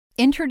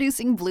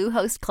Introducing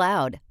Bluehost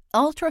Cloud,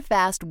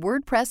 ultra-fast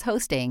WordPress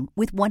hosting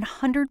with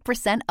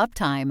 100%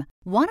 uptime.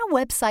 Want a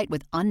website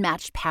with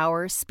unmatched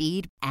power,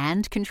 speed,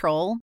 and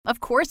control? Of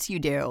course you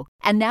do.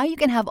 And now you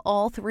can have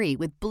all three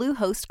with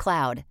Bluehost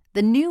Cloud,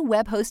 the new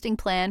web hosting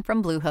plan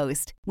from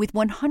Bluehost. With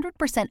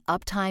 100%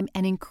 uptime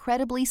and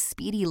incredibly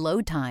speedy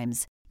load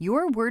times,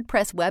 your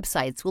WordPress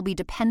websites will be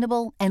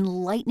dependable and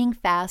lightning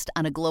fast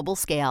on a global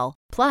scale.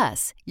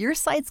 Plus, your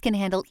sites can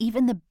handle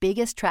even the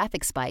biggest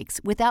traffic spikes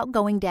without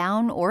going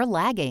down or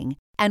lagging.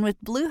 And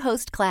with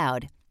Bluehost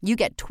Cloud, you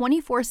get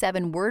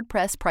 24/7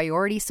 WordPress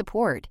priority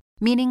support,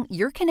 meaning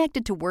you're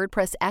connected to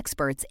WordPress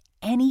experts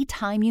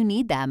anytime you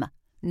need them.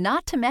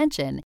 Not to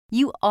mention,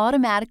 you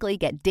automatically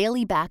get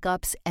daily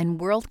backups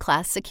and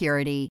world-class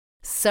security.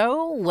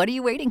 So, what are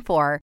you waiting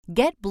for?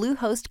 Get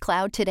Bluehost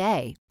Cloud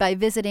today by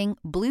visiting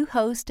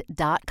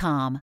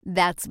Bluehost.com.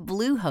 That's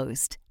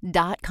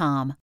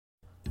Bluehost.com.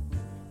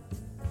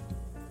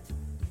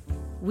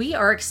 We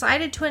are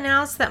excited to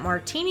announce that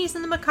Martinis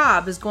in the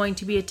Macabre is going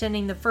to be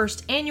attending the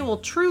first annual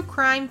True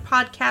Crime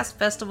Podcast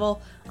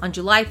Festival on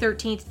July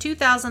 13th,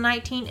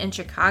 2019 in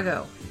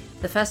Chicago.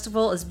 The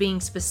festival is being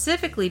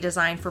specifically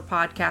designed for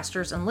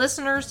podcasters and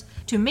listeners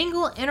to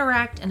mingle,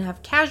 interact, and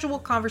have casual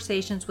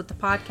conversations with the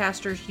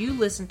podcasters you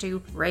listen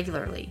to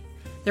regularly.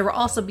 There will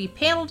also be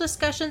panel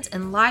discussions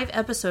and live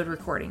episode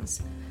recordings.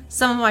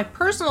 Some of my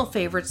personal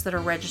favorites that are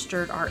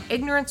registered are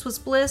Ignorance Was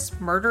Bliss,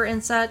 Murder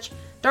and Such,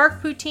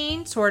 Dark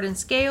Poutine, Sword and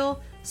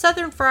Scale,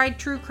 Southern Fried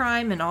True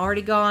Crime, and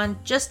Already Gone,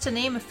 just to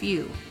name a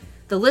few.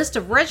 The list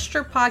of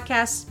registered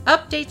podcasts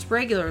updates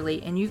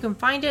regularly, and you can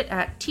find it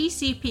at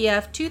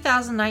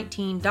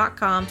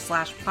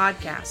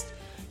tcpf2019.com/podcast.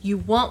 You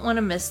won't want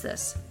to miss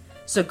this.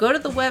 So go to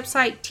the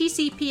website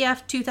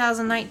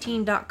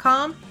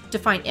tcpf2019.com to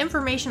find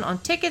information on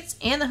tickets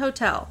and the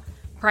hotel.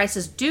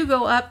 Prices do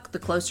go up the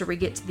closer we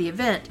get to the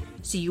event,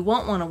 so you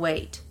won't want to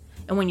wait.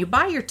 And when you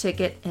buy your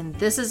ticket, and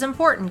this is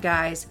important,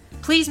 guys,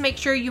 please make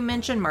sure you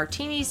mention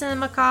Martinis in the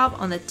Macabre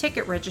on the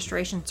ticket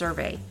registration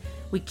survey.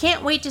 We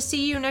can't wait to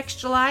see you next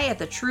July at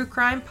the True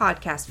Crime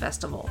Podcast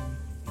Festival.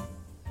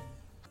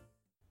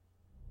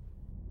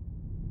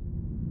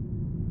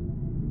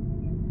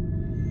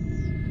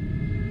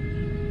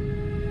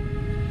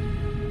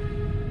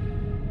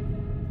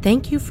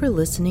 Thank you for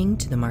listening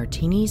to the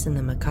Martinis in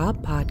the Macabre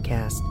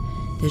podcast.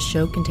 This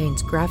show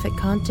contains graphic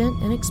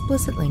content and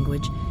explicit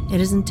language and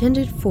is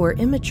intended for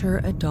immature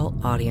adult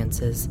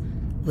audiences.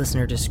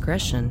 Listener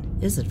discretion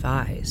is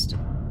advised.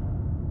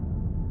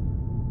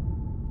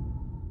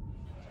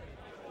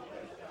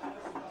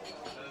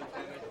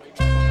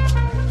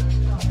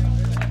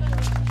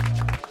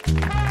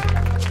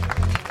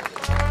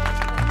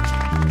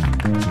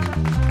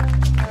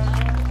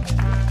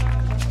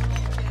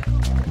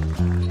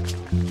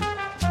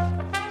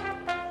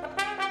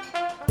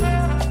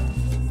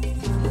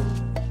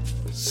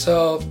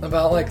 So,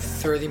 about like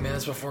 30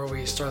 minutes before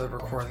we started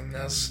recording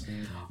this,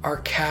 our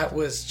cat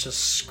was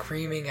just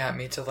screaming at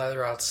me to let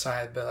her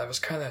outside, but I was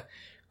kind of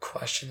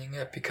questioning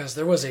it because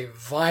there was a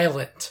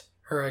violent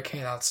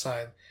hurricane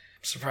outside.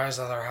 I'm surprised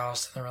that our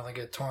house didn't really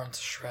get torn to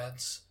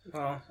shreds.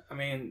 Well, I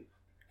mean,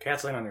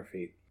 cats laying on their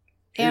feet.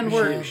 She would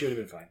have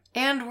been fine.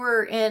 And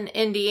we're in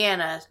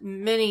Indiana,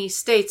 many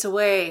states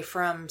away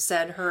from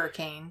said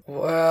hurricane.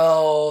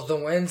 Well, the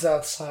winds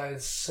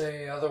outside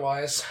say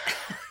otherwise.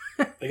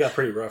 They got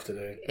pretty rough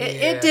today.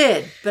 It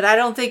did, but I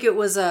don't think it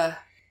was a...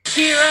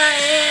 Here I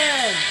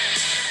am!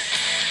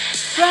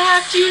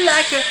 Rock you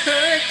like a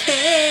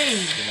hurricane!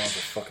 Your mom's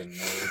a fucking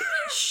nerd.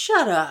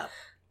 Shut up.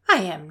 I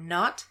am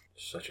not.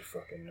 Such a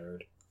fucking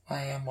nerd.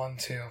 I am one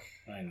too.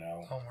 I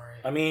know. Don't worry.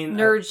 I mean...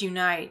 Nerds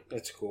unite.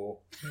 It's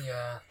cool.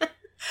 Yeah.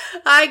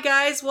 Hi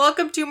guys,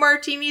 welcome to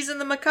Martinis in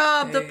the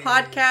Macabre, the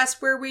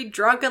podcast where we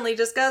drunkenly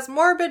discuss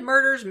morbid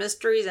murders,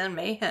 mysteries, and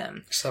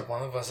mayhem. Except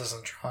one of us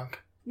isn't drunk.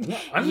 No,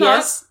 I'm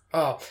yes.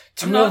 Oh,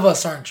 two of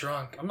us aren't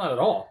drunk. I'm not at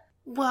all.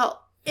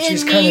 Well,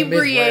 She's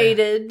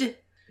inebriated.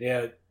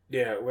 Yeah,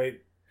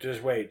 wait.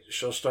 Just wait.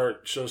 She'll say,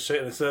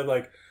 instead of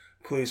like,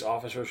 police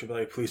officer, she'll be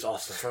like, police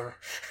officer.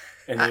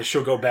 And then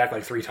she'll go back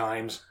like 3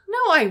 times.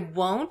 No, I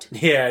won't.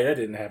 Yeah, that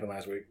didn't happen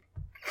last week.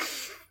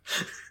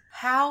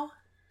 How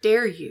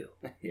dare you?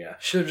 Yeah.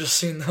 Should have just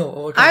seen the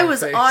look on I her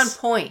was face. on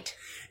point.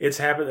 It's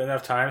happened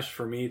enough times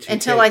for me to...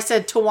 Until I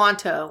said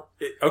Toronto.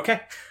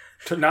 Okay.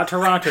 Not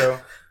Toronto.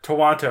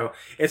 Toronto.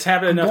 It's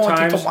happened enough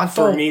times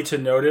for me to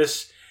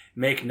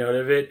make note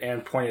of it,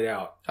 and point it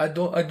out. I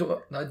don't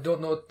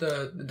know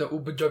the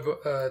Uber driver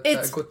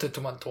go to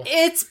Toronto.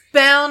 It's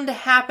bound to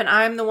happen.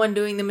 I'm the one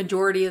doing the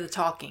majority of the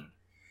talking.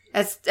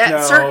 At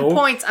certain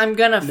points, I'm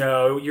gonna...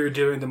 No, you're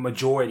doing the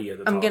majority of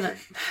the talking.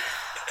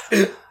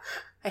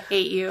 I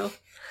hate you.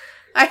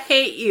 I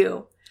hate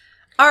you.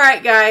 All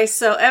right, guys.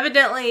 So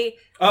evidently...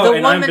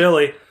 I'm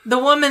Billy. The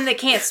woman that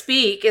can't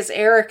speak is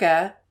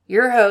Erica,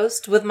 your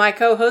host, with my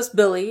co-host,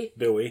 Billy.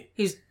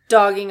 He's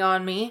dogging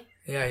on me.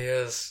 Yeah, he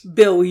is.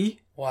 Billy.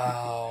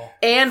 Wow.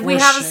 And we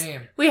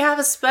have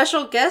a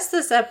special guest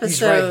this episode.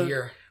 He's right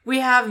here. We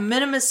have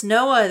Minimus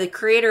Noah, the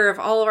creator of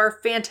all of our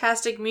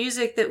fantastic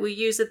music that we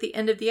use at the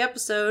end of the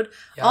episode.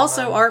 Yeah,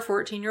 also, man. our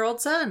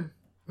 14-year-old son,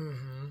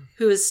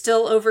 who is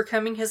still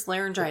overcoming his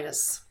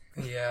laryngitis.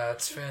 Yeah,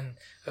 it's been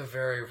a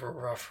very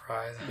rough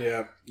ride.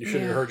 Yeah, you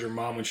should have heard your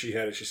mom when she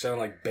had it. She sounded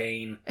like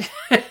Bane.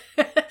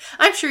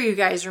 I'm sure you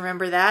guys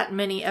remember that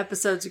many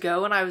episodes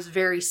ago when I was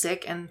very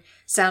sick and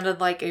sounded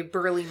like a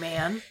burly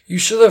man. You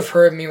should have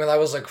heard me when I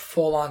was like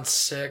full on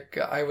sick.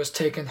 I was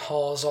taking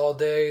Halls all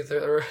day.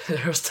 There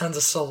was tons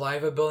of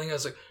saliva building. I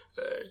was like,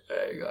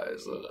 hey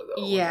guys.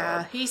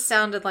 Yeah, he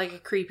sounded like a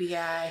creepy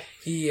guy.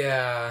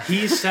 Yeah.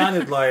 He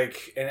sounded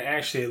like, and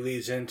actually it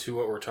leads into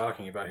what we're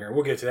talking about here.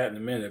 We'll get to that in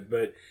a minute,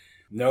 but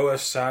Noah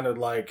sounded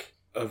like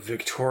a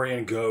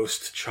Victorian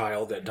ghost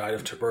child that died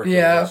of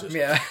tuberculosis.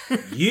 Yeah.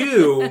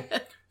 You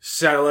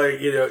sound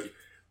like,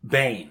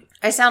 Bane.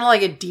 I sounded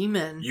like a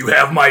demon. You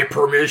have my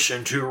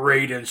permission to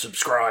rate and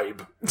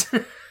subscribe. Down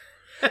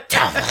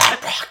for that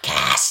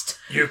broadcast.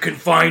 You can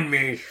find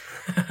me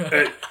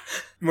at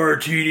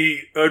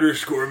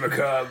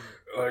Martini_Macabre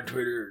on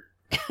Twitter.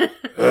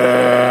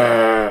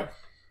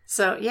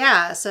 So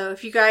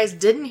if you guys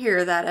didn't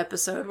hear that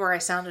episode where I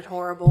sounded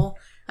horrible,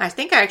 I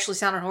think I actually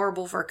sounded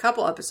horrible for a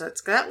couple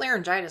episodes, because that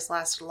laryngitis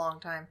lasted a long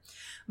time.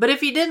 But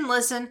if you didn't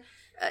listen,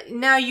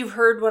 now you've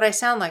heard what I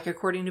sound like,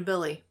 according to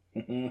Billy.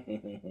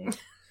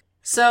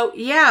 So,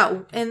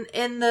 yeah,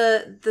 in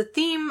the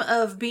theme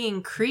of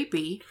being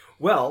creepy...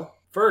 Well,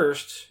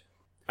 first,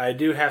 I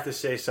do have to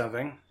say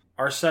something.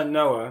 Our son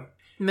Noah...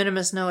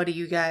 Minimus Noah to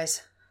you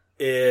guys.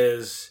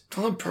 Is...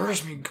 Don't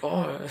embarrass me,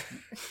 God.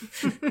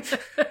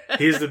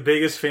 He's the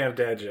biggest fan of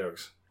dad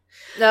jokes.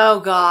 Oh,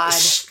 God.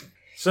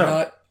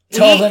 So...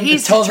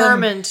 He's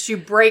determined to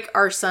break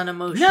our son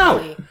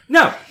emotionally.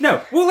 No.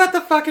 We'll let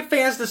the fucking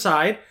fans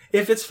decide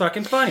if it's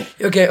fucking funny.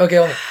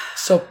 Okay.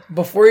 So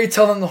before you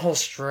tell them the whole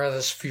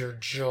stratosphere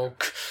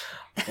joke,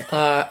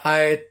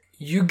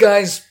 you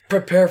guys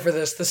prepare for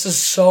this. This is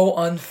so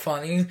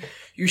unfunny.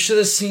 You should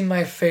have seen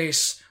my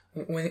face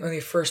when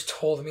he first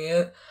told me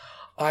it.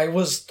 I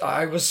was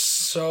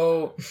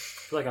so I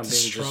feel like I'm being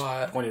distraught.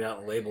 just pointed out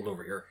and labeled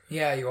over here.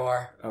 Yeah, you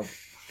are. Oh.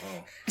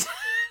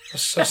 I'm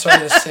so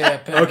sorry to say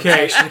it, but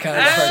Okay. it's actually kind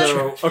of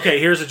So,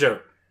 here's a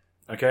joke.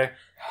 Okay?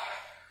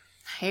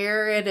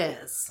 Here it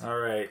is. All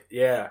right.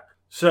 Yeah.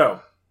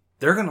 So,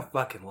 they're going to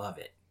fucking love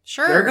it.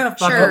 Sure. They're gonna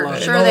fucking love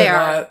it. Sure No, they they're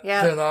are. not.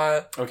 Yeah. They're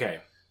not. Okay.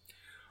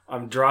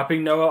 I'm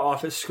dropping Noah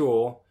off at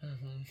school.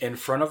 Mm-hmm. In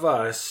front of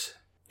us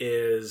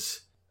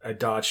is a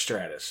Dodge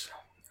Stratus.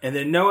 And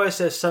then Noah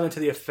says something to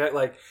the effect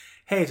like,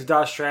 hey, it's a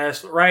Dodge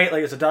Stratus, right?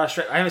 Like, it's a Dodge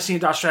Stratus. I haven't seen a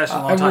Dodge Stratus in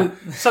a long time.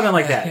 Something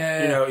like that.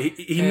 Yeah.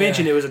 He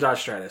mentioned it was a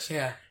Dodge Stratus.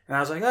 Yeah. And I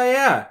was like, oh,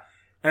 yeah.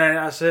 And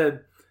I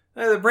said,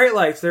 hey, the brake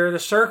lights, they're in a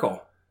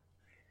circle.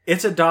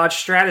 It's a Dodge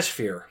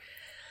Stratosphere.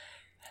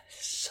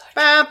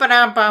 That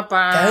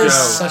is No.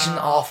 such an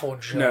awful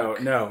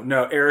joke.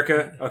 No.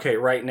 Erica, okay,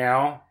 right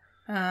now,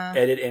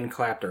 edit in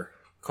clapping.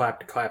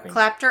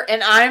 Clapter,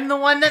 and I'm the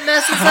one that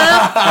messes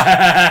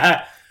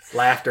up?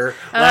 Laughter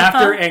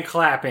and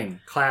clapping.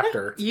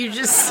 Clapter. You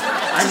just...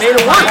 I made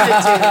a word.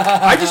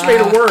 I just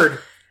made a word.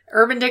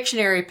 Urban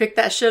Dictionary, pick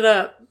that shit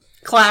up.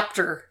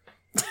 Clapter.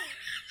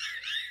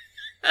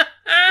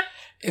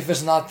 If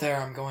it's not there,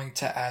 I'm going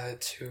to add it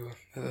to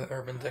the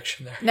Urban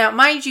Dictionary. Now,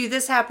 mind you,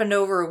 this happened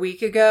over a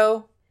week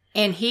ago,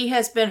 and he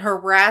has been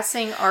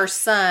harassing our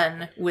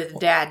son with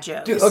dad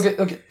jokes. Dude,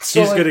 okay.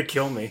 So, He's gonna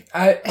kill me.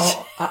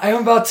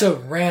 I'm about to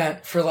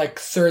rant for like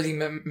 30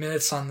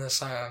 minutes on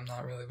this. I'm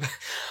not really.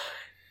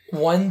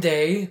 One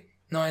day,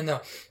 no, I know.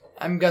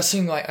 I'm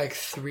guessing like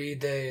 3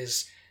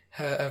 days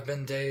have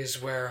been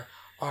days where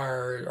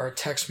our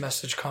text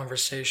message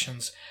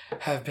conversations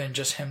have been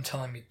just him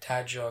telling me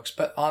dad jokes.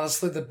 But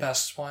honestly, the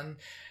best one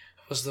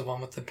was the one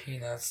with the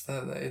peanuts.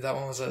 That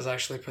one was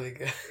actually pretty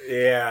good.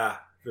 Yeah,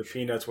 the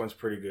peanuts one's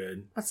pretty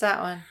good. What's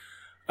that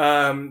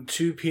one?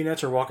 2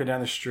 peanuts are walking down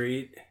the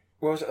street.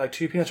 What was it? Like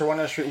 2 peanuts are walking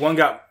down the street. One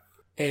got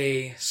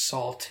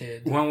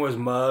Assaulted. One was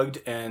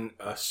mugged and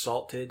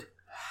assaulted.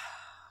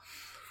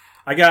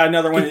 I got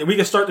another one. We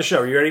can start the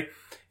show. You ready?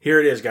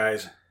 Here it is,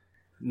 guys.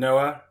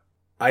 Noah,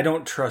 I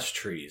don't trust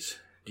trees.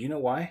 Do you know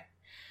why?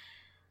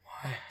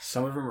 Why?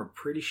 Some of them are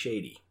pretty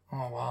shady.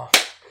 Oh, wow.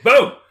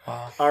 Boom!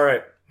 Wow. All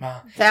right.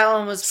 Wow. That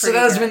one was pretty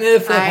So that's good. been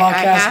it for the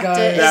podcast,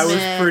 guys. That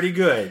was pretty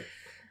good.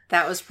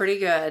 That was pretty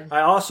good.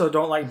 I also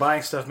don't like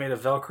buying stuff made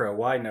of Velcro.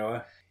 Why,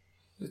 Noah?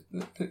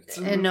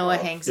 And Noah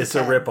hangs his It's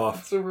a head. ripoff.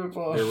 It's a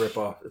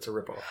ripoff. It's a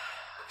ripoff.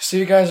 So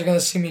you guys are going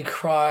to see me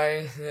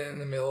cry in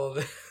the middle of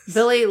this.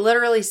 Billy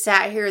literally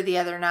sat here the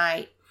other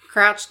night,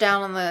 crouched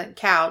down on the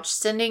couch,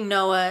 sending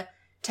Noah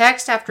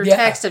text after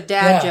text of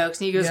dad jokes,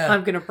 and he goes,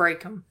 I'm going to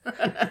break them.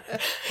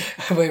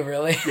 Wait,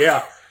 really?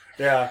 Yeah.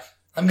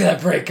 I'm going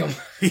to break them.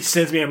 He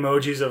sends me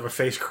emojis of a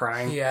face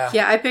crying. Yeah.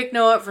 Yeah, I picked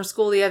Noah up from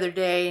school the other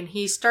day, and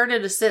he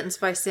started a sentence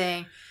by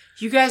saying,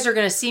 you guys are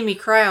going to see me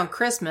cry on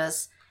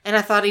Christmas. And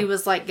I thought he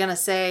was like going to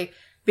say,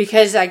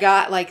 because I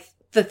got like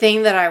the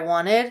thing that I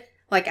wanted,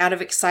 like out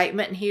of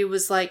excitement. And he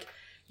was like,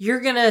 You're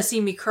going to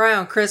see me cry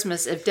on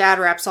Christmas if Dad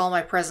wraps all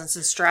my presents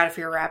in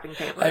Stratosphere wrapping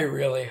paper. I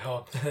really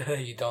hope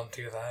you don't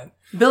do that.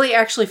 Billy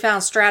actually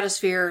found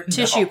Stratosphere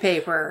tissue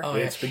paper. Oh,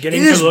 It's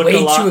beginning to look a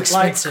lot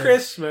like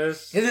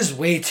Christmas. It is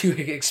way too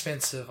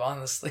expensive,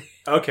 honestly.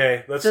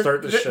 Okay, let's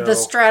start the show. The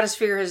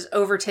Stratosphere has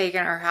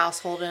overtaken our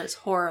household, and it's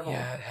horrible.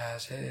 Yeah, it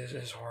has. It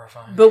is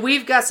horrifying. But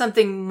we've got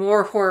something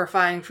more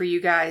horrifying for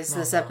you guys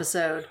this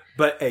episode.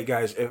 But hey,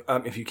 guys,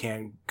 if you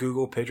can,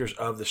 Google pictures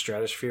of the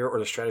Stratosphere or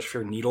the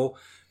Stratosphere needle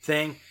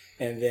thing,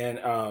 and then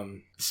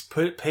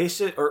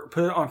paste it or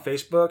put it on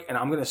Facebook, and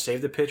I'm going to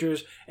save the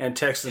pictures and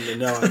text them to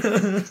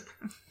Noah.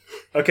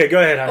 Okay, go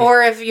ahead, honey.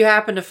 Or if you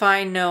happen to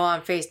find Noah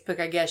on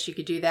Facebook, I guess you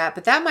could do that.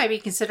 But that might be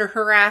considered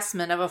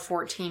harassment of a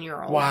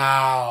 14-year-old.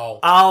 Wow.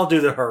 I'll do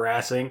the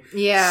harassing.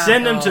 Yeah.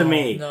 Send them to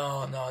me.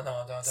 No.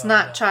 It's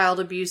not child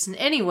abuse in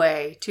any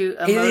way to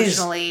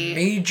emotionally... It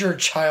is major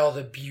child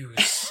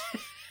abuse.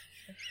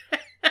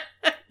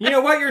 You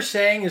know, what you're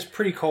saying is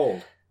pretty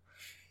cold.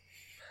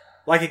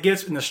 Like it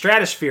gets in the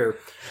stratosphere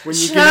when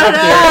you get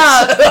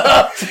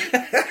up there.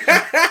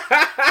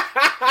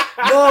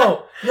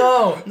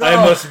 No. I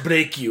must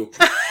break you.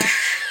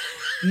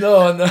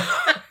 No.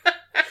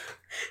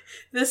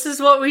 This is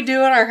what we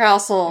do in our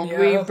household. Yeah.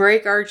 We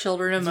break our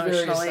children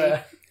emotionally.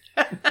 Very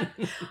sad.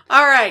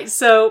 All right,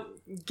 so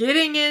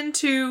getting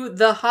into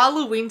the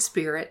Halloween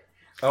spirit.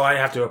 Oh, I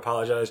have to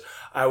apologize.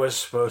 I was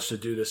supposed to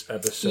do this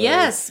episode.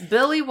 Yes,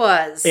 Billy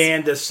was.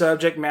 And the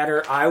subject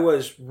matter I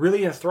was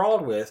really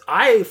enthralled with.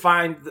 I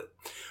find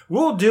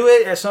we'll do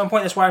it at some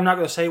point. That's why I'm not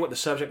going to say what the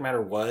subject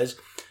matter was.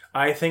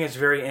 I think it's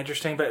very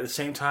interesting, but at the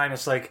same time,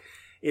 it's like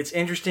it's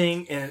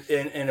interesting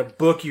in a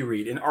book you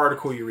read, an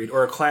article you read,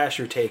 or a class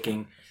you're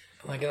taking.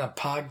 Like in a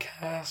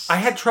podcast? I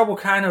had trouble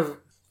kind of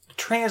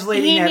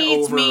translating that over. He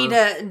needs me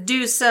to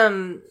do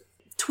some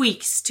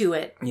tweaks to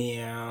it.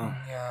 Yeah.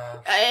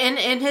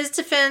 In his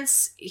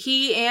defense,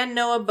 he and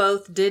Noah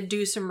both did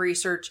do some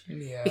research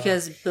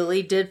because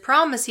Billy did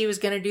promise he was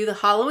going to do the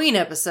Halloween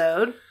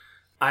episode.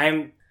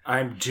 I'm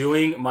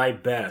doing my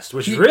best,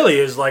 which really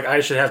is like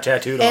I should have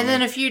tattooed on me. And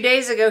then a few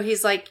days ago,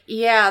 he's like,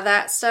 yeah,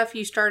 that stuff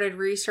you started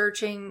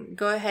researching,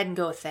 go ahead and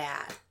go with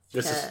that.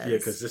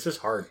 Because this is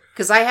hard.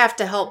 Because I have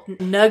to help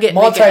Nugget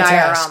make a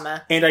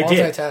diorama. And I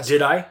did.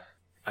 Did I?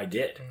 I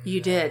did. You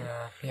did.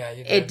 Yeah,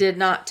 you did. It did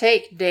not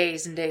take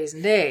days and days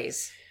and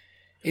days.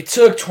 It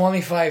took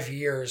 25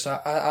 years.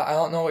 I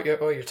don't know what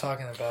you're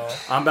talking about.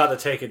 I'm about to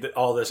take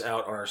all this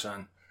out, our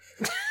son.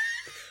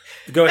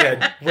 Go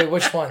ahead. Wait,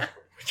 which one?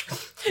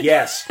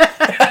 Yes.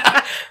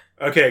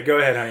 Okay, go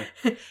ahead,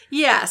 honey.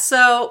 Yeah,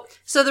 so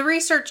the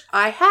research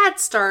I had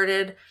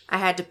started, I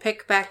had to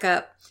pick back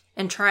up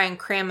and try and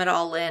cram it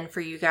all in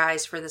for you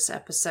guys for this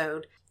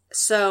episode.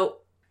 So,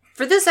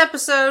 for this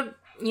episode,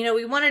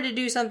 we wanted to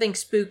do something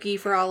spooky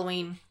for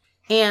Halloween.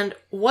 And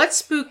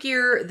what's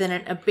spookier than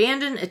an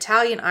abandoned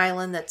Italian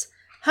island that's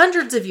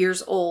hundreds of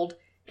years old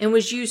and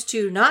was used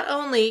to not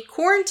only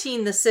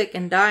quarantine the sick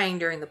and dying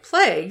during the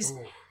plagues,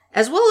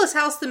 as well as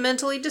house the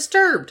mentally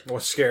disturbed.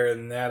 What's scarier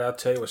than that? I'll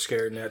tell you what's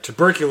scarier than that.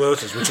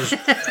 Tuberculosis, which is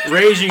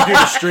raging through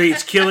the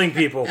streets, killing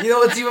people. You know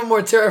what's even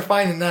more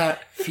terrifying than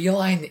that?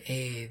 Feline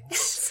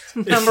AIDS.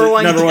 Number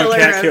one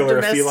cat killer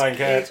of feline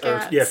cats.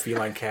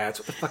 Feline cats.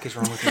 What the fuck is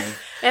wrong with me?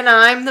 And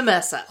I'm the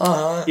mess up.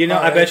 I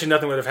bet you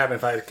nothing would have happened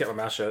if I had kept my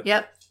mouth shut.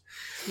 Yep.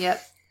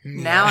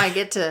 Now I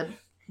get to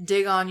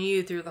dig on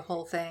you through the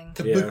whole thing.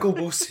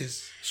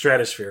 Tuberculosis.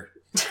 Stratosphere.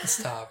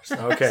 Stop.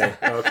 Okay.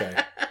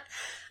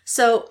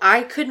 So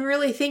I couldn't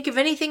really think of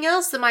anything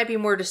else that might be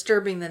more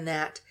disturbing than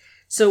that.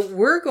 So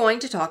we're going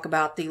to talk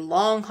about the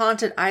long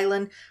haunted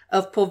island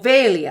of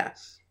Poveglia,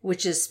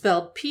 which is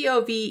spelled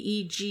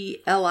Poveglia,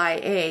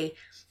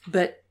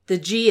 but the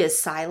G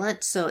is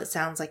silent, so it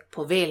sounds like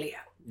Poveglia.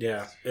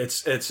 Yeah,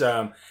 it's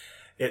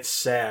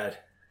sad.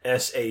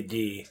 SAD.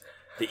 The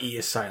E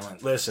is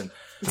silent. Listen,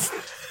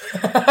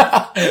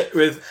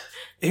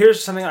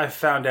 here's something I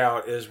found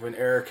out is when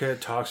Erica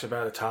talks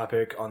about a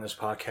topic on this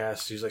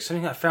podcast, she's like,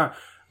 something I found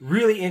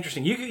really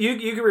interesting. You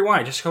can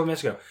rewind just a couple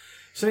minutes ago.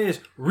 Something that's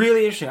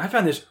really interesting. I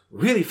found this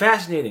really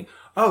fascinating.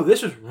 Oh,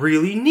 this was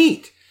really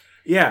neat.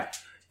 Yeah,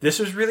 this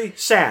was really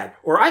sad.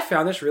 Or I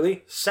found this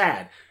really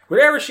sad.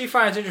 Whatever she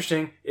finds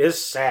interesting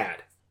is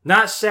sad.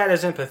 Not sad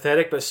as in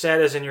pathetic, but sad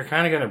as in you're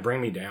kind of going to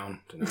bring me down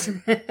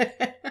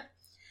tonight.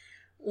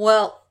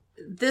 Well,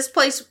 this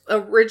place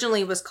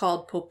originally was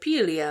called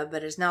Popilia,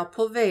 but is now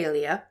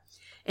Poveglia.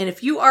 And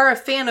if you are a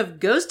fan of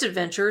ghost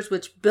adventures,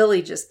 which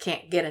Billy just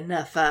can't get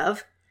enough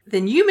of,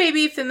 then you may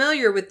be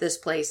familiar with this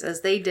place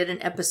as they did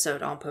an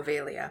episode on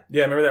Poveglia.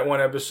 Yeah, remember that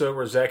one episode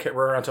where Zach kept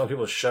running around telling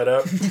people to shut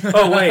up?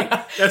 Oh, wait,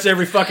 that's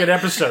every fucking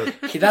episode.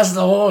 That's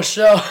the whole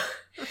show.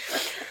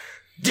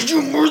 Did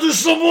you murder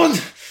someone?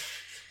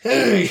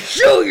 Hey,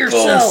 show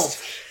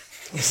yourself!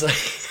 It's like...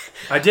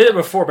 I did it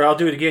before, but I'll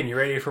do it again. You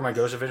ready for my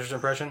Ghost Adventures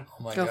impression?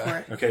 Oh my God. God. For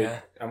it. Okay, yeah.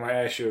 I'm going to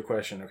ask you a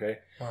question, okay?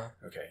 What?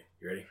 Okay,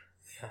 you ready?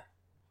 Yeah.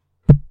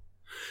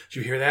 Did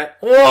you hear that?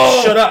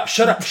 Whoa! Shut up,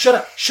 shut up, shut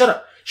up, shut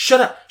up,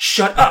 shut up,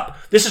 shut up.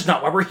 This is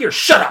not why we're here.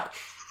 Shut up.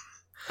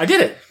 I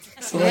did it.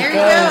 There you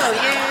go.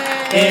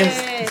 Yay.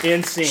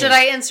 Insane. Should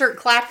I insert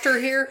clapter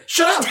here?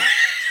 Shut up!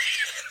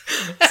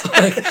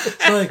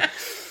 It's like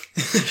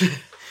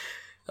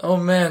oh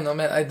man,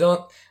 I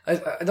don't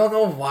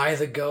know why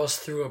the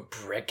ghost threw a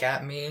brick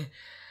at me.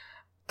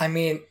 I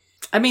mean,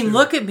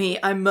 look at me.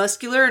 I'm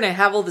muscular and I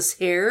have all this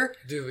hair.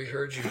 dude, we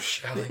heard you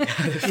shouting at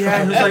it.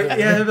 Yeah,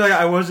 he'd be like,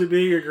 I wasn't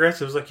being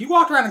aggressive. It was like, you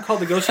walked around and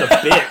called the ghost a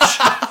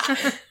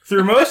bitch.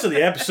 Through most of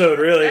the episode,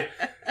 really.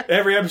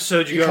 Every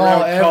episode you go call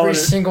around every calling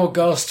single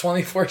ghost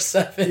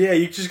 24/7. Yeah,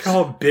 you just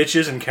call them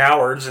bitches and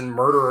cowards and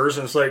murderers,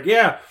 and it's like,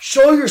 yeah.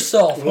 Show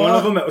yourself. One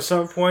of them at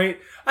some point,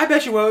 I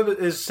bet you one of them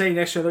is saying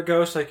next to another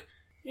ghost, like,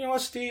 you know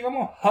what, Steve, I'm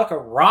going to huck a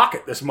rock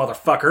at this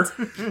motherfucker.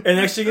 And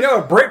next thing you know,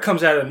 a brick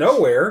comes out of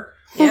nowhere.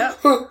 Yep.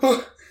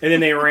 And then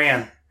they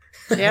ran.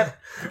 Yep.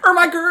 Oh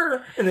my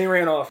god! And they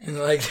ran off. And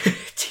like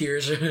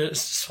tears are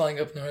just falling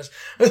up in their eyes.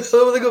 I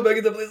want to go back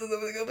in the place. I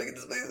want to go back in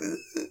this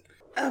place.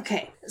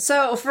 Okay,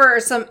 so for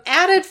some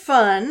added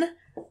fun,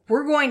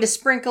 we're going to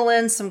sprinkle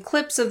in some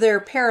clips of their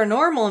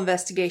paranormal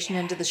investigation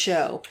into the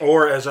show.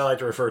 Or, as I like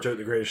to refer to it,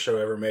 the greatest show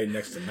ever made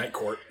next to Night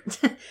Court.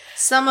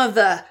 Some of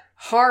the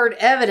hard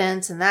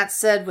evidence, and that's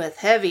said with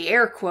heavy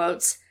air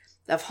quotes,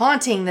 of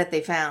haunting that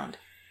they found.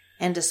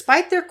 And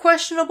despite their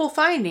questionable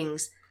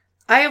findings,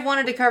 I have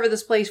wanted to cover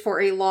this place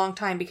for a long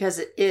time because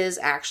it is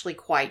actually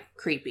quite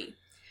creepy.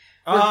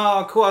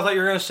 Oh, cool. I thought you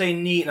were going to say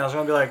neat, and I was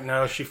going to be like,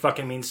 no, she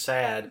fucking means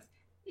sad.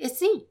 It's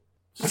neat.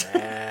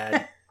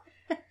 Sad.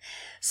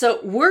 So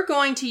we're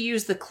going to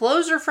use the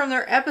closer from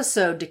their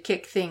episode to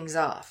kick things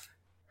off.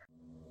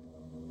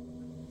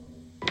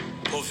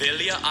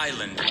 Poveglia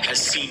Island has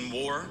seen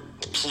war,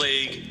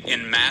 plague,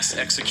 and mass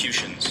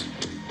executions.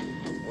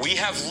 We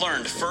have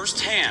learned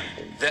firsthand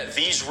that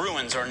these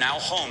ruins are now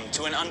home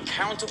to an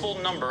uncountable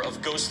number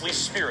of ghostly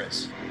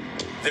spirits.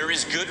 There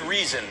is good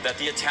reason that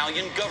the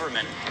Italian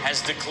government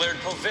has declared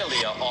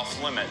Poveglia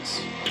off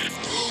limits.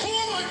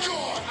 Oh my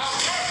God!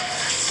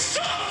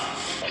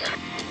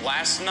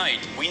 Last night,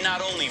 we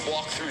not only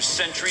walked through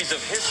centuries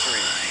of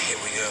history, here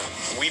we go.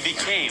 We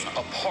became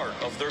a part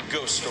of their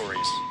ghost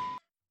stories.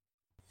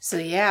 So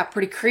yeah,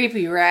 pretty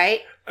creepy,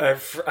 right?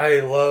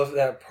 I love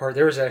that part.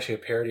 There was actually a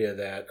parody of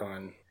that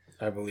on,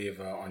 I believe,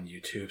 on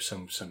YouTube.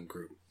 Some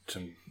group.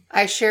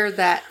 I shared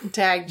that and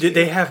tagged you.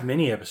 They have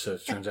many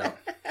episodes, turns out.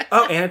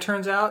 Oh, and it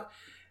turns out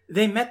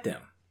they met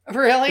them.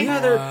 Really?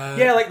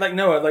 Yeah, like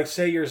Noah, like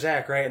say you're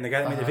Zach, right? And the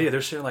guy that made the video,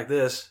 they're sitting like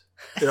this.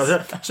 You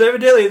know, so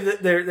evidently,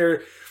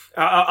 they're.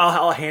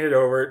 I'll hand it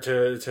over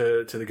to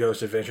the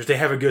Ghost Adventures. They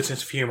have a good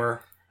sense of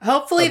humor.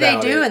 Hopefully they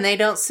do, and they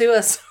don't sue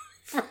us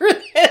for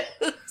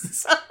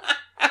this.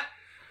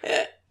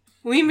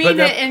 We mean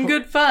it in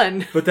good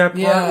fun. But that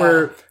part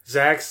where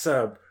Zach's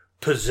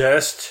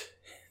possessed,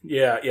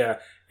 yeah,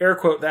 air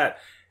quote that,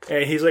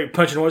 and he's like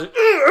punching the walls.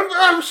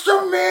 I'm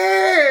so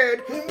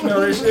mad.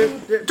 No,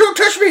 don't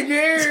touch me,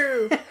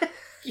 no.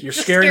 You're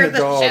scaring the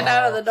dog. Shit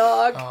out of the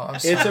dog. Oh,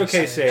 It's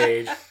okay,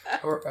 Sage.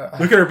 Look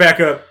at her back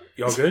up.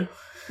 Y'all good?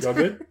 Y'all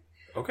good?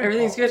 Okay.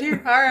 Everything's good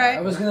here? All right.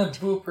 I was going to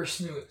boop her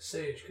snoot.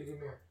 Sage, could you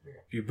come here?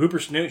 If you boop her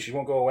snoot, she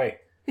won't go away.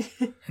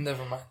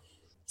 Never mind.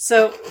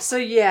 So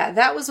yeah,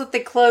 that was what they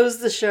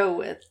closed the show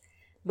with.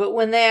 But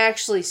when they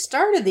actually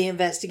started the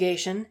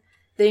investigation,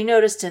 they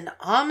noticed an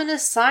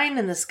ominous sign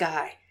in the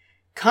sky.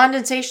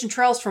 Condensation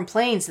trails from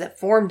planes that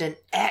formed an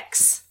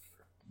X.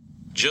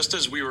 Just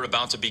as we were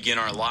about to begin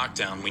our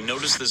lockdown, we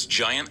noticed this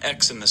giant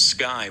X in the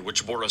sky,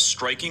 which bore a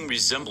striking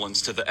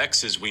resemblance to the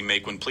X's we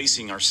make when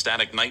placing our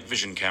static night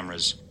vision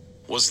cameras.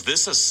 Was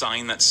this a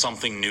sign that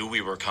something knew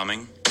we were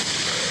coming?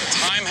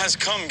 Time has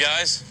come,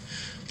 guys.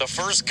 The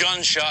first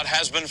gunshot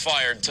has been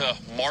fired to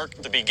mark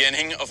the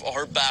beginning of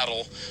our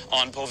battle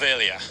on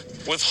Poveglia.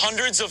 With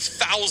hundreds of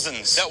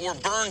thousands that were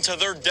burned to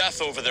their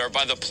death over there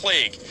by the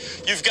plague.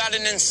 You've got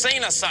an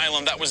insane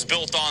asylum that was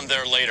built on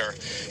there later.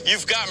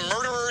 You've got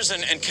murderers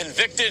and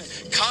convicted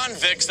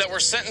convicts that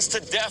were sentenced to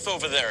death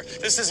over there.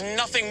 This is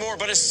nothing more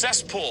but a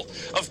cesspool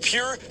of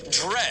pure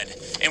dread.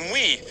 And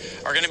we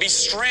are going to be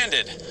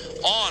stranded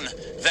on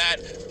that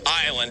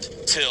island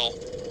till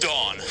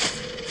dawn.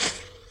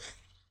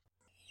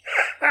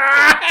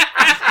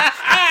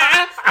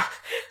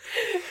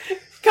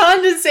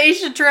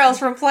 Condensation trails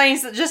from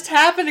planes that just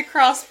happened to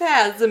cross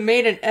paths and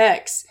made an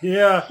X.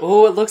 Yeah.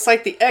 Oh, it looks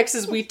like the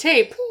X's we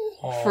tape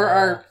for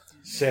our...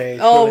 Sage.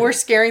 we're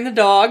scaring the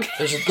dog.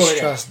 There's a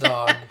distressed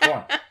dog. Go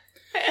on.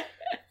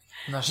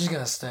 No, she's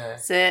going to stay.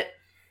 Sit.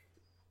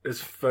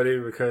 It's funny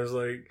because,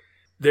 like,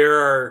 there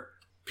are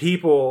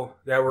people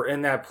that were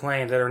in that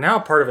plane that are now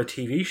part of a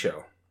TV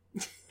show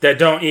that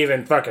don't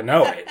even fucking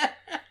know it.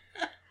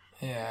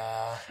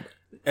 Yeah.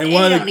 And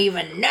They don't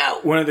even know.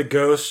 One of the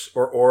ghosts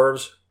or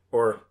orbs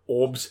or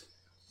orbs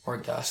Or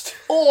dust.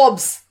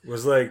 Orbs.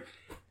 was like,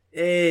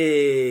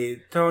 "Hey,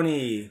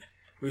 Tony,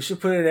 we should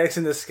put an X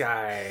in the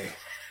sky.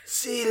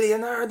 See,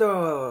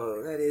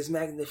 Leonardo, that is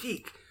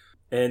magnifique."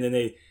 And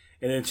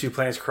then two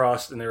planes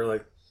crossed, and they were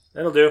like,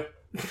 "That'll do."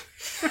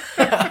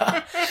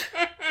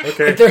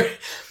 Okay.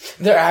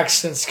 Their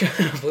accents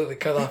completely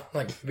cut off.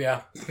 Like,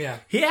 yeah.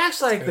 He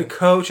acts like the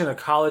coach in a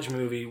college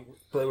movie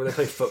where they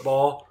play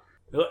football.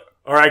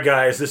 all right,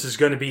 guys, this is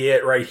going to be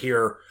it right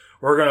here.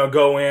 We're going to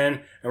go in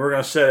and we're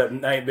going to set up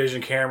night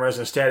vision cameras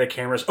and static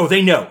cameras. Oh,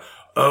 they know.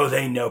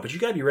 But you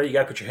got to be ready. You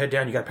got to put your head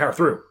down. You got to power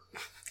through.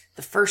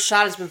 The first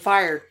shot has been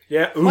fired.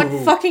 Yeah. Ooh.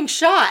 What fucking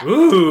shot?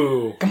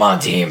 Ooh. Come on,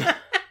 team.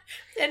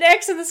 An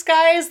X in the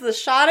sky is the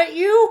shot at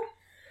you?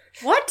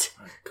 What?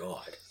 Oh,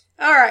 God.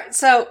 All right,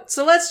 so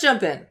let's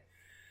jump in.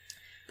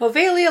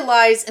 Poveglia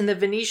lies in the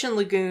Venetian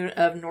lagoon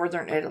of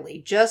northern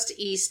Italy, just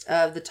east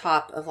of the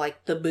top of,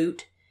 like, the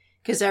boot,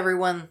 because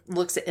everyone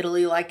looks at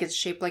Italy like it's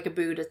shaped like a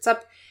boot. It's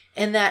up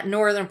in that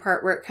northern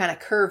part where it kind of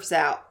curves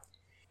out.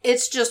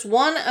 It's just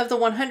one of the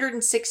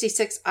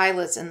 166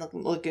 islets in the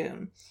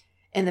lagoon,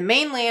 and the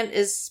mainland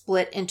is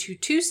split into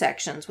two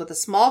sections with a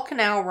small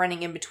canal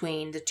running in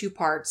between the two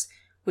parts,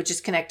 which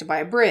is connected by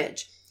a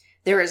bridge.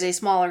 There is a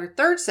smaller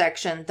third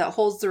section that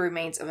holds the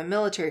remains of a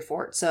military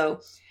fort.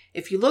 So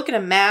if you look at a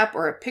map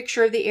or a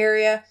picture of the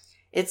area,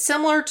 it's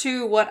similar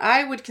to what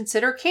I would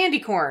consider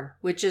candy corn,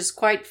 which is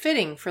quite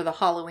fitting for the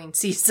Halloween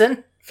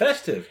season.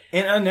 Festive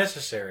and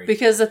unnecessary.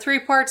 Because the three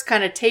parts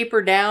kind of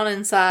taper down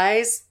in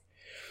size.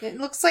 It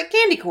looks like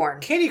candy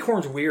corn. Candy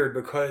corn's weird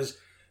because,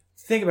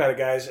 think about it,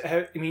 guys.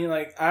 I mean,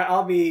 like,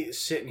 I'll be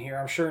sitting here.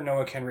 I'm sure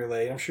Noah can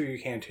relate. I'm sure you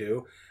can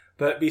too.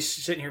 But be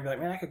sitting here and be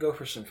like, man, I could go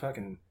for some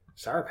fucking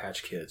Sour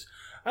Patch Kids.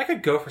 I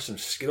could go for some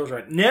Skittles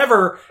right.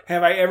 Never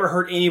have I ever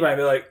heard anybody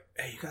be like,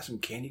 hey, you got some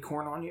candy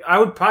corn on you? I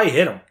would probably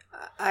hit them.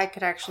 I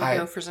could actually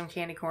go for some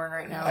candy corn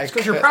right now. It's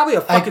because you're probably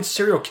a fucking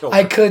serial killer.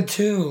 I could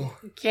too.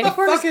 Candy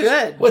corn is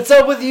good. What's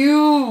up with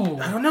you?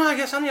 I don't know. I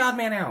guess I'm the odd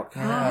man out.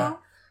 Uh-huh.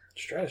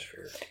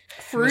 Stratosphere.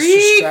 Freak!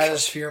 Mr.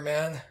 Stratosphere,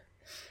 man.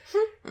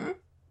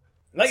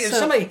 Like, if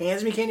somebody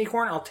hands me candy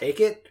corn, I'll take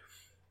it.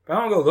 But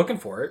I don't go looking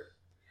for it.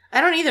 I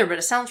don't either, but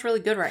it sounds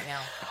really good right now.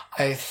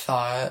 I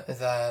thought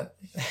that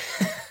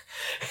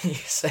you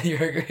said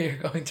you're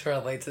going to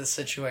relate to the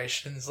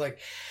situation. It's like,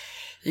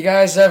 you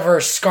guys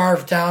ever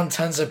scarf down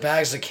tons of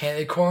bags of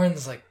candy corn?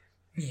 It's like,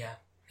 yeah,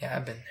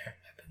 I've been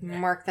there.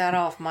 Mark that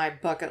off my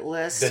bucket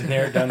list. Been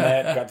there, done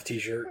that, got the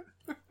t-shirt.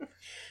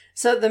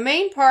 So the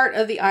main part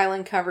of the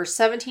island covers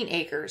 17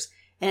 acres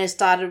and is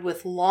dotted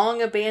with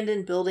long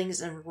abandoned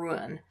buildings and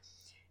ruin.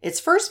 Its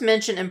first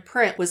mention in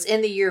print was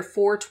in the year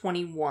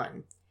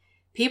 421.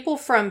 People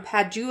from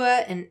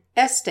Padua and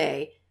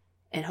Este,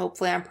 and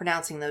hopefully I'm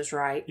pronouncing those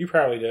right, You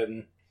probably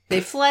didn't.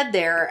 they fled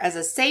there as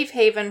a safe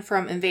haven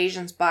from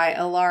invasions by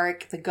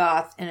Alaric the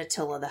Goth and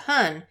Attila the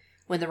Hun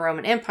when the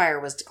Roman Empire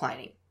was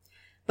declining.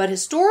 But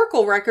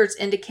historical records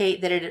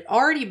indicate that it had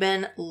already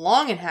been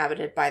long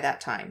inhabited by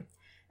that time.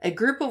 A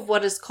group of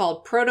what is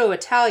called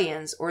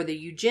Proto-Italians, or the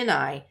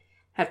Eugenii,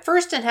 had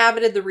first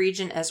inhabited the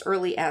region as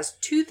early as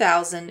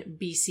 2000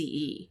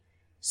 BCE.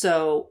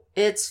 So,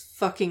 it's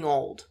fucking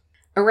old.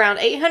 Around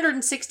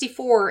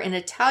 864, an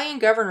Italian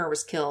governor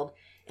was killed,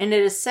 and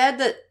it is said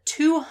that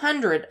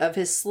 200 of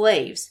his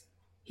slaves,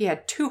 he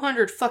had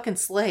 200 fucking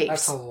slaves.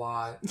 That's a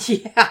lot.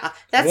 Yeah,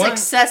 that's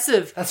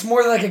excessive. That's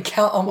more than I can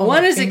count on my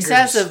One is fingers.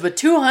 excessive, but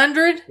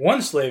 200?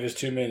 One slave is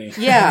too many.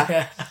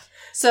 Yeah.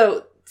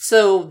 So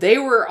they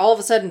were all of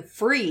a sudden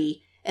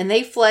free, and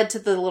they fled to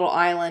the little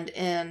island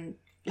in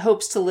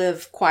hopes to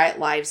live quiet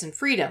lives in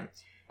freedom.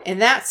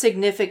 And that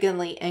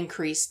significantly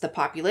increased the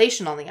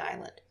population on the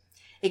island.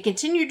 It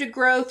continued to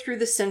grow through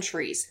the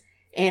centuries,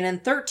 and in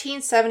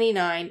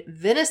 1379,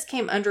 Venice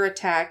came under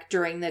attack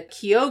during the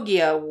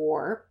Chioggia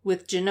War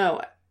with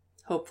Genoa.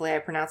 Hopefully I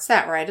pronounced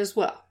that right as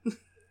well.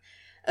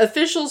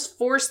 Officials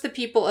forced the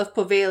people of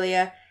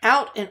Poveglia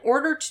out in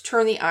order to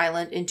turn the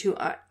island into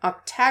an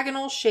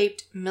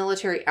octagonal-shaped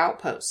military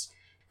outpost,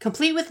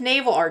 complete with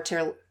naval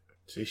artillery.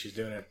 See, she's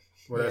doing it.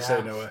 What did I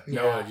say, Noah? Yeah.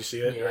 Noah, did you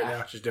see it Yeah. right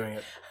now? She's doing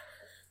it.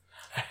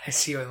 I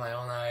see it with my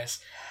own eyes.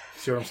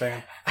 See what I'm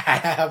saying? I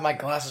have my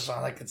glasses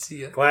on. I can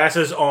see it.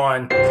 Glasses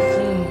on.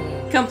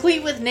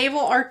 Complete with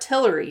naval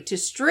artillery to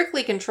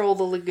strictly control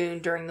the lagoon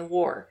during the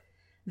war.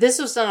 This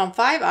was done on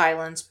 5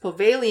 islands,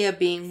 Poveglia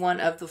being one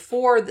of the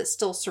 4 that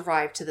still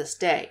survive to this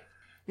day.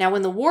 Now,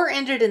 when the war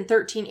ended in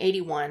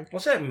 1381...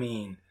 What's that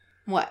mean?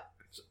 What?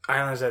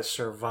 Islands that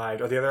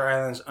survived. Are the other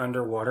islands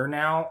underwater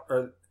now?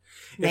 Or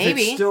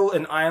Maybe. If it's still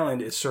an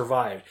island, it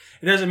survived.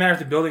 It doesn't matter if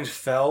the buildings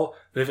fell,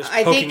 but if it's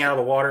I poking think out of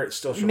the water, it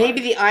still survived.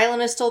 Maybe the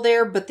island is still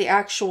there, but the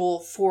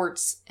actual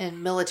forts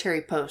and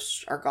military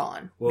posts are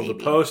gone. Well, maybe.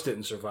 the post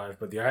didn't survive,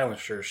 but the island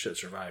sure as shit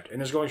survived.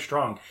 And is going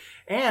strong.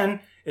 And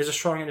is a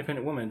strong,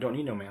 independent woman. Don't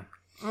need no man.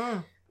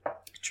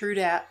 True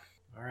dat.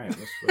 All right,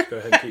 let's go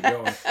ahead and keep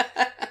going.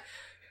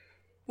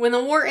 When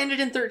the war ended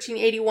in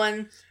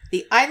 1381,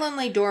 the island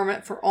lay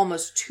dormant for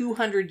almost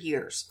 200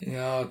 years.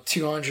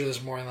 200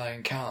 is more than I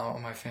can count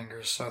on my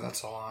fingers, so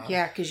that's a lot.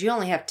 Yeah, because you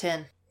only have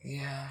 10.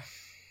 Yeah.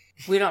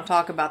 We don't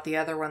talk about the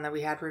other one that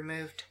we had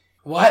removed.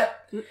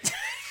 What?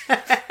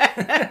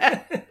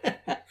 I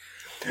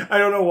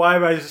don't know why,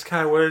 but I just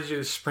kind of wanted you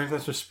to sprinkle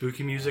some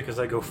spooky music as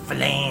I go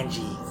phalanges.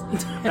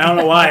 I don't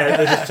know why.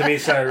 It just, to me,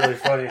 sounded really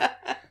funny.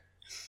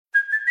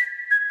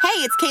 Hey,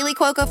 it's Kaylee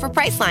Cuoco for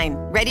Priceline.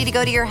 Ready to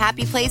go to your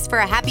happy place for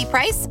a happy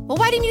price? Well,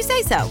 why didn't you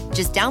say so?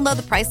 Just download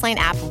the Priceline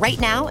app right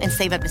now and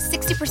save up to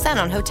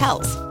 60% on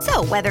hotels.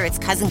 So whether it's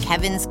Cousin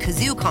Kevin's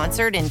Kazoo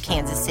Concert in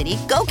Kansas City,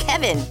 go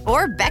Kevin,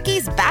 or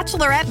Becky's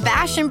Bachelorette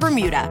Bash in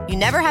Bermuda, you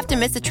never have to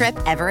miss a trip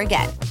ever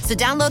again. So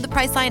download the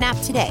Priceline app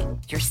today.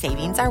 Your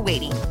savings are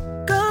waiting.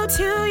 Go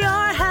to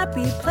your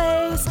happy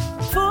place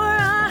for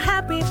a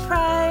happy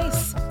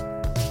price.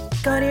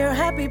 Go to your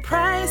happy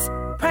price,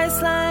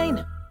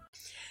 Priceline.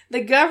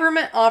 The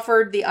government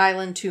offered the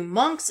island to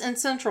monks in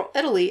central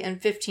Italy in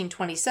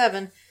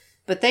 1527,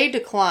 but they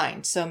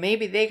declined, so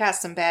maybe they got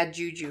some bad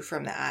juju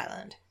from the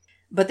island.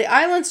 But the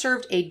island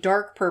served a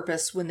dark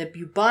purpose when the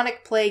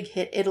bubonic plague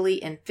hit Italy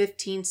in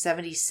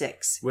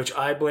 1576. Which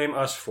I blame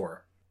us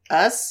for.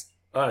 Us?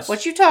 Us.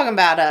 What you talking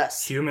about,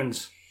 us?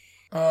 Humans.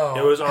 Oh,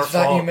 it was our I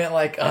thought fault. you meant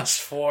like us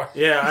four.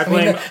 Yeah, I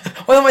blame...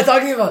 What am I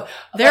talking about?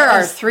 There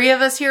are 3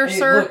 of us here, Hey,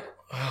 sir.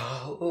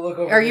 Look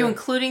over Are you here.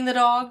 including the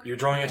dog? You're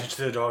drawing attention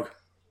to the dog.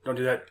 Don't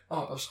do that.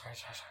 Oh, sorry.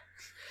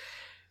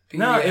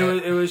 No,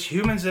 Yeah. it was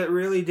humans that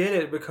really did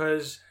it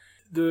because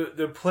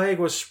the plague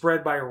was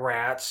spread by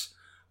rats.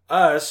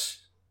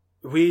 Us,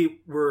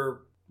 we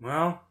were,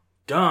 well,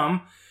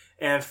 dumb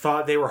and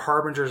thought they were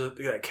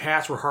that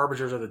cats were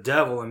harbingers of the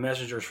devil and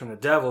messengers from the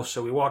devil,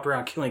 so we walked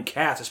around killing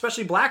cats,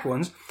 especially black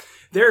ones.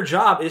 Their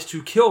job is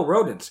to kill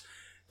rodents.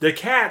 The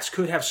cats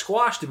could have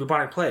squashed the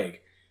bubonic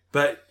plague,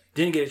 but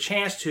didn't get a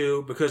chance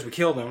to because we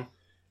killed them.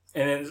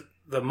 And then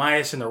the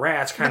mice and the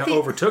rats kind of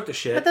overtook the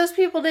shit. But those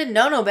people didn't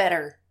know no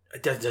better.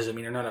 It doesn't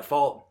mean they're not at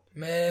fault.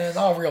 Man,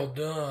 all real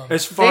dumb.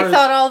 As far They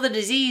thought all the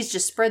disease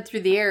just spread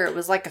through the air. It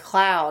was like a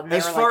cloud. And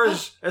as far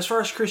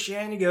as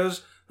Christianity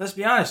goes, let's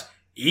be honest.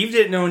 Eve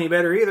didn't know any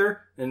better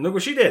either, and look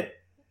what she did.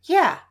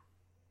 Yeah.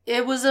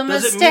 It was a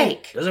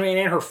mistake. Doesn't mean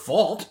it ain't her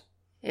fault.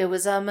 It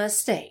was a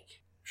mistake.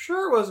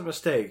 Sure, it was a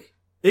mistake.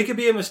 It could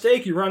be a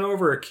mistake you run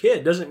over a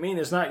kid. Doesn't mean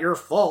it's not your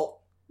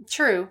fault.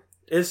 True.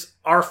 It's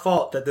our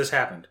fault that this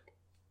happened.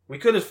 We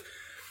could have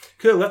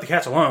left the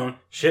cats alone.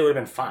 Shit would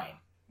have been fine.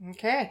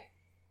 Okay.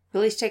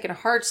 Billy's taking a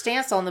hard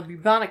stance on the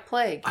bubonic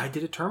plague. I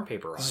did a term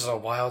paper on This is it. a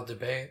wild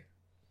debate.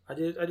 I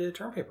did a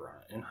term paper on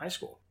it in high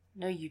school.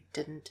 No, you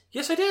didn't.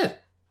 Yes, I did.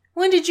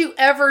 When did you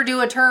ever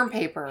do a term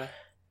paper?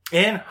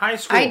 In high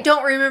school. I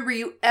don't remember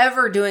you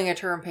ever doing a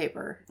term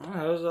paper.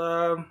 Oh, it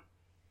was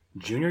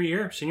senior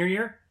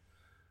year.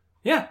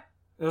 Yeah,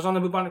 it was on the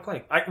bubonic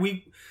plague.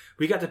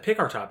 We got to pick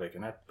our topic,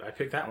 and I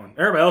picked that one.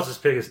 Everybody else's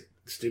pick is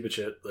stupid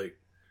shit. Like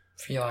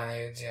Feline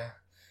AIDS, yeah.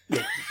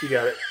 you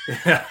got it.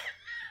 Yeah.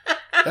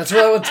 That's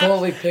what I would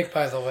totally pick,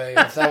 by the way,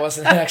 if that was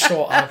an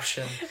actual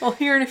option. Well,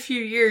 here in a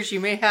few years, you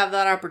may have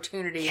that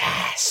opportunity.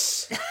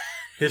 Yes!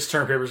 His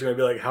term paper is going to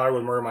be like how I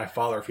would murder my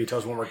father if he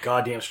tells one more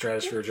goddamn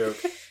stratosphere joke.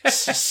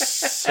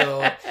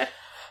 So, I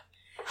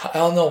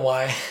don't know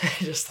why I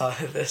just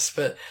thought of this,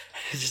 but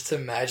just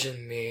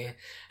imagine me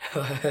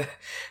like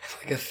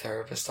a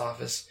therapist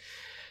office.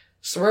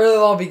 So where did it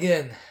all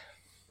begin?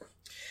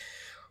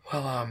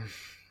 Well,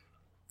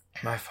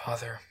 my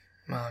father,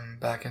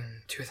 back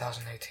in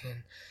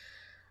 2018,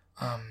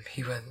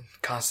 he would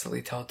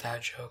constantly tell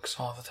dad jokes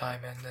all the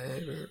time, and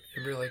it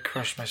really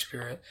crushed my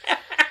spirit.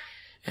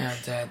 And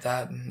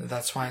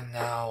that's why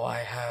now I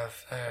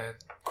have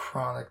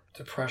chronic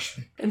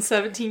depression. And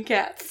 17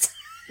 cats.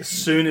 As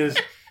soon as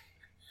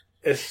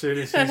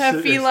and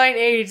have feline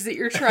AIDS that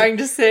you're trying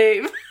to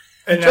save.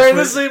 and Trying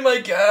to save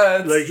my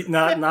cats. Like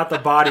not the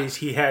bodies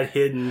he had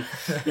hidden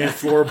in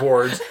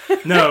floorboards.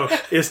 No,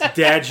 it's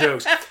dad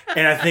jokes.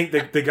 And I think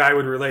the guy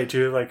would relate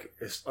to it. Like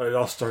it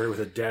all started with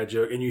a dad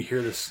joke, and you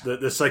hear this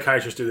the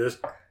psychiatrist do this.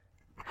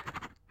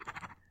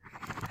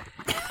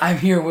 I'm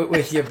here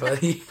with you,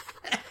 buddy.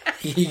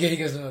 He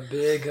gives him a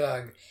big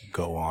hug.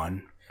 Go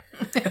on.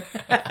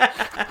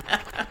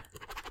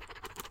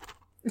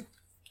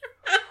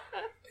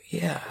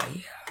 Yeah.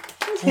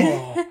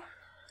 Oh.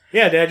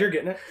 Yeah, Dad, you're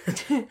getting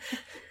it.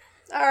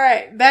 All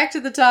right, back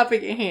to the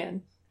topic at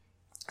hand.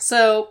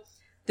 So,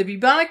 the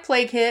bubonic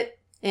plague hit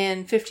in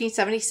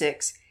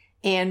 1576,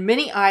 and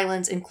many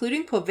islands,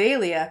 including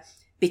Poveglia,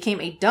 became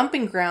a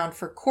dumping ground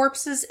for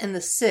corpses and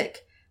the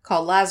sick,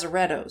 called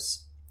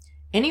lazarettos.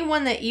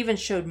 Anyone that even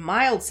showed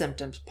mild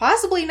symptoms,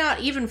 possibly not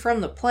even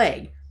from the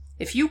plague,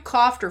 if you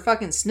coughed or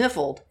fucking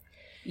sniffled,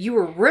 you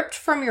were ripped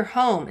from your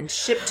home and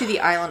shipped to the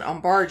island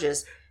on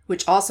barges,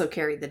 which also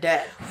carried the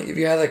dead. Like if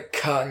you had a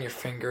cut on your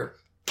finger,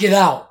 get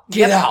out!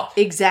 Get out!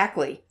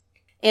 Exactly.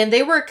 And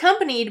they were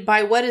accompanied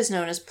by what is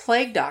known as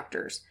plague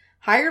doctors,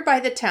 hired by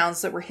the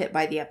towns that were hit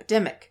by the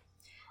epidemic.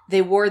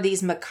 They wore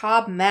these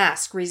macabre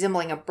masks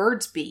resembling a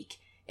bird's beak,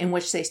 in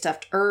which they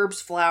stuffed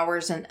herbs,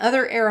 flowers, and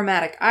other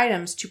aromatic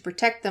items to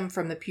protect them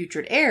from the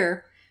putrid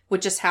air,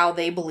 which is how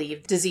they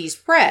believed disease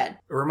spread.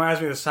 It reminds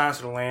me of the Silence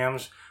of the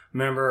Lambs.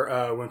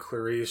 Remember when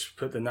Clarice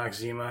put the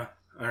Noxzema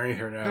underneath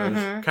her nose?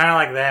 Mm-hmm. Kind of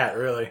like that,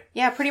 really.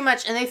 Yeah, pretty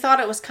much. And they thought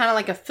it was kind of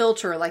like a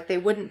filter, like they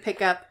wouldn't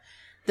pick up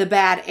the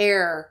bad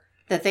air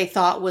that they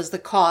thought was the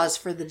cause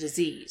for the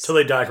disease. Till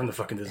they died from the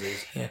fucking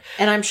disease. Yeah.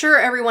 And I'm sure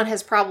everyone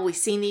has probably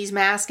seen these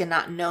masks and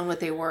not known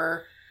what they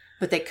were.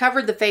 But they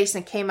covered the face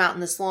and came out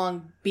in this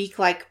long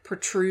beak-like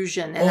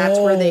protrusion, and that's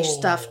where they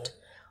stuffed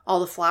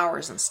all the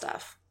flowers and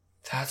stuff.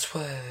 That's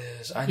what it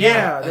is. I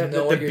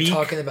know what you're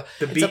talking about.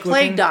 It's a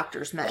plague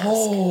doctor's mask.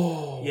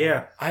 Oh.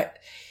 Yeah.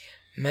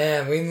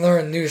 Man, we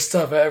learn new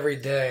stuff every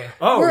day.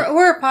 Oh.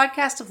 We're a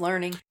podcast of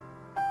learning.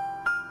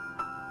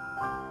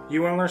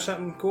 You want to learn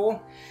something cool?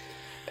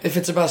 If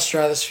it's about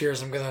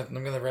stratospheres, I'm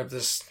gonna rip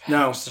this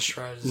house to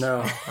shreds.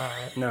 No. All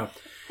right. No.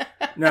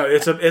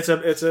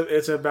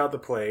 It's about the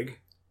plague.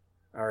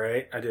 All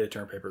right, I did a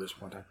term paper this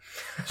one time.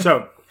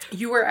 So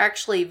you were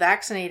actually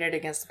vaccinated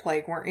against the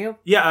plague, weren't you?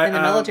 Yeah, in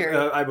the military.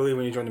 I believe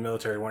when you join the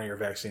military, one of your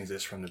vaccines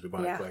is from the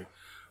bubonic plague.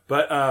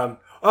 But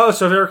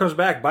so if it ever comes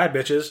back, bye,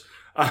 bitches.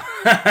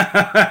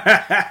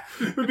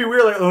 It would be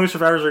weird. Like, only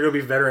survivors are going to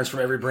be veterans from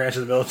every branch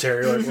of the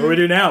military. Like, what do we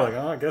do now? Like,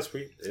 I guess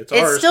it's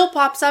ours. It still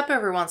pops up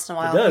every once in a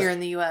while here in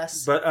the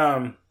U.S. But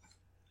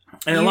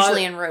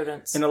usually in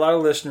rodents. And a lot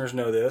of listeners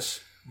know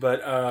this,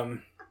 but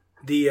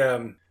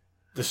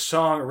the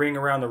song "Ring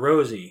Around the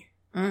Rosie"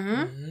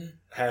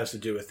 has to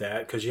do with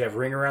that, because you have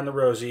 "Ring Around the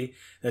Rosie,"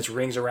 that's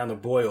 "Rings Around the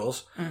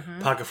Boils,"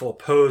 "Pocket Full of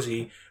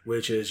Posy,"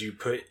 which is you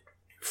put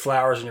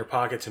flowers in your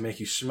pocket to make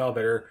you smell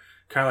better,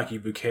 kind of like you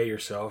bouquet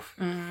yourself.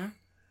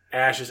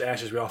 Ashes,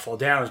 we all fall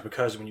down, is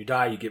because when you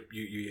die, you get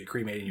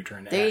cremated and you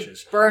turn to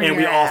ashes. Burn and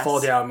your we all ass.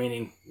 fall down,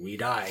 meaning we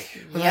die.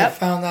 When I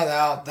found that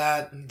out,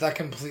 that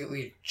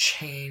completely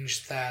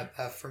changed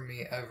that for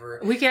me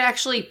ever. We could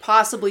actually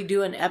possibly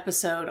do an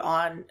episode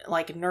on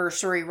like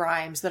nursery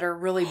rhymes that are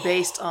really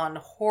based on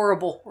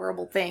horrible,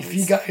 horrible things. If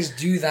you guys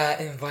do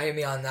that, invite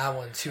me on that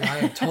one too. I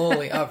am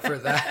totally up for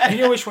that. You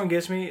know which one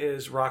gets me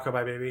is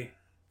 "Rockabye Baby."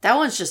 That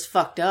one's just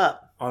fucked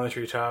up. On the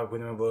treetop,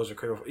 when the wind blows, the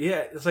cradle.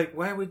 Yeah, it's like,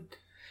 why would...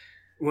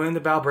 When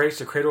the bough breaks,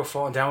 the cradle will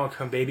fall, and down will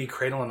come baby,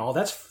 cradle, and all.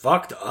 That's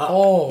fucked up.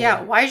 Oh.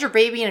 Yeah, why is your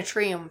baby in a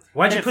tree?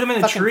 Why'd you put him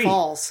in a tree?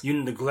 Falls?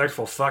 You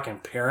neglectful fucking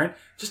parent.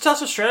 Just tell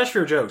some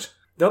stratosphere jokes.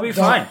 They'll be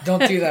fine.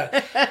 Don't do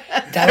that.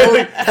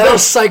 That'll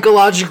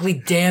psychologically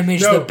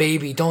damage the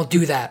baby. Don't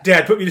do that.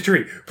 Dad, put me in a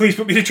tree. Please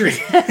put me in a tree.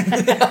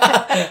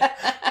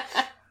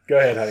 Go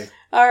ahead, honey.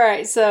 All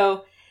right,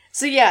 so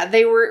yeah,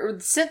 they were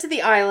sent to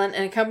the island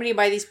and accompanied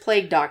by these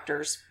plague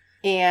doctors,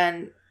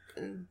 and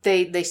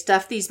they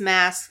stuffed these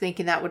masks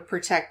thinking that would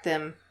protect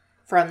them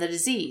from the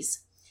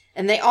disease.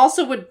 And they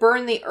also would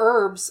burn the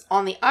herbs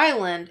on the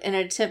island in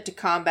an attempt to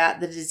combat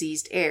the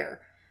diseased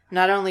air.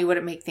 Not only would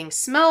it make things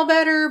smell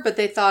better, but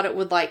they thought it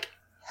would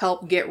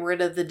help get rid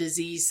of the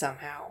disease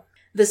somehow.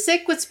 The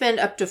sick would spend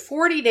up to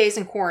 40 days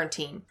in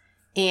quarantine,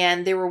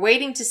 and they were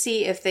waiting to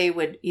see if they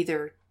would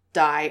either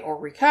die or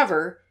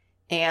recover.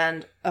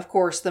 And, of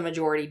course, the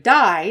majority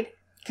died,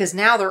 because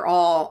now they're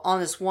all on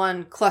this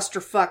one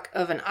clusterfuck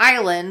of an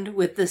island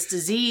with this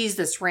disease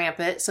that's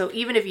rampant. So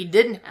even if you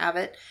didn't have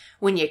it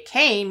when you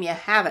came, you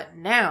have it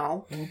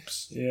now.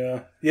 Oops.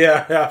 Yeah.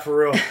 Yeah, for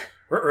real.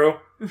 Ruh-roh.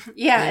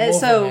 Yeah,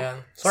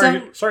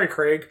 Sorry,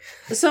 Craig.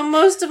 So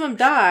most of them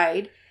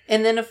died,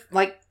 and then,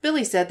 like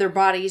Billy said, their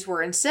bodies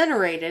were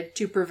incinerated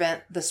to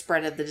prevent the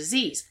spread of the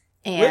disease.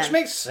 Which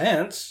makes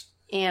sense.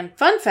 And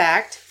fun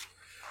fact...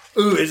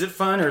 Ooh, is it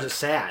fun or is it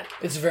sad?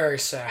 It's very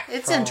sad.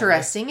 It's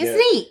interesting. It's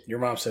neat. Your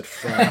mom said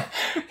fun.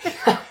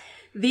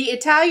 The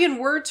Italian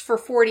words for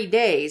 40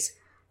 days,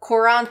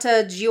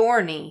 40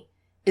 giorni,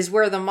 is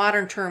where the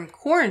modern term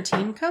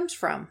quarantine comes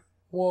from.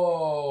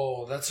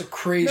 Whoa, that's a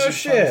crazy No fun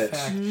shit.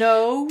 fact.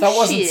 No That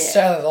wasn't shit.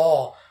 sad at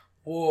all.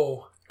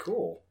 Whoa.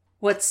 Cool.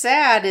 What's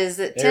sad is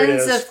that There it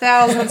tens is. of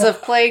thousands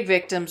of plague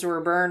victims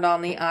were burned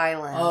on the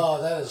island.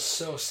 Oh, that is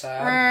so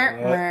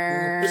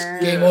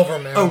sad. Game Game over,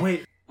 man. Oh,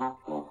 wait.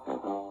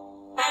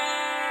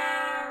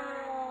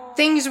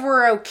 Things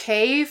were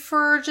okay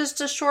for just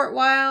a short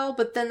while,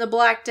 but then the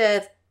Black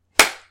Death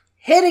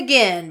hit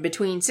again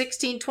between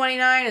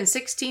 1629 and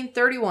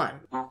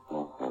 1631.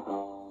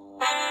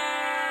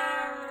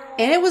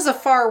 And it was a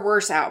far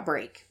worse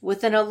outbreak,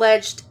 with an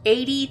alleged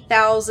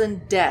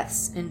 80,000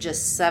 deaths in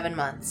just 7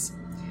 months.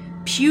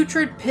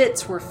 Putrid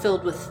pits were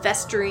filled with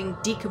festering,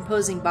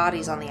 decomposing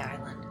bodies on the island.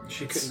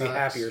 She couldn't be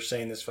happier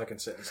saying this fucking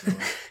sentence.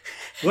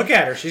 Look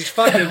at her. She's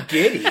fucking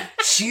giddy.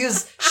 She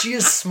is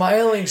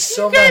smiling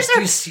so much.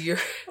 Do you see her?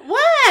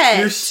 What?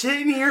 You're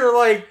sitting here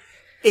like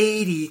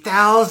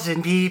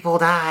 80,000 people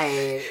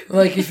died.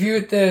 Like if you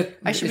were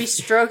I should be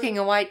stroking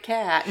a white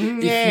cat. if you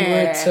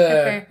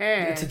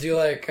were to do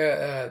like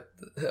a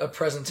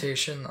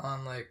presentation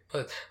on like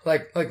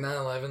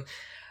 9/11,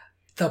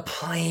 the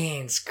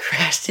planes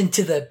crashed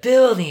into the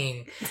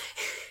building.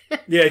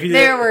 Yeah, if you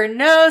There were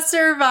no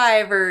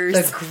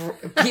survivors.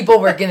 People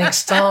were getting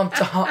stomped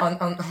on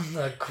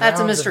the ground. That's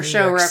a Mr.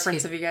 Show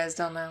reference if you guys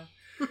don't know.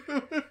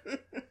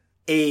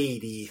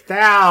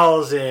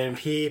 80,000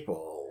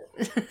 people.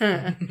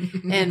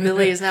 And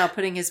Billy is now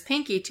putting his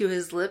pinky to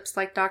his lips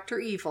like Dr.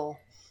 Evil.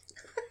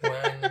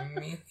 $1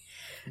 million.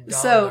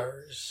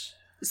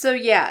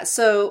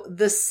 So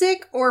the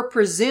sick or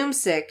presumed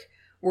sick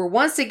were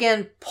once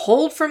again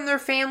pulled from their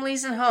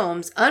families and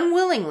homes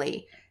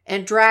unwillingly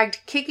and dragged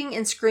kicking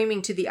and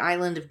screaming to the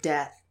island of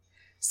death.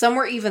 Some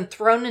were even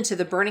thrown into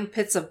the burning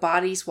pits of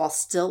bodies while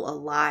still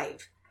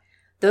alive.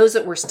 Those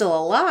that were still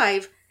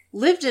alive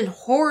lived in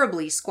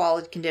horribly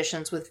squalid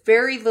conditions with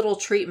very little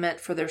treatment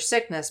for their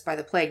sickness by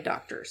the plague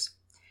doctors.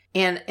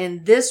 And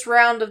in this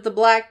round of the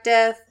Black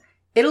Death,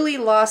 Italy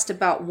lost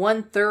about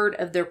 1/3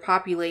 of their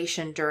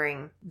population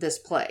during this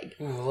plague.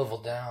 Ooh, level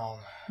down.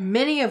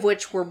 Many of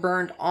which were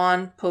burned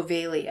on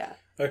Poveglia.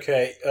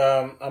 Okay,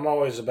 I'm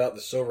always about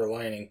the silver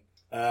lining.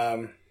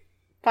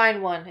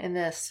 Find one in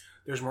this.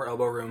 There's more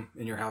elbow room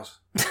in your house.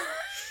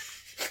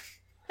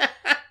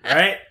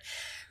 Right?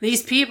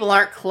 These people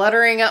aren't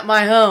cluttering up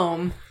my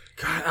home.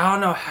 God, I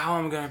don't know how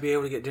I'm going to be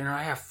able to get dinner.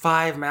 I have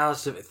 5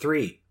 mouths to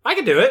 3. I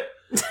can do it.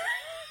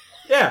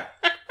 Yeah.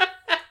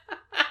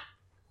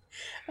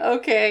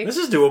 Okay. This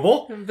is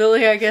doable.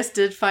 Billy, I guess,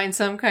 did find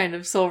some kind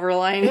of silver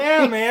lining.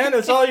 Yeah, man.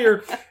 It's all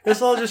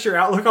just your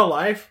outlook on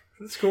life.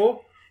 That's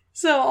cool.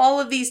 So all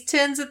of these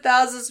tens of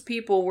thousands of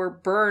people were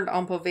burned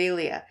on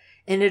Poveglia,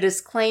 and it is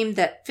claimed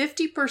that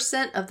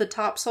 50% of the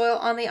topsoil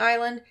on the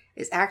island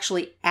is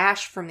actually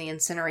ash from the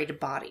incinerated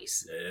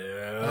bodies.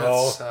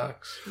 That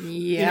sucks. Yeah.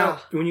 You know,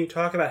 when you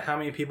talk about how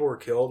many people were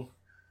killed,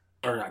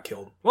 or not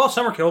killed, well,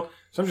 some were killed,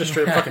 some just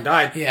straight up fucking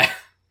died. Yeah.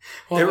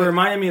 It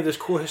reminded me of this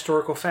cool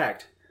historical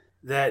fact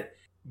that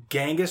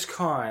Genghis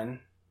Khan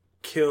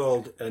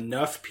killed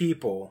enough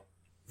people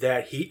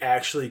that he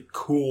actually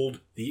cooled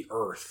the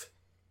earth.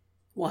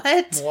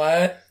 What?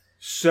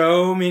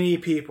 So many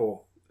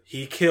people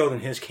he killed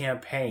in his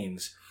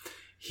campaigns.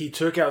 He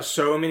took out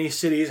so many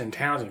cities and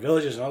towns and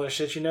villages and all that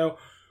shit, you know.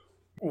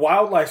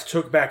 Wildlife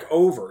took back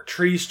over.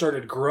 Trees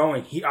started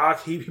growing. He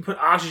put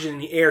oxygen in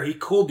the air. He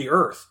cooled the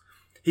earth.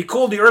 He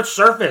cooled the earth's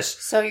surface.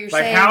 So you're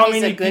saying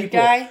he's a good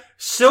guy?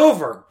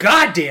 Silver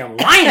goddamn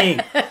lining!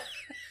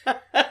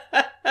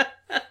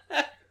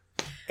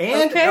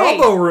 And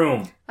elbow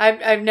room.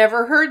 I've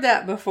never heard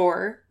that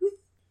before.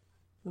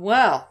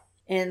 Well,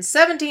 in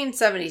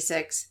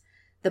 1776,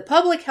 the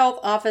Public Health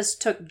Office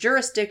took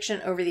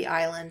jurisdiction over the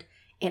island,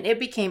 and it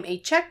became a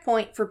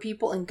checkpoint for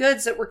people and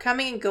goods that were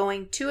coming and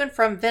going to and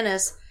from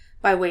Venice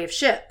by way of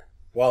ship.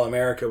 While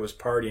America was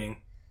partying.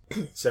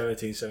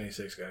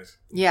 1776, guys.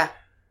 Yeah,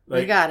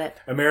 we got it.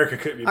 America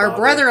couldn't be Our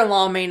bothered.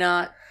 brother-in-law may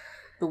not,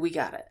 but we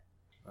got it.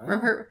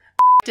 Remember,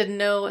 didn't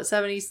know what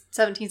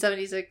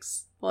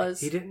 1776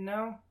 was. He didn't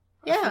know?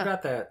 Yeah. I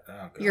forgot that.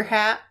 Oh, God. Your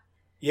hat?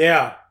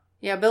 Yeah.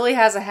 Yeah, Billy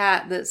has a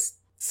hat that's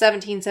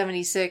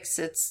 1776.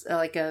 It's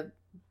like a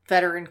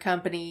veteran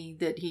company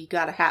that he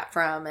got a hat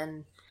from,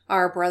 and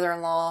our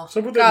brother-in-law,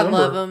 God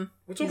love him.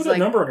 What's up with that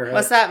number on your hat?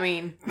 What's that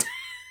mean?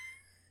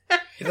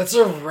 That's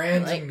a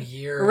random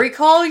year.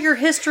 Recall your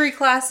history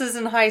classes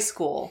in high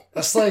school.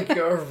 That's like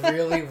a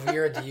really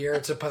weird year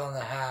to put on the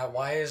hat.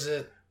 Why is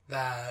it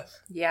that?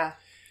 Yeah.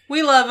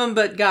 We love him,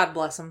 but God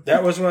bless him.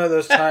 That was one of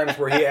those times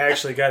where he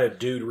actually got a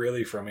dude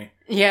really from me.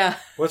 Yeah.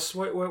 What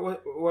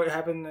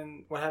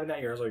happened that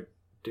year? I was like,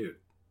 dude.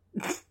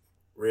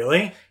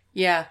 Really?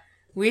 Yeah.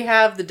 We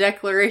have the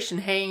Declaration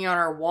hanging on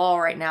our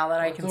wall right now that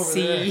I can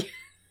see.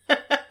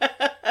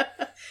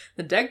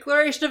 The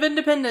Declaration of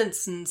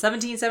Independence in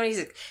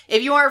 1776.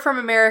 If you aren't from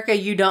America,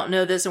 you don't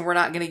know this, and we're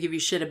not going to give you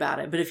shit about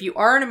it. But if you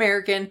are an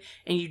American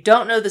and you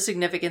don't know the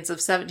significance of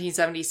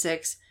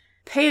 1776,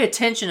 pay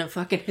attention in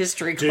fucking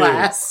history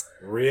class.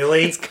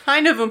 Really? It's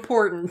kind of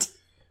important.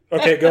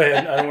 Okay, go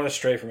ahead. I don't want to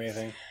stray from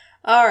anything.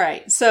 All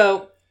right,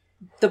 so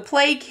the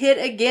plague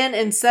hit again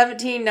in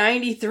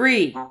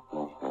 1793.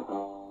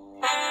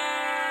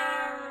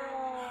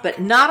 But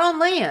not on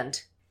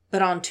land,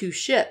 but on 2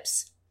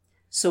 ships.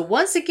 So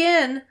once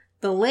again,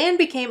 the land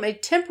became a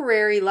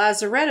temporary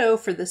lazaretto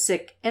for the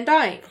sick and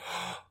dying.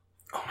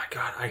 Oh my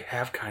God, I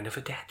have kind of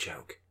a dad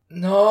joke.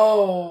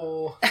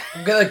 No.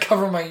 I'm going to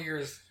cover my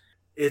ears.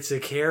 It's a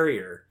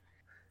carrier.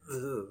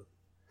 Ugh.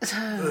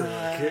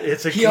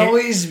 It's a He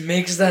always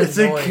makes that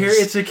noise.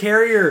 It's a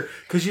carrier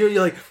because you're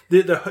like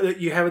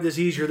you have a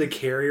disease. You're the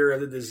carrier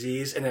of the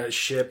disease, and a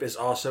ship is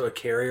also a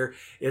carrier.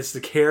 It's the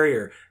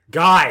carrier.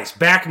 Guys,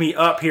 back me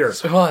up here.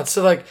 So hold on.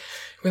 So like,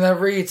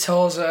 whenever he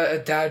tells a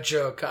dad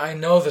joke, I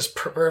know this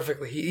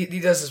perfectly. He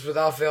does this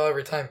without fail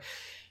every time.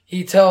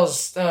 He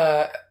tells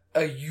a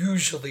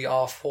usually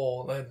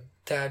awful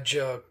dad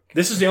joke.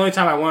 This is the only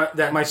time I want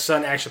that my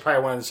son actually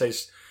probably wanted to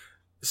say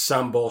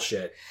some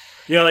bullshit.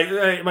 You know,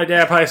 like my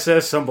dad probably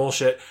says some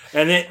bullshit,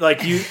 and then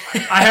like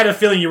I had a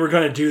feeling you were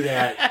going to do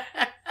that.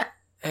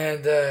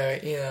 And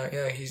you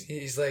know,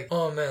 he's like,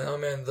 oh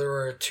man, there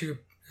were two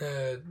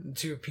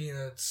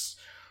peanuts.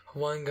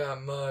 One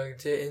got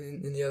mugged,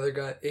 and the other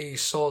got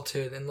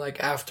assaulted. And like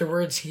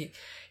afterwards, he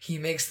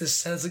makes this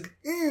sounds like.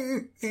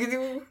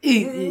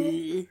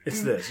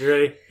 It's this. You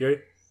ready?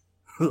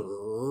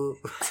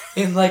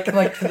 And like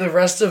the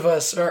rest of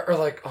us are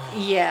like, oh,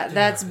 yeah,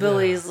 that's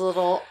Billy's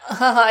little,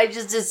 I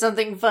just did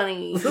something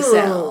funny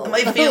sound.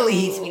 My family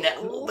hates me now.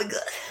 Oh my God.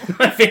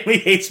 My family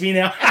hates me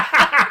now.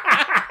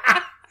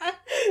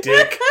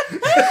 Dick.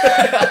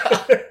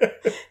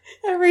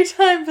 Every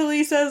time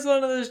Billy says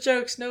one of those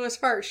jokes, Noah's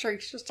heart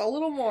shrinks just a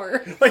little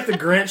more. Like the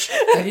Grinch.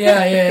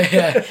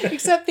 Yeah.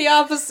 Except the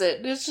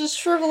opposite. It's just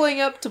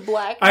shriveling up to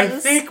blackness. I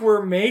think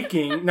I'm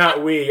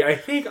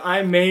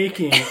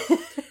making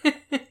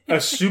a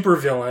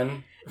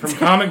supervillain from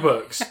comic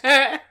books.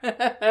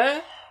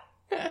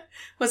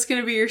 What's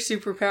going to be your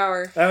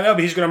superpower? I don't know,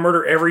 but he's going to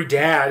murder every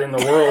dad in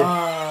the world.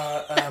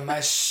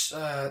 I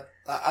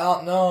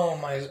don't know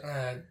my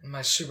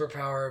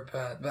superpower,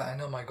 but I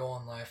know my goal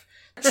in life.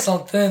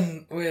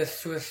 Something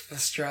with the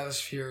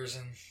stratospheres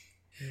and.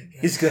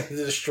 He's going to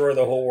destroy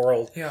the whole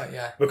world.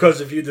 Yeah.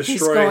 Because if you destroy...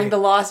 He's going to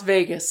Las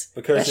Vegas.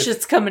 That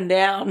shit's coming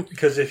down.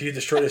 Because if you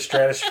destroy the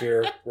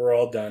stratosphere, we're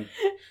all done.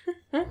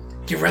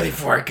 Get ready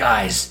for it,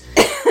 guys.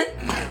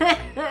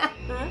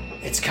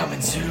 It's coming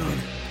soon.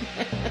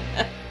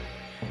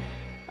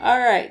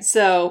 Alright,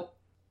 so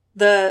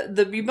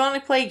the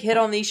bubonic plague hit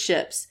on these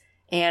ships.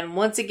 And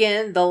once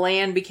again, the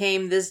land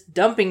became this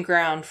dumping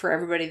ground for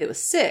everybody that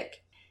was sick.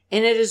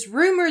 And it is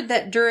rumored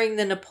that during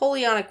the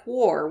Napoleonic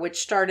War,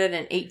 which started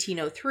in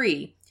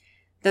 1803,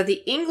 that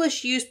the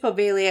English used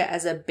Poveglia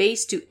as a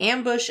base to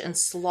ambush and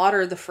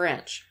slaughter the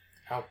French.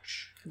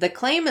 Ouch. The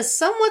claim is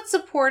somewhat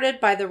supported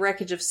by the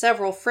wreckage of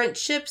several French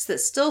ships that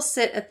still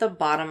sit at the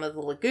bottom of the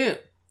lagoon.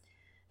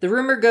 The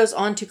rumor goes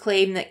on to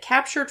claim that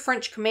captured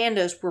French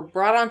commandos were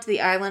brought onto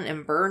the island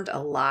and burned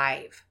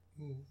alive.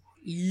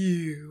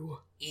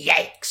 Ew.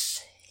 Yikes.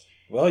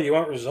 Well, you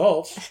want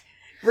results.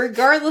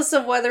 Regardless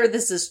of whether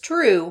this is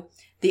true,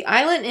 the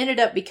island ended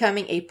up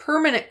becoming a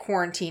permanent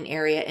quarantine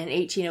area in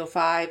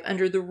 1805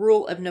 under the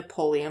rule of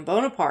Napoleon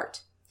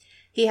Bonaparte.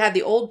 He had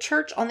the old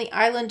church on the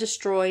island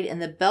destroyed and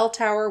the bell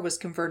tower was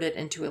converted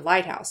into a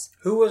lighthouse.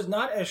 Who was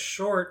not as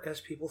short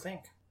as people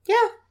think.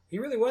 Yeah. He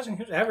really wasn't.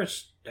 He was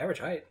average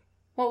height.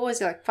 What was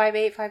he, like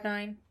 5'8",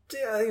 5'9"?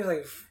 Yeah, I think it was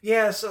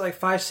like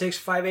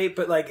 5'6", 5'8",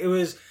 but like it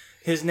was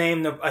his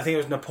name, I think it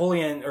was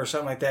Napoleon or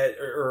something like that,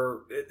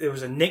 or it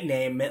was a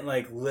nickname, meant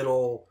like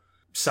little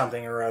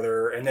something or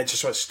other, and that's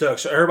just what stuck.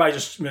 So everybody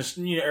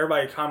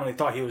everybody commonly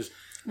thought he was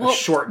a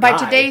short guy. By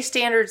today's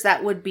standards,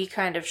 that would be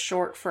kind of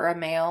short for a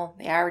male.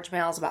 The average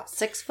male is about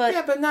 6 foot.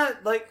 Yeah, but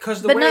not like, because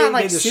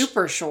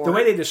super short. The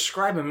way they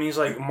describe him means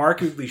like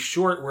markedly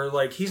short, where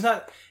like he's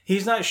not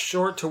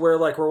short to where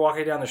like we're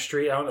walking down the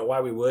street. I don't know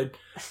why we would,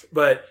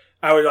 but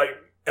I would like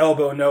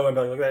elbow Noah and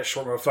be like, look at that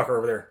short motherfucker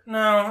over there.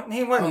 No,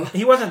 he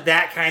wasn't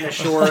that kind of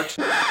short.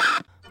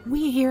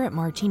 We here at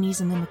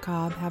Martinis in the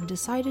Macabre have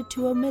decided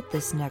to omit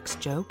this next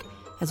joke,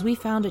 as we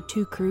found it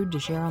too crude to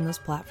share on this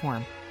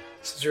platform.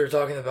 Since we were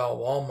talking about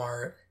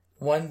Walmart,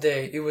 one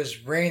day it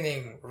was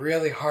raining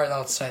really hard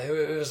outside.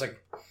 It was like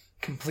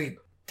complete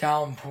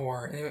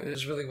downpour. It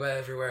was really wet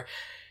everywhere.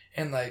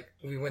 And like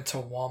we went to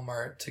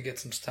Walmart to get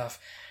some stuff.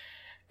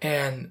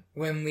 And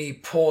when we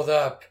pulled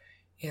up,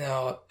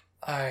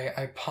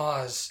 I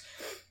paused.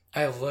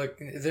 I looked.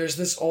 There's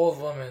this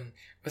old woman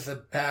with a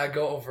bag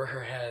over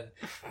her head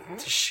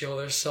to shield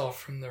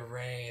herself from the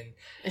rain.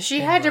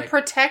 She had to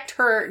protect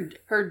her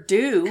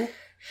due.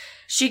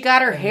 She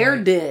got her hair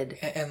did.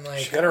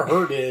 She got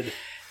her did.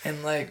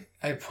 And like,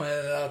 I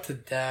pointed it out to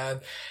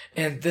Dad,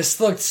 and this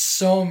looked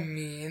so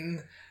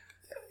mean.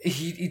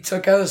 He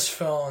took out his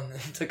phone,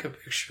 he took a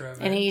picture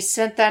of it. And he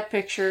sent that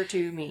picture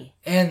to me.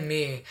 And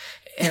me.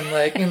 And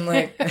like...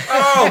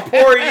 Oh,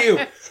 poor you.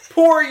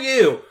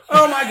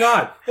 Oh my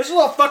God. This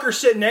little fucker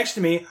sitting next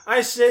to me.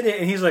 I send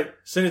it and he's like,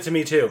 send it to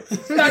me too.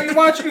 Now you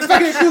want you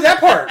fucking do that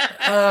part.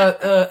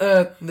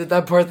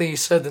 That part that you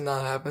said did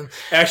not happen.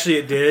 Actually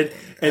it did.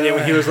 And then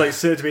when he was like,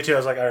 send it to me too, I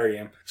was like, I already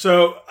am.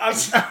 So I'm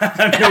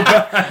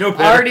no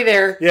better. Already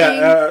there.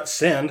 Yeah,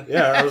 send.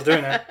 Yeah, I was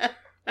doing that.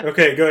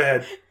 Okay, go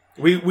ahead.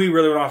 We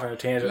really went off on a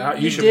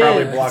tangent. You should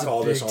probably block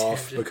all this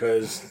off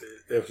because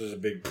it was a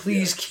big...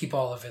 Please keep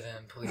all of it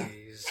in,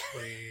 please.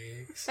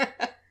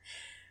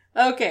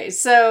 Okay,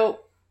 so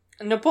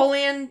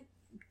Napoleon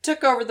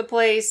took over the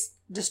place,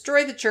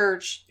 destroyed the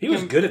church. He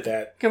was good at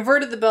that.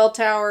 Converted the bell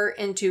tower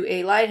into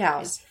a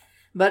lighthouse.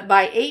 But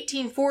by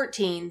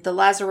 1814, the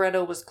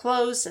lazaretto was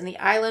closed and the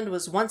island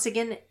was once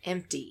again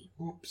empty.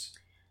 Oops.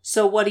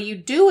 So what do you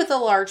do with a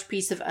large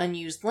piece of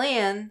unused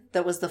land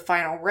that was the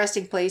final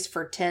resting place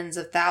for tens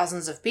of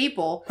thousands of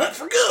people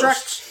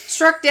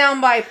struck down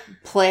by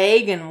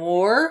plague and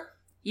war?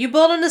 You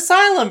build an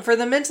asylum for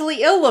the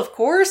mentally ill, of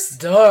course.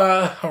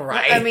 Duh,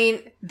 right. I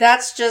mean,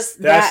 that's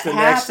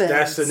happens.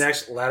 That's the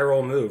next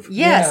lateral move.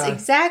 Yes,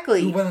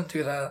 exactly. Who wouldn't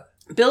do that?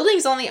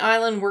 Buildings on the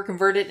island were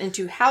converted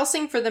into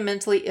housing for the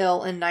mentally ill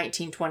in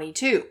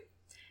 1922.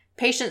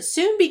 Patients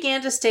soon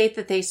began to state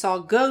that they saw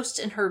ghosts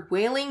and heard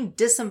wailing,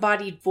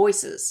 disembodied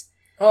voices.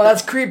 Oh,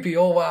 that's creepy.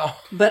 Oh, wow.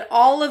 But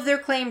all of their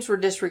claims were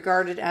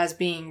disregarded as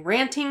being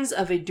rantings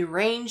of a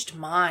deranged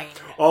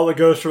mind. All the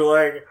ghosts were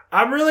like,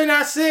 I'm really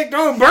not sick.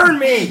 Don't burn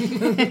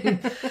me.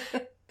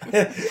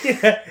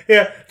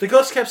 Yeah. The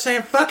ghost kept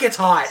saying, fuck, it's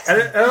hot.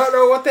 I don't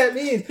know what that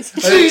means.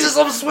 Jesus,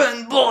 I'm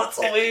sweating bullets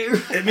over here.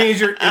 It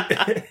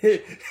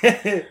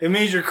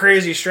means you're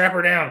crazy. Strap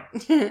her down.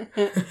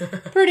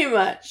 Pretty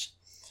much.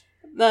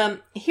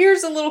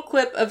 Here's a little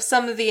clip of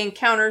some of the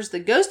encounters the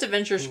Ghost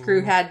Adventures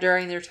crew had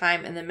during their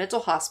time in the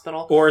mental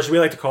hospital. Or as we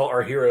like to call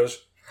our heroes.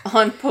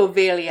 On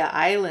Poveglia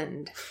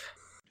Island.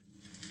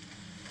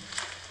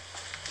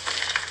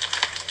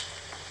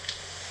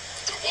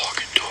 They're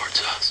walking towards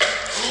us.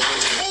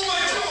 Oh my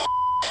God!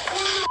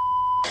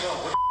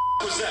 what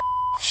the was that?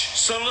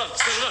 Settle up.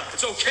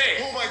 It's okay.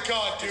 Oh my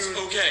God, dude. It's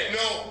okay.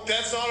 No,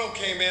 that's not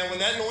okay, man. When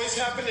that noise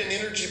happened, an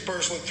energy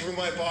burst went through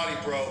my body,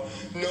 bro.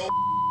 No.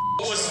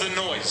 What was the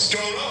noise?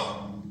 Don't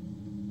know.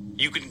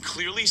 You can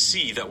clearly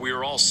see that we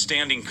are all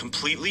standing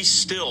completely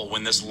still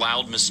when this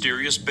loud,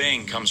 mysterious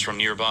bang comes from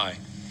nearby.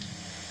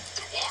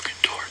 They're walking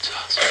towards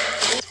us.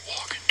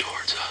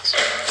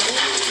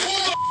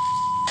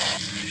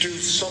 Dude,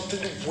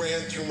 something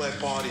ran through my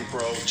body,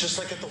 bro. Just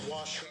like at the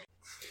washroom.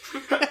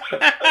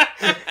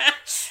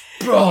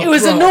 Bro, It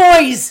was a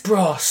noise!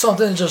 Bro,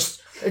 something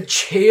just a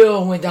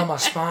chill went down my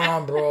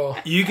spine, bro.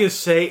 You can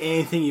say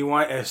anything you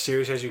want as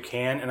serious as you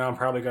can, and I'm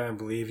probably going to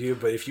believe you,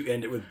 but if you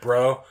end it with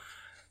bro,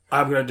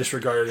 I'm going to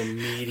disregard it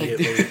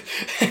immediately.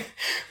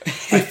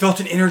 I felt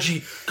an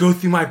energy go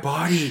through my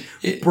body,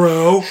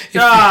 bro.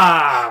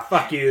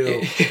 Fuck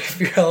you. If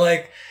you're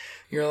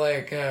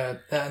like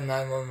that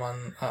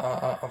 911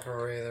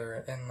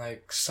 operator, and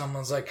like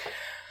someone's like,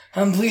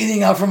 I'm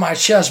bleeding out from my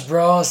chest,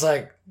 bro. It's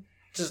like,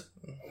 just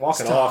walk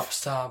it off.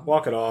 Stop.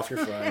 Walk it off.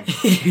 You're fine.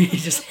 You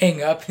just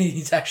hang up, and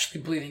he's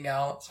actually bleeding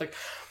out. It's like,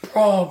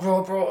 bro.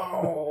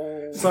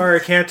 Oh. Sorry,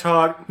 I can't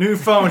talk. New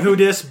phone. Who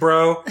dis,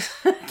 bro?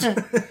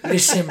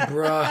 Listen,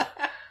 bro.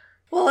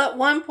 Well, at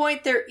one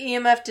point, their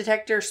EMF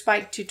detector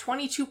spiked to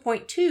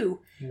 22.2,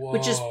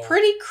 which is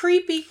pretty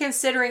creepy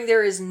considering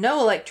there is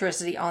no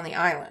electricity on the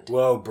island.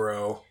 Whoa,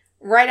 bro.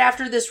 Right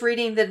after this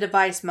reading, the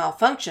device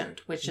malfunctioned,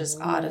 which is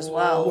odd as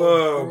well.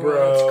 Whoa,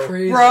 bro. That's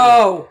crazy.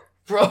 Bro.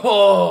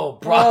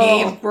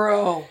 Brahim.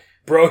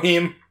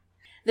 Brohim.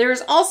 There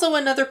is also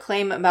another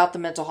claim about the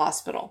mental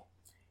hospital.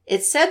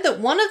 It said that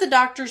one of the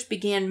doctors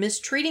began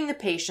mistreating the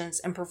patients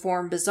and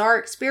performed bizarre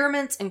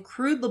experiments and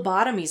crude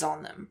lobotomies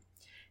on them.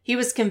 He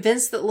was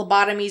convinced that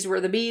lobotomies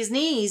were the bee's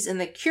knees and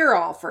the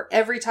cure-all for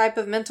every type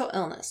of mental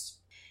illness.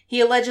 He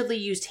allegedly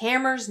used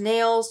hammers,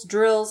 nails,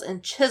 drills,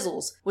 and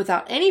chisels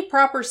without any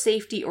proper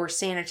safety or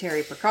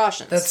sanitary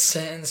precautions. That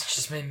sentence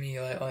just made me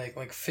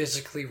like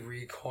physically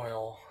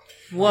recoil.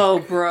 Whoa,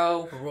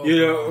 bro. You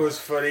know what's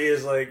funny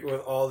is like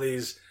with all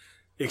these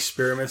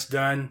experiments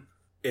done,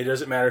 it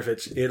doesn't matter if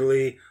it's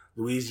Italy,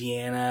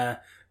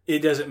 Louisiana, it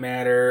doesn't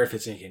matter if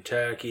it's in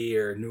Kentucky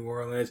or New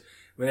Orleans.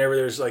 Whenever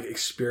there's like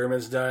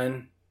experiments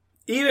done,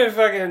 even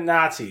fucking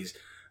Nazis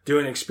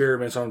doing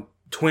experiments on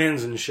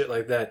twins and shit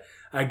like that,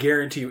 I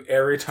guarantee you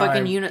every time.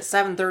 Fucking Unit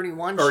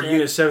 731 or shit.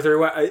 Unit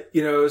 731,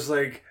 it was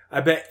like,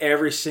 I bet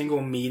every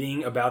single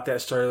meeting about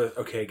that started with,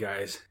 okay,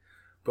 guys,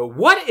 but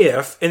what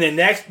if, and then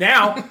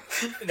now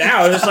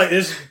there's like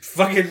this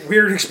fucking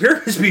weird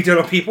experiments being done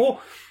on people.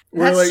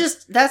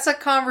 That's a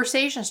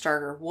conversation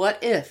starter. What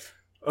if?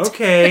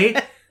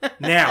 Okay,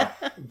 now,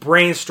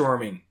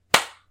 brainstorming.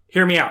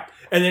 Hear me out.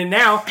 And then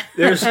now,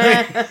 there's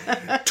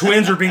like,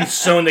 twins are being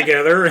sewn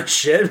together and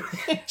shit.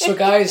 So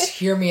guys,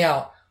 hear me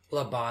out.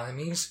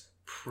 Lobotomies,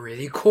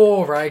 pretty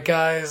cool, right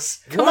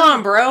guys? Come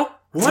on, bro.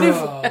 What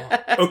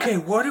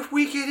if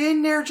we get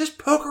in there and just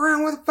poke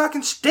around with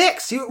fucking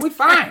sticks? See what we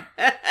find.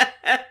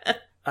 I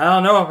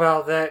don't know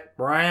about that,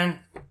 Brian.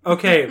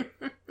 Okay,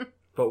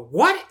 but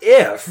what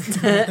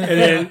if?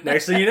 And then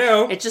next thing you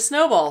know, it just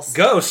snowballs.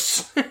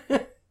 Ghosts.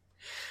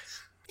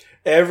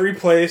 Every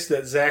place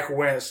that Zach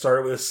went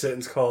started with a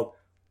sentence called,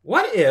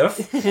 what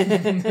if?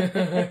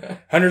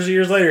 Hundreds of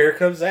years later, here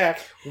comes Zach.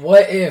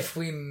 What if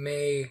we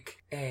make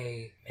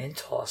a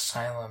mental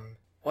asylum?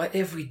 What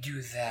if we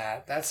do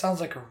that? That sounds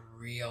like a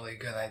really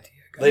good idea,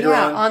 guys. Later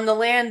on the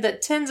land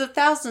that tens of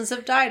thousands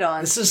have died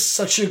on. This is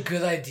such a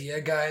good idea,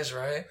 guys,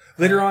 right?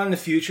 Later on in the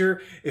future,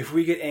 if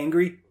we get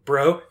angry,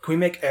 bro, can we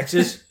make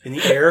X's in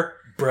the air,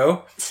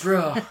 bro?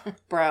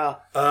 Bro.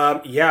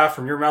 Yeah,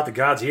 from your mouth to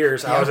God's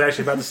ears. Yeah. I was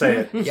actually about to say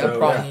it. Yeah,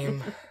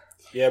 Brahim.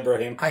 Yeah,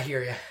 Brahim. I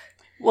hear you.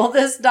 Well,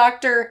 this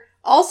doctor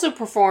also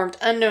performed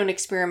unknown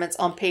experiments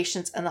on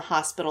patients in the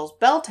hospital's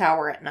bell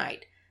tower at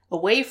night,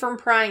 away from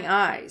prying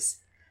eyes.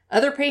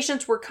 Other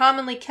patients were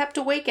commonly kept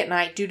awake at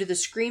night due to the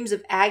screams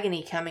of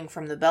agony coming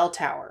from the bell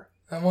tower.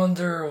 I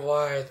wonder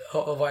why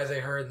they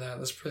heard that.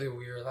 That's pretty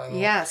weird.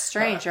 Yeah,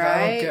 strange,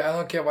 right? I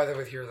don't get why they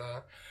would hear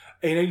that.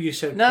 You know, you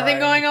said nothing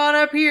going on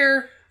up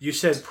here. You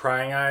said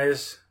prying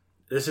eyes.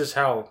 This is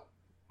how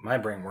my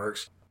brain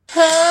works.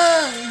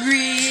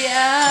 Hungry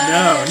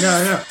eyes.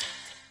 No.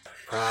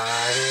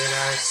 Prying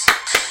eyes.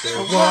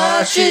 They're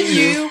watching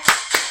you.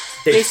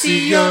 They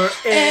see your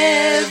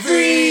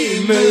every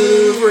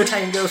move. We're a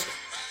tiny ghost.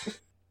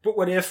 But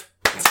what if?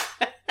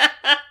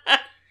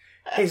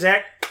 Hey,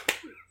 Zach.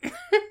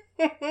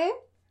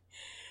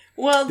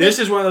 Well, this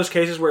is one of those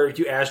cases where if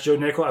you ask Joe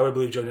Nickel, I would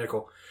believe Joe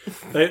Nickel.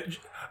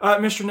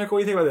 Mr. Nickel, what do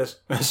you think about this?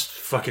 That's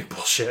fucking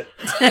bullshit.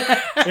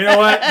 You know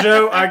what,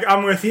 Joe?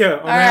 I'm with you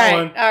on that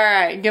one. All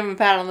right. Give him a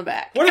pat on the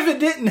back. What if it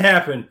didn't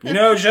happen? You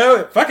know, Joe,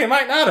 it fucking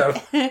might not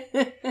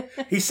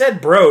have. He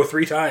said bro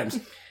 3 times.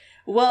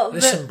 Well,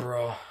 listen,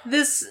 bro.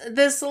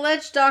 This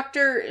alleged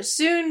doctor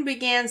soon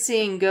began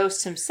seeing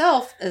ghosts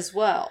himself as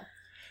well.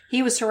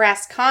 He was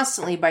harassed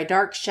constantly by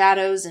dark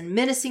shadows and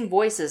menacing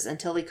voices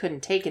until he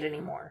couldn't take it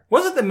anymore.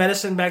 Wasn't the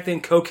medicine back then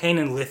cocaine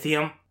and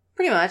lithium?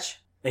 Pretty much.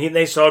 And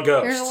they saw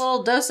ghosts. Here's a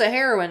little dose of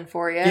heroin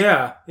for you.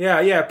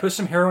 Yeah. Put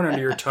some heroin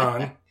under your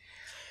tongue.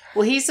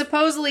 Well, he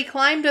supposedly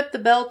climbed up the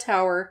bell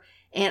tower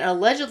and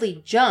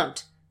allegedly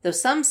jumped, though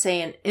some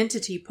say an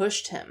entity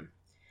pushed him.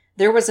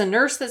 There was a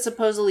nurse that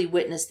supposedly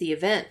witnessed the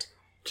event.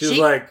 She was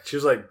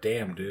like,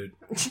 damn, dude.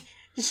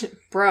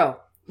 Bro.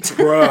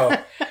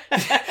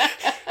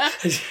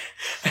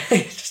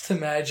 Just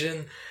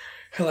imagine,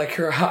 like,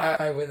 her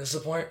eyewitness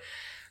report.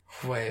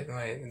 Wait,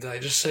 did I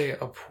just say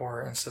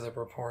apport instead of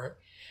report?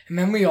 And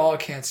then we all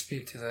can't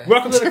speak today.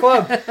 Welcome to the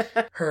club.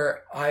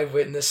 Her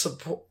eyewitness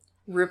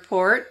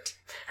report.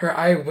 Her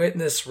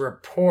eyewitness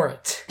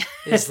report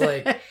is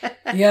like,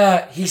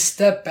 yeah, he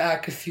stepped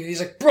back a few. He's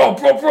like, bro,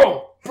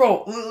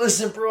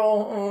 listen,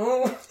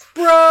 bro.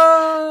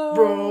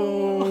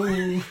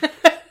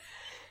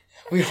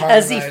 We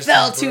as he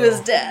fell to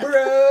his death.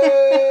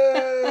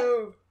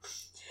 Bro.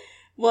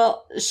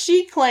 Well,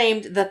 she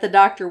claimed that the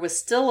doctor was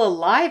still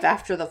alive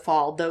after the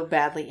fall, though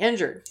badly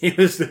injured. He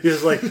was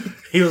like, no.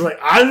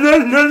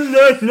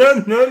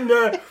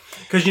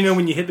 Because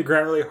when you hit the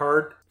ground really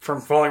hard from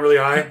falling really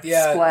high.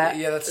 Yeah, splat.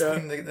 Yeah, that's the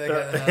thing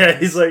that yeah,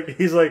 he's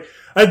like,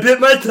 I bit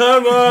my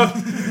tongue off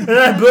and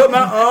I broke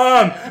my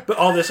arm. But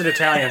all this in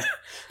Italian.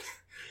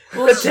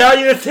 Well,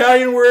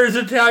 Italian words.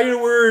 Italian.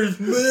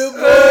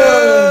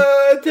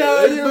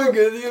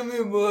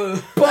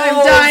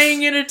 I'm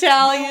dying in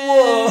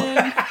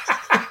Italian.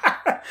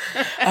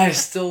 I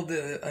still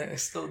did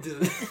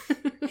it.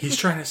 He's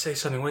trying to say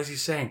something. What is he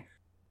saying?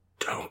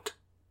 Don't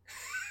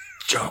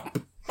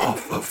jump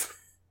off of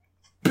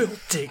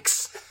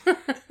buildings.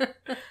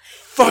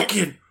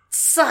 Fucking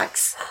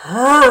sucks.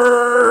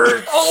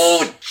 Hurts.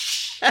 Oh,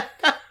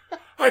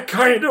 I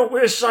kind of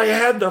wish I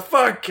had the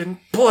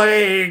fucking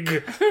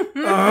plague.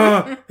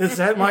 Is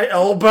that my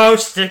elbow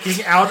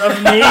sticking out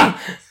of me?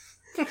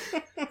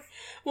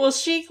 Well,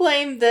 she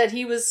claimed that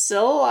he was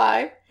still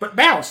alive. But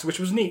bounced, which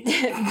was neat.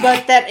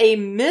 But that a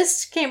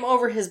mist came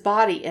over his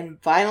body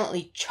and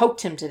violently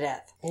choked him to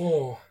death.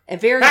 Oh.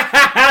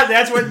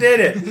 That's what did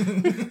it.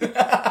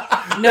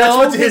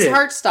 No, his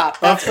heart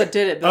stopped. That's what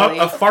did it, Billy.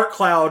 A fart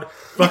cloud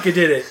fucking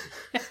did it.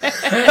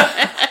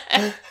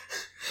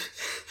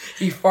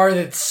 He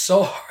farted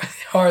so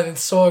hard and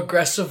so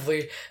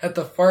aggressively that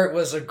the fart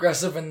was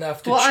aggressive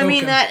enough to choke him. Well, I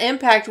mean, that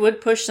impact would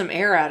push some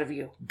air out of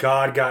you.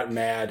 God got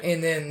mad.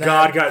 And then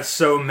God got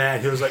so mad.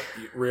 He was like,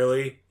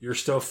 really? You're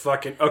still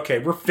fucking... Okay,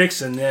 we're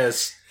fixing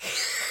this.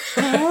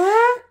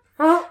 God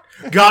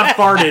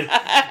farted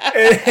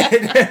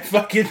and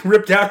fucking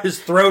ripped out his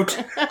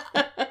throat.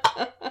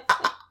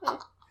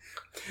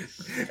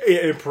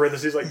 In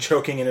parentheses, like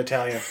choking in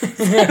Italian.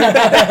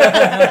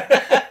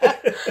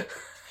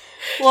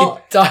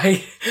 Well,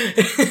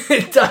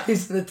 it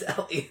dies in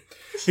Italian.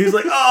 He's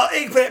like, oh,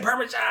 eggplant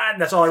parmesan.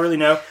 That's all I really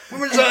know.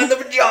 Parmesan the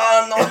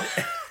vagina.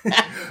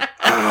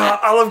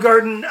 Olive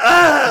Garden.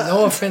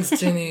 No offense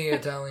to any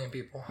Italian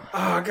people.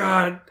 Oh,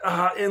 God.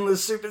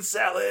 Endless soup and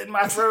salad in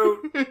my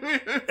throat.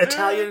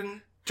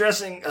 Italian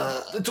dressing.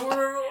 If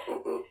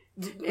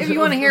you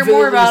want to hear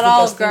more about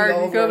Olive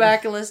Garden, go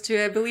back and listen to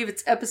it. I believe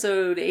it's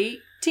episode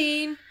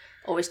 18.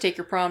 Always take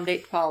your prom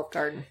date to Olive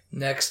Garden.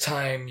 Next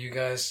time you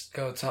guys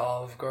go to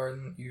Olive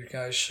Garden, you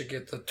guys should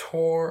get the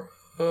tour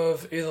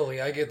of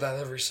Italy. I get that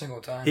every single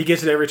time. He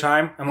gets it every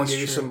time. I'm gonna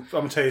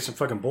tell you some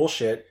fucking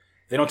bullshit.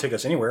 They don't take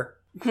us anywhere.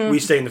 We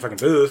stay in the fucking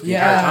booth the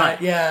entire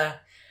time. Yeah.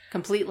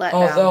 Complete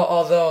letdown.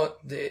 Although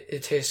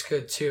it tastes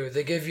good too.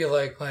 They give you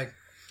like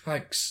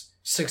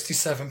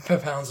 67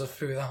 pounds of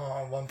food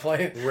on one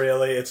plate.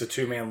 Really? It's a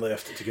 2-man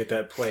lift to get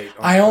that plate.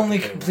 I only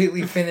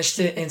completely finished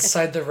it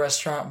inside the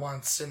restaurant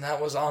once, and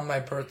that was on my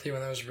birthday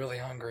when I was really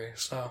hungry.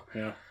 So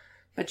yeah.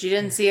 But you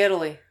didn't see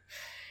Italy.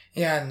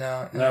 Yeah,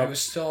 no. It was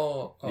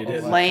still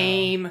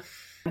lame.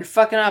 You're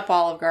fucking up,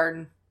 Olive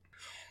Garden.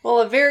 Well,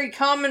 a very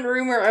common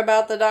rumor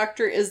about the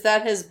doctor is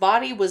that his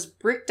body was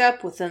bricked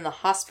up within the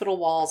hospital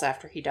walls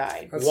after he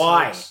died.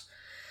 Why? Nice.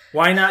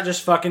 Why not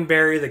just fucking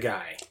bury the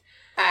guy?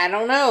 I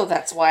don't know.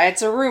 That's why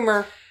it's a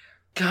rumor.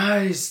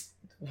 Guys,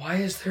 why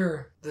is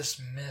there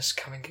this mist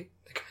coming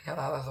out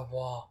of the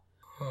wall?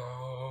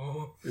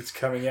 Oh. It's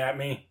coming at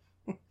me.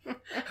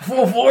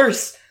 Full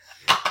force.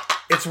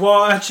 It's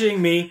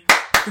watching me.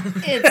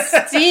 It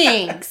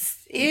stinks.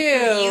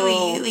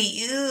 Ew.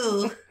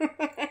 Ew.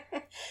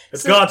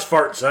 It's God's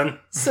fart, son.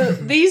 So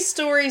these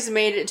stories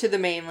made it to the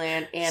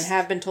mainland and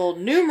have been told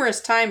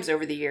numerous times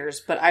over the years,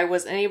 but I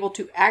was unable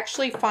to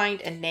actually find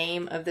a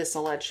name of this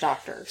alleged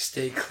doctor.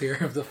 Stay clear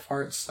of the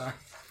fart, son.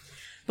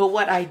 But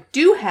what I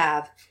do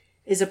have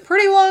is a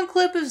pretty long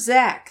clip of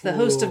Zach, the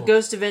host of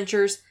Ghost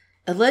Adventures,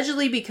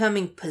 allegedly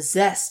becoming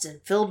possessed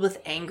and filled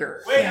with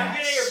anger. Wait, I'm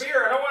getting your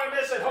beer. I don't want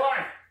to miss it. Hold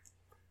on.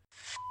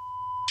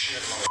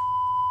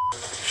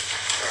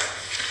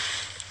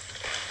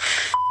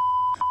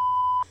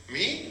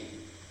 Me?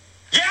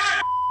 Yeah,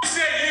 I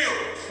said you.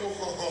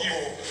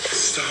 Whoa.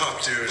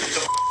 Stop, dude. Get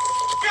the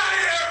out of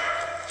here.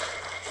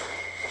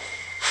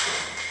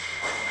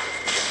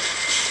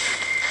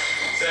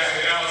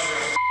 Exactly.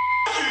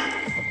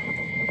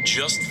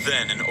 Just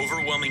then, an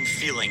overwhelming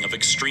feeling of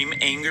extreme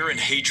anger and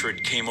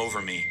hatred came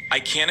over me. I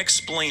can't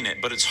explain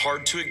it, but it's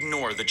hard to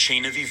ignore the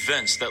chain of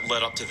events that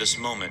led up to this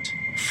moment.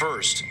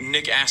 First,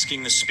 Nick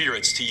asking the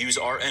spirits to use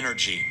our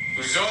energy.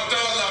 Risotto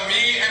la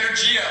mi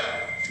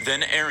energia.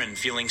 Then Aaron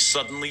feeling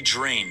suddenly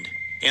drained.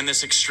 And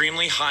this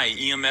extremely high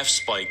EMF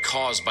spike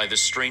caused by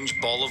this strange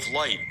ball of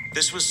light.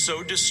 This was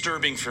so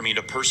disturbing for me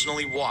to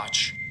personally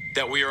watch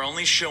that we are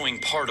only showing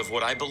part of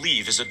what I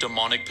believe is a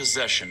demonic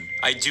possession.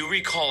 I do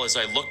recall as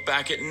I look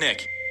back at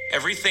Nick,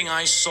 everything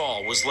I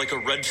saw was like a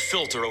red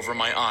filter over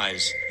my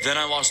eyes. Then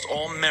I lost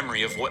all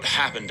memory of what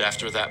happened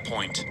after that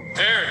point.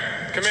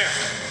 Aaron, come here.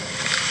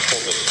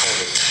 Hold this, hold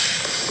this.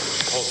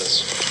 Hold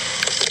this.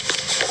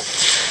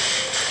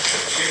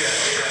 Give me that,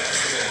 give me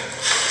that.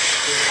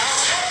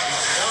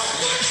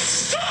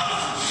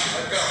 Stop!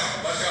 Let go,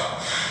 let go.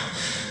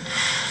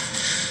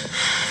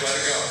 Let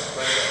it go,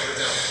 let it go, put it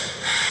down.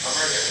 I'm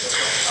right here, let's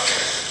go.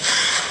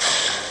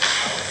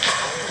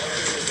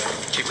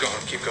 Keep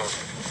going, keep going.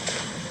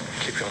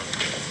 Keep going.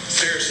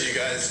 Seriously, you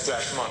guys.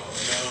 Zach, come on. No.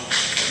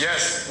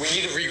 Yes, we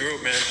need to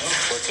regroup, man.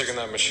 We're taking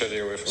that machete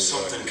away from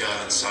Zach. Something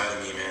got inside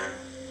of me, man.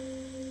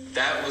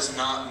 That was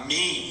not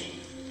me.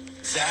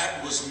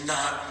 That was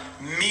not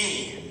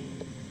me.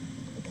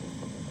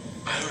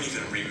 I don't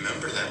even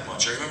remember that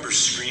much. I remember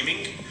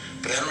screaming,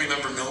 but I don't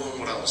remember knowing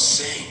what I was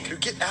saying.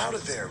 Dude, get out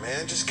of there,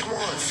 man. Just come on.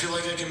 I don't feel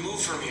like I can move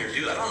from here,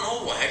 dude. I don't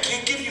know why. I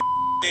can't give you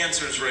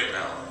answers right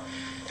now.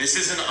 This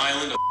is an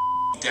island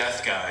of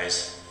death,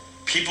 guys.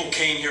 People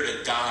came here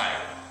to die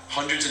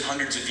hundreds and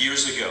hundreds of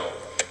years ago,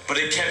 but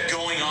it kept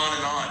going on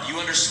and on. You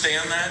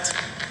understand that?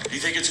 Do you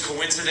think it's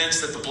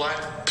coincidence that the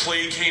Black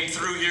Plague came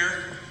through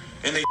here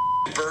and they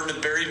burned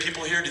and buried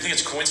people here? Do you think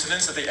it's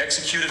coincidence that they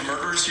executed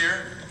murderers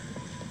here?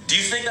 Do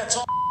you think that's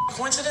all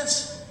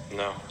coincidence?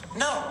 No.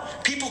 No.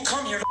 People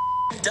come here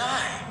to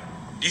die.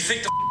 Do you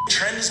think the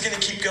trend is going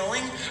to keep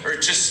going, or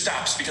it just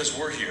stops because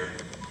we're here?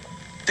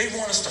 They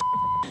want us to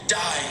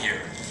die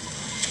here.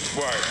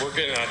 All right, we're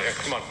getting out of here.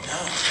 Come on.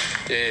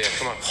 No. Yeah,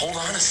 come on. Hold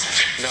on a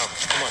second. No,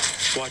 come on.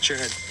 Watch your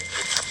head.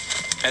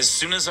 As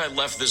soon as I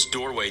left this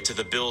doorway to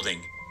the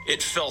building,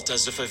 it felt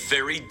as if a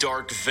very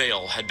dark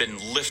veil had been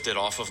lifted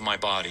off of my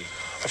body.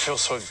 I feel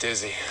so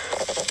dizzy.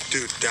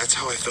 Dude, that's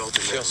how I felt.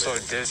 I feel so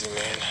dizzy,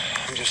 man.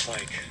 I'm just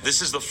like...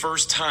 This is the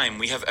first time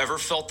we have ever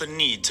felt the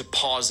need to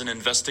pause an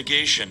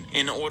investigation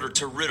in order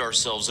to rid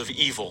ourselves of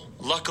evil.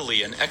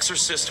 Luckily, an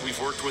exorcist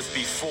we've worked with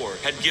before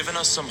had given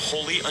us some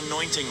holy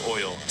anointing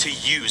oil to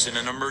use in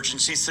an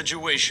emergency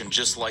situation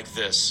just like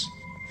this.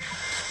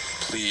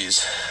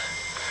 Please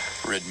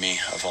rid me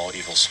of all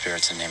evil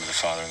spirits in the name of the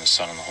Father, and the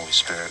Son, and the Holy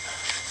Spirit.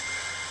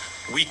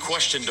 We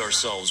questioned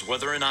ourselves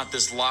whether or not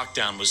this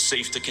lockdown was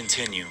safe to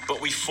continue,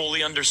 but we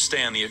fully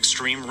understand the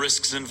extreme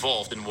risks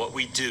involved in what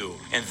we do,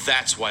 and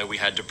that's why we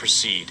had to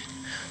proceed.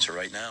 So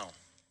right now.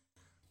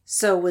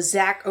 So was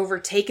Zach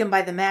overtaken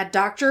by the mad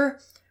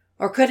doctor?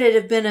 Or could it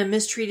have been a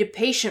mistreated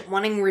patient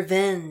wanting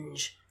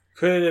revenge?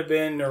 Could it have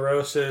been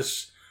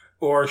neurosis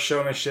or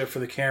showmanship for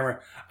the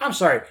camera? I'm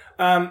sorry.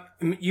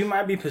 You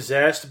might be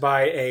possessed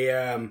by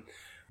a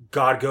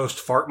god ghost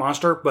fart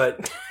monster,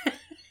 but...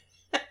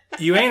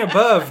 You ain't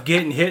above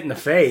getting hit in the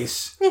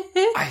face.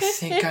 I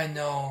think I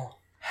know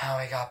how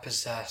he got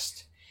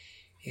possessed.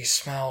 He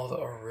smelled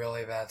a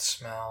really bad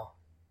smell.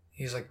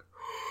 He's like...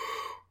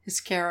 His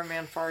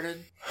cameraman farted.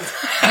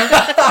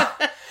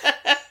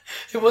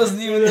 It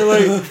wasn't even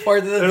the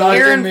fart that the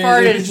doctor Aaron made.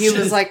 farted and he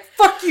was like,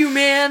 fuck you,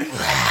 man.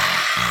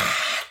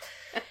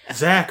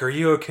 Zach, are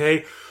you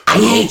okay? I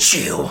hate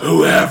you.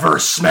 Whoever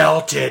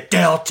smelt it,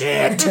 dealt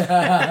it.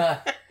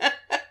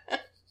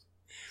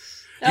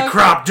 You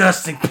crop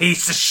dusting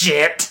piece of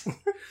shit.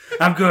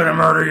 I'm going to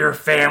murder your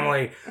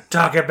family.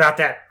 Talk about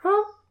that.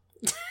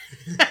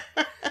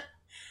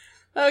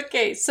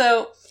 Okay,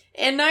 so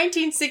in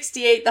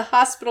 1968, the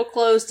hospital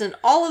closed and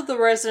all of the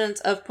residents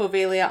of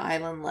Poveglia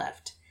Island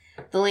left.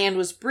 The land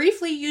was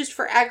briefly used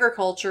for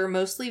agriculture,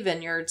 mostly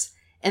vineyards,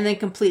 and then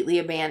completely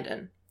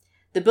abandoned.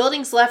 The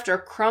buildings left are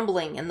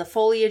crumbling and the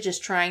foliage is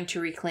trying to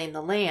reclaim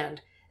the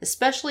land,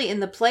 especially in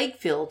the plague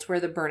fields where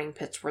the burning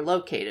pits were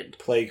located.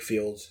 Plague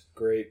fields.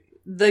 Great.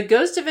 The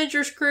Ghost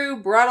Avengers crew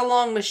brought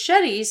along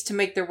machetes to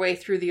make their way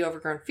through the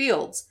overgrown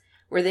fields,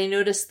 where they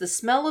noticed the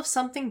smell of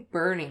something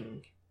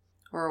burning.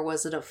 Or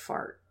was it a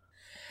fart?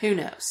 Who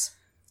knows?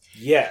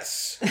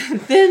 Yes.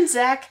 Then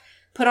Zach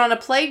put on a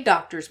plague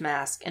doctor's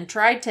mask and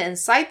tried to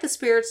incite the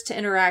spirits to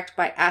interact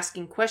by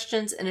asking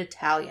questions in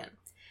Italian.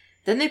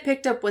 Then they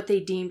picked up what they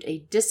deemed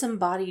a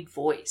disembodied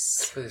voice.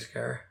 That's pretty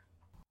scary.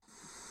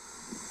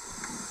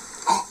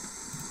 Oh,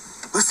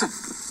 listen.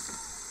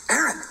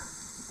 Aaron.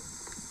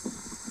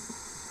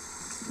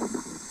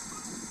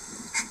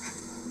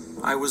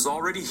 I was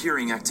already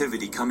hearing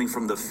activity coming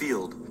from the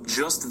field.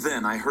 Just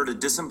then, I heard a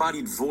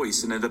disembodied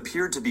voice, and it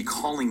appeared to be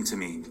calling to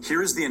me.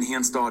 Here is the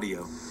enhanced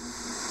audio.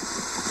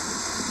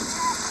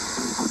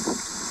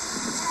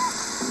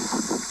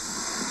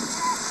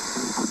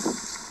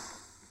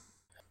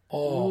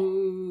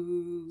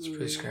 Oh, it's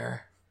pretty scary.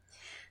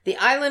 The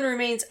island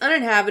remains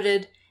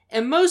uninhabited,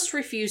 and most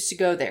refuse to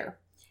go there.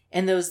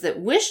 and those that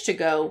wish to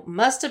go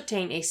must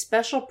obtain a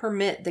special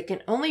permit that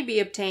can only be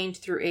obtained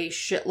through a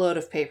shitload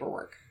of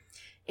paperwork.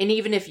 And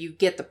even if you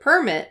get the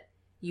permit,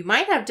 you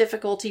might have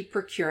difficulty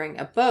procuring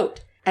a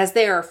boat, as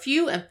they are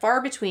few and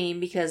far between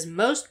because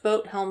most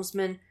boat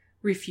helmsmen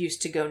refuse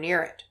to go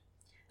near it.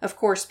 Of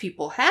course,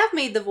 people have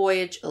made the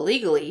voyage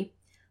illegally,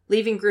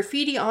 leaving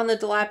graffiti on the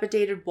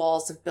dilapidated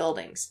walls of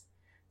buildings.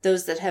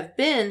 Those that have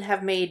been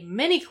have made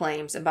many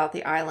claims about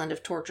the island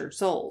of tortured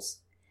souls.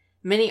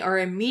 Many are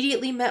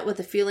immediately met with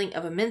a feeling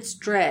of immense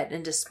dread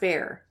and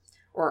despair,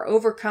 or are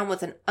overcome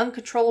with an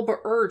uncontrollable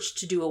urge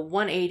to do a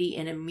 180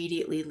 and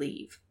immediately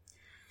leave.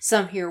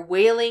 Some hear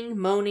wailing,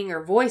 moaning,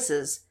 or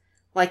voices,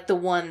 like the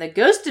one the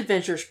Ghost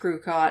Adventures crew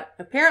caught,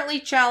 apparently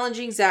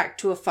challenging Zack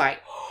to a fight,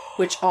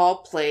 which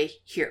all play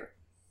here.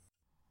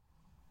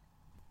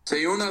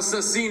 Soy un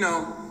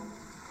asesino.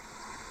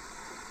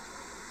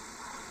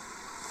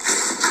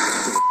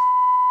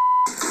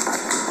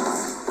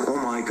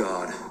 Oh my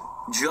god.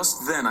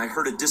 Just then, I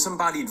heard a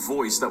disembodied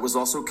voice that was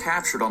also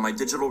captured on my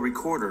digital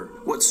recorder.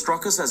 What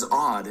struck us as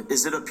odd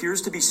is it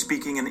appears to be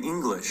speaking in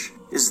English.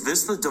 Is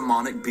this the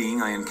demonic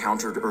being I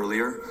encountered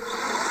earlier?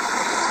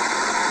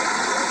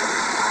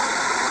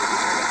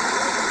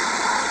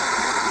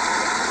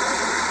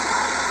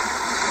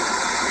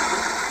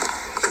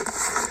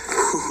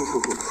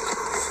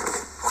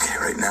 Okay,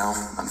 right now,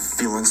 I'm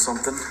feeling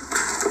something.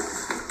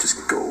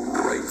 Just go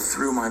right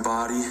through my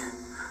body.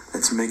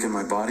 It's making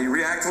my body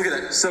react. Look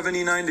at that,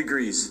 79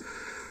 degrees.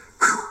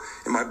 Whew.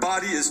 And my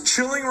body is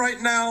chilling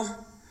right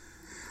now.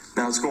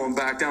 Now it's going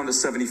back down to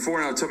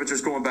 74. Now the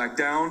temperature's going back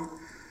down.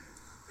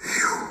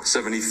 Whew.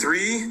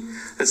 73.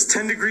 That's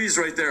 10 degrees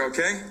right there,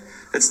 okay?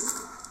 It's...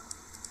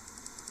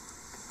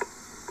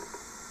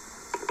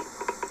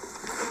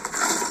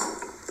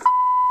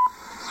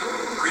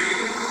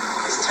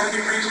 It's 10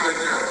 degrees right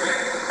there, okay?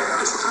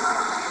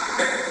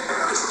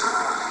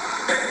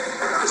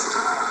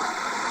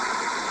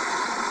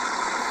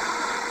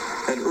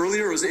 And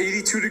earlier it was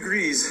 82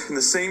 degrees in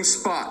the same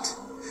spot.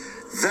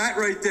 That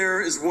right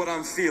there is what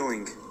I'm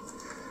feeling.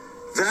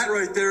 That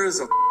right there is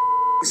a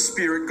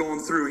spirit going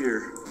through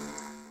here.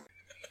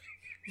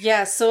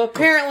 Yeah, so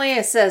apparently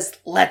it says,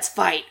 let's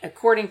fight,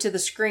 according to the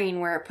screen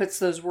where it puts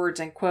those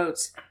words in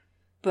quotes.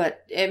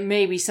 But it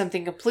may be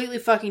something completely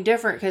fucking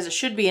different because it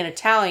should be in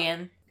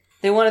Italian.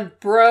 They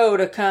wanted Bro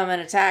to come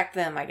and attack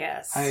them, I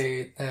guess.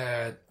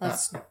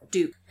 Let's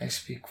do. I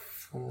speak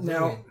fluent.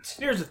 Now,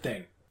 here's the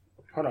thing.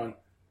 Hold on.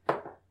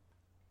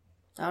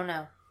 Oh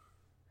no.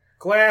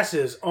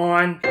 Glasses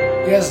on.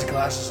 He has the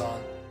glasses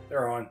on.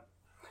 They're on.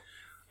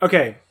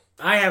 Okay,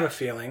 I have a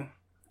feeling,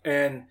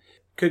 and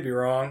could be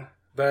wrong,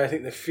 but I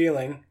think the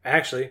feeling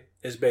actually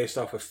is based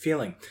off of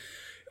feeling.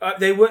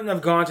 They wouldn't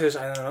have gone to this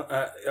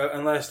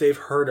unless they've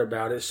heard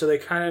about it, so they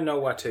kind of know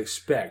what to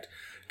expect.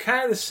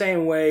 Kind of the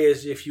same way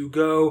as if you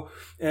go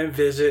and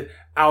visit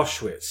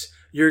Auschwitz.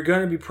 You're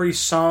going to be pretty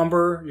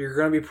somber. You're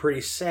going to be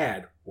pretty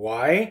sad.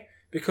 Why?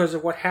 Because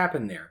of what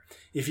happened there.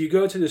 If you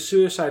go to the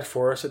suicide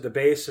forest at the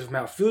base of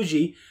Mount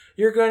Fuji,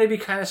 you're going to be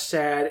kind of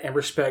sad and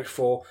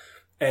respectful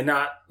and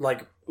not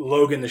like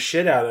Logan the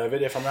shit out of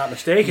it, if I'm not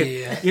mistaken.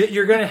 Yeah.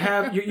 You're going to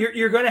have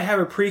you're going to have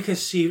a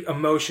preconceived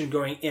emotion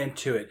going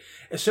into it.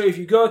 And so if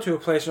you go to a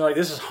place and you're like,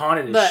 this is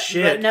haunted as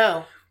shit. But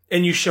no.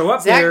 And you show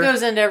up Zack there.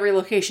 goes into every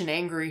location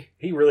angry.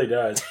 He really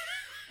does.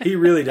 He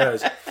really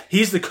does.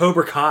 He's the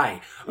Cobra Kai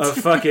of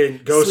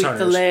fucking ghost hunters.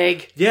 Sweep the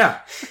leg.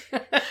 Yeah.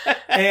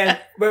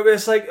 But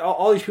it's like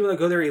all these people that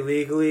go there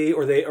illegally,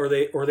 or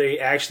they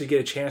actually get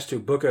a chance to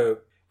book a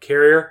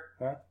carrier.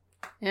 Huh?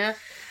 Yeah.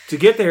 To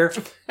get there.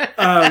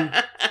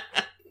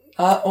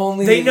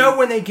 Only they know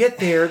when they get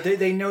there,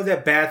 they know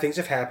that bad things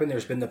have happened.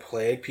 There's been the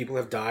plague. People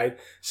have died.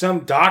 Some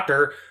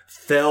doctor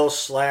fell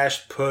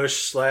 /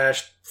 push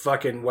 /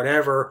 fucking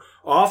whatever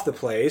off the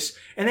place.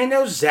 And they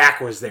know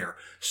Zack was there.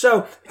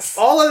 So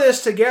all of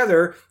this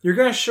together, you're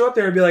going to show up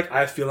there and be like,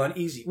 I feel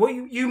uneasy. Well,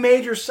 you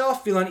made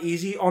yourself feel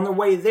uneasy on the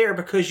way there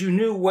because you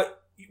knew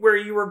where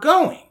you were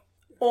going.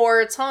 Or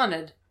it's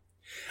haunted.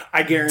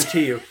 I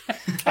guarantee you.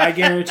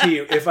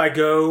 If I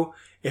go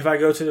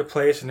to the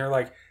place and they're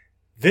like,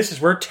 this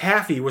is where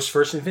taffy was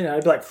first invented,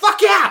 I'd be like,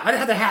 fuck yeah! I'd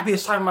have the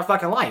happiest time of my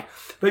fucking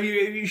life. But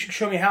if you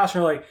show me a house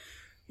and you're like,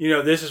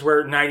 this is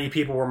where 90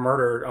 people were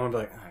murdered, I'm going to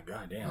be like, oh,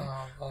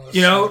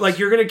 goddamn. Like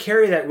you're going to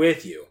carry that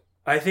with you.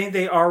 I think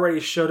they already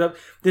showed up.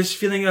 This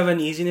feeling of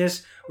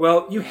uneasiness,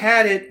 well, you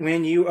had it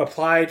when you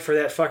applied for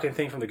that fucking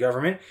thing from the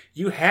government.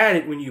 You had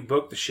it when you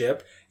booked the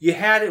ship. You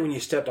had it when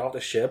you stepped off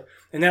the ship.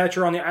 And now that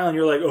you're on the island,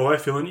 you're like, oh, I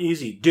feel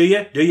uneasy. Do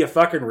you? Do you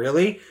fucking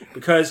really?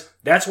 Because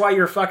that's why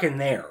you're fucking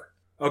there.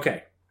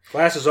 Okay.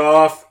 Glasses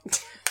off.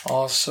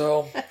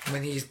 Also,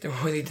 when he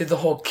did the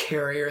whole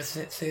carrier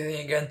thing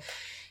again,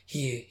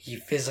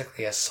 he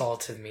physically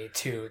assaulted me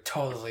too,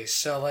 totally.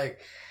 So like,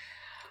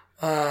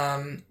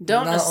 don't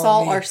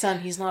assault our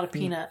son. He's not a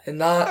peanut.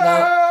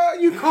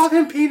 You called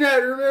him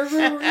Peanut. Remember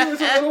when he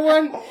was a little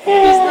one?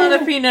 He's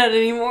not a peanut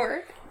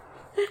anymore.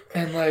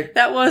 And like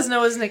that was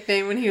Noah's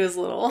nickname when he was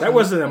little. That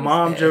wasn't a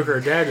mom joke or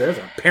a dad joke.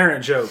 That was a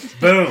parent joke.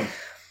 Boom.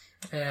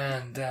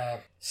 And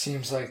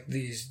Seems like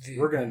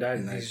we're gonna die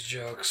tonight. These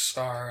jokes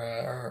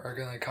are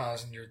gonna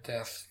cause your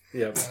death.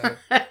 Yep.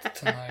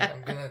 Tonight,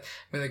 I'm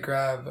gonna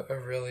grab a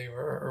really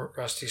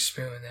rusty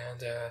spoon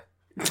and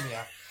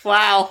yeah.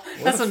 Wow,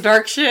 that's some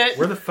dark shit.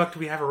 Where the fuck do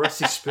we have a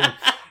rusty spoon?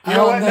 I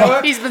don't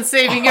know. He's been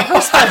saving it for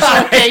a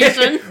special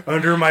occasion.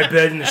 Under my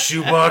bed in the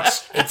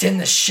shoebox. It's in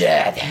the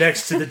shed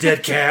next to the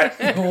dead cat.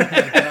 Oh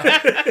my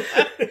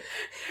god.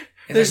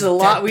 There's a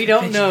lot we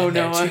don't know,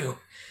 Noah.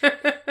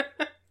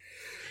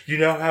 You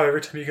know how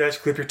every time you guys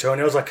clip your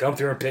toenails, I come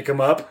through and pick them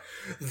up?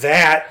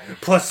 That,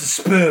 plus the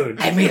spoon.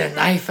 I made a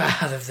knife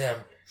out of them.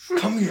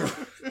 Come here.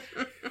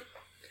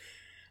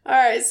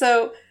 Alright,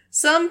 so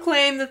some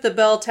claim that the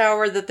bell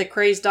tower that the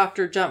crazed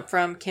doctor jumped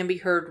from can be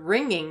heard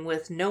ringing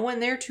with no one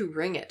there to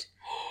ring it.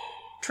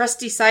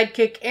 Trusty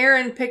sidekick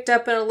Aaron picked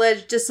up an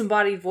alleged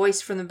disembodied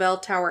voice from the bell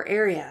tower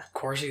area. Of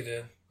course he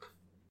did.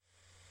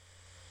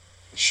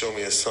 Show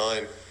me a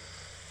sign.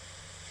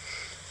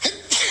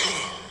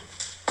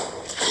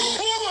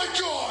 Oh my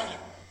god!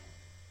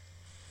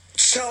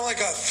 Sound like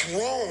a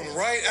throne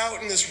right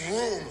out in this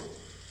room.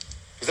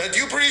 Is that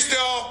you, Pretty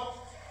Still?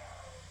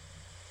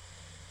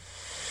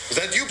 Is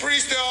that you, Pretty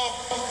Still?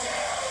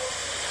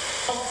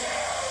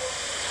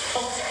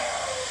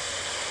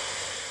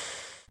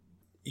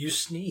 You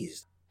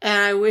sneezed. And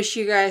I wish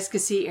you guys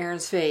could see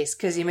Aaron's face,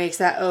 because he makes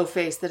that O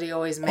face that he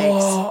always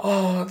makes.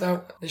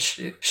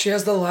 She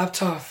has the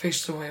laptop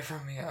faced away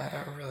from me.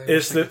 I really.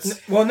 It's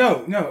well,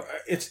 no.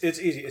 It's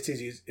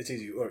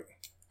easy. Look.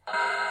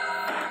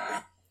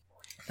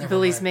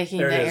 Billy's making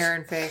the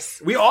Aaron face.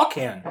 We all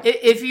can.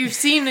 If you've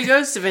seen the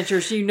Ghost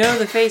Adventures, you know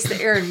the face that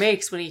Aaron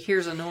makes when he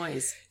hears a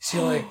noise. See,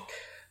 like,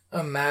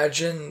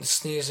 imagine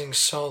sneezing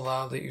so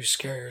loud that you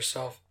scare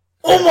yourself.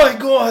 Oh my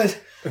god!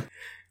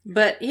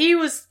 But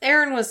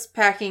Aaron was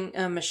packing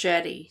a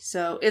machete,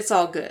 so it's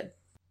all good.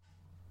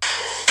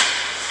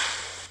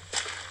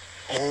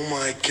 Oh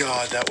my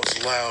god, that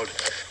was loud.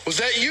 Was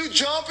that you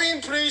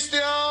jumping, Pretty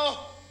Still?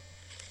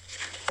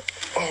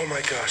 Oh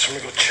my gosh, I'm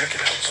gonna go check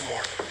it out some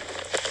more.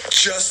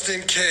 Just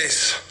in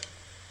case.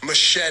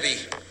 Machete.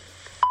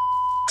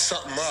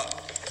 Something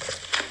up.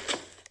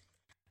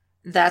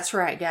 That's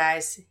right,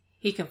 guys.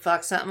 He can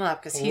fuck something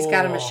up because he's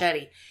got a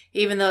machete.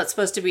 Even though it's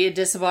supposed to be a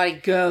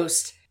disembodied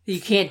ghost that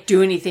you can't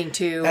do anything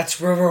to. That's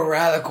real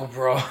radical,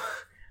 bro.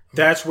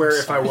 That's where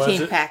if I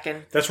was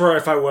packing. That's where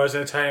if I was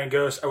an Italian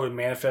ghost, I would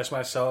manifest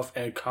myself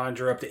and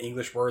conjure up the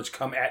English words,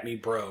 "Come at me,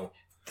 bro."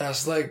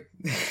 That's like...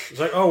 It's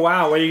like, oh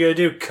wow, what are you gonna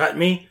do? Cut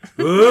me?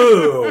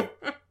 Ooh.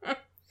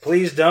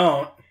 Please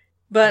don't.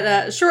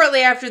 But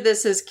shortly after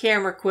this, his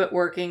camera quit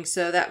working,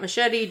 so that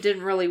machete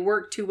didn't really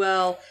work too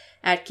well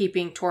at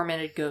keeping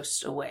tormented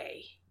ghosts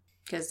away.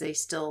 Because they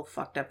still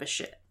fucked up as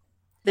shit.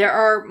 There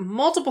are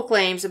multiple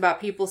claims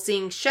about people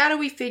seeing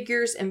shadowy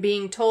figures and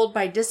being told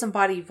by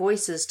disembodied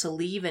voices to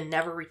leave and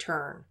never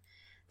return.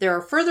 There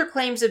are further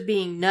claims of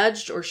being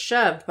nudged or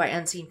shoved by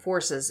unseen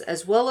forces,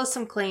 as well as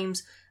some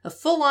claims of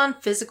full-on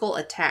physical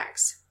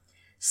attacks.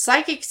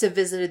 Psychics have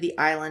visited the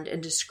island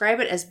and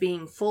describe it as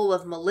being full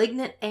of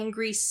malignant,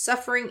 angry,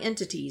 suffering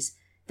entities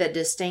that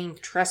disdain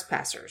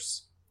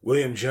trespassers.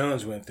 William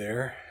Jones went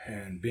there,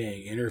 and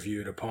being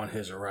interviewed upon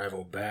his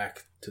arrival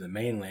back to the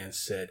mainland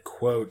said,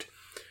 quote,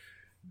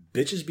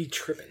 "Bitches be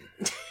trippin'."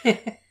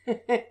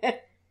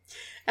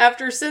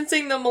 After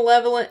sensing the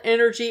malevolent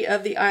energy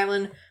of the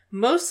island,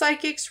 most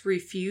psychics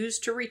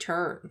refused to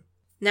return.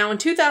 Now in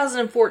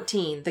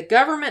 2014, the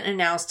government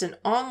announced an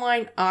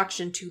online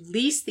auction to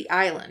lease the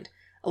island,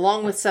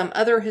 along with some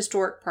other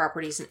historic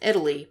properties in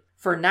Italy,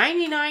 for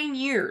 99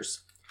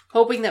 years,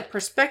 hoping that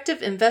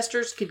prospective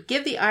investors could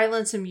give the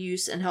island some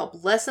use and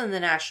help lessen the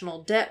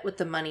national debt with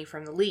the money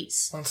from the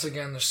lease. Once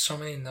again, there's so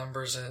many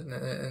numbers in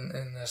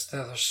this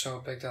that are so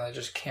big that I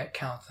just can't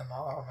count them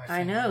all on my fingers.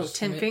 I know,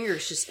 10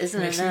 fingers just isn't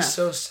enough. Makes me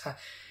so sad.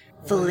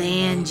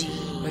 Phalanges.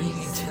 What do you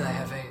mean 10? I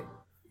have 8.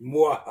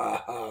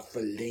 Mwahaha,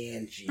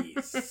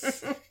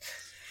 phalanges.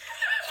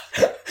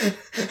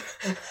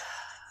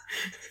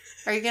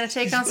 Are you going to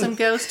take on some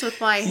ghosts with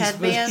my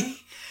headband?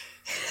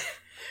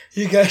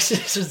 You guys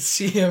should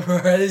see him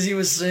right as he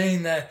was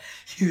saying that.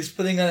 He was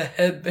putting on a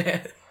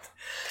headband.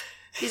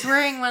 He's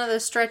wearing one of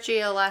those stretchy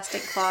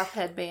elastic cloth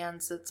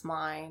headbands that's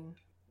mine.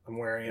 I'm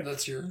wearing it.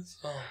 That's yours?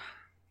 Oh.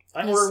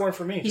 I'm wearing one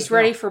for me. He's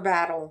ready for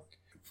battle.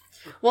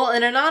 Well,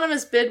 an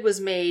anonymous bid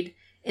was made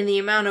in the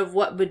amount of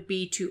what would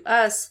be to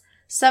us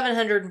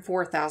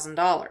 $704,000.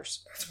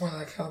 That's more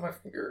than I count on my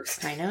fingers.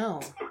 I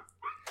know.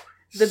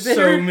 The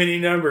bidder, so many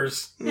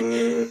numbers.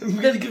 I'm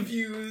really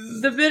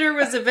confused. The bidder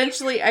was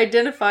eventually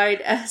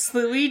identified as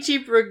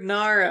Luigi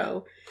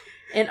Brugnaro,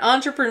 an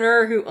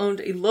entrepreneur who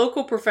owned a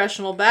local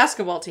professional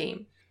basketball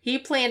team. He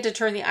planned to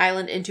turn the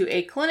island into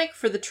a clinic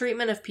for the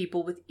treatment of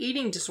people with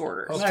eating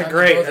disorders. Oh, that's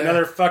great.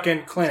 Another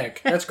fucking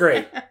clinic. That's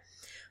great.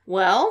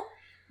 Well,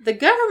 the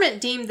government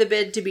deemed the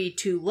bid to be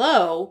too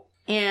low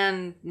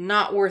and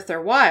not worth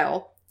their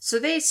while, so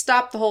they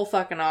stopped the whole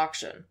fucking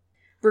auction.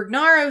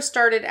 Brugnaro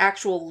started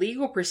actual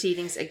legal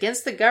proceedings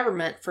against the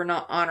government for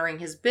not honoring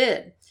his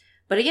bid,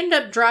 but he ended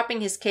up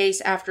dropping his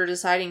case after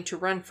deciding to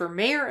run for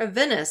mayor of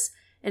Venice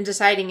and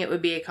deciding it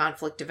would be a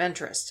conflict of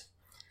interest.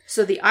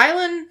 So the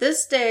island,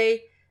 this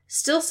day,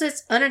 still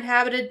sits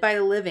uninhabited by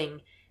the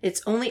living,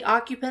 its only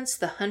occupants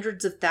the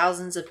hundreds of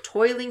thousands of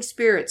toiling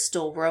spirits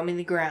still roaming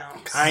the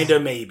grounds. Kinda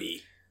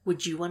maybe.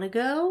 Would you want to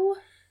go?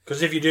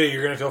 Because if you do,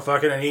 you're going to feel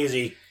fucking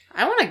uneasy.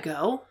 I want to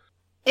go.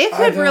 It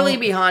could really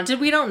be haunted.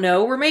 We don't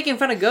know. We're making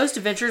fun of Ghost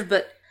Adventures,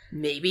 but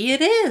maybe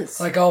it is.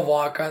 Like, I'll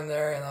walk on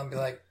there and I'll be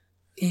like,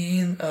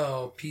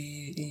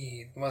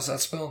 N-O-P-E. What's that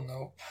spell?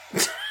 Nope.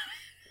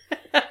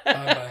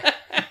 Bye-bye.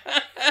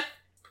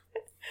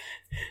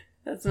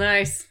 That's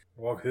nice.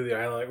 Walk through the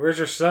island like, where's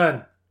your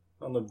son?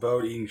 On the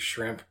boat eating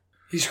shrimp.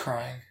 He's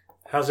crying.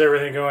 How's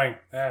everything going?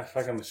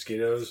 Fucking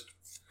mosquitoes.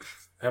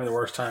 Having the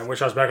worst time.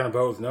 Wish I was back on the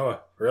boat with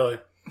Noah. Really.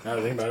 Now that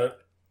I think about it.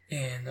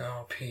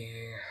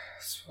 N-O-P.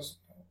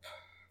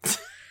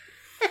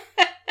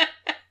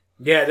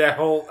 Yeah,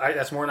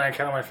 that's more than I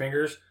count on my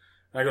fingers.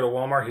 When I go to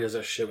Walmart, he does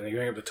that shit when they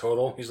bring up the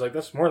total. He's like,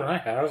 that's more than I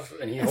have.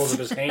 And he holds up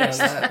his hands.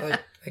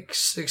 like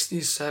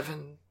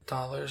 $67.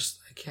 I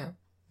can't.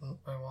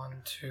 I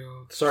want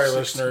to. Sorry, 16.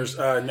 Listeners.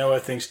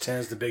 Noah thinks 10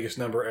 is the biggest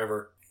number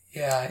ever.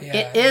 Yeah.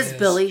 It is,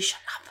 Billy. Shut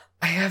up.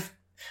 I have.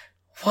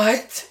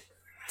 What?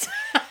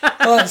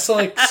 So,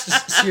 like,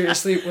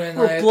 seriously, when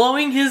We're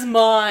blowing his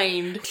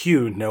mind.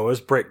 Cue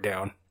Noah's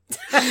breakdown.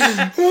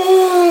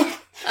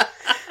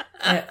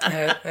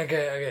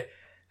 Okay.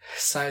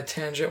 Side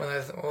tangent. When I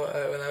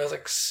was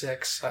like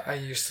 6, I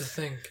used to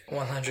think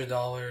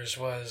 $100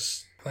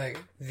 was like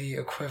the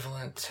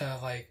equivalent to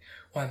like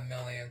 1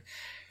 million,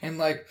 and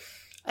like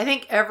I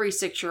think every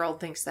 6-year-old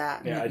thinks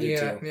that. Yeah, I do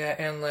too. Yeah,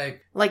 and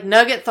like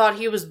Nugget thought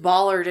he was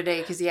baller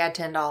today because he had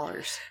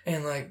 $10.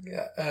 And like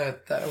I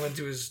went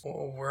to his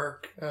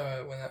work when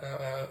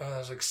I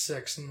was like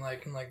 6, and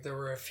there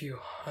were a few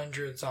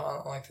hundreds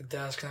on like the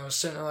desk, and I was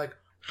sitting there like,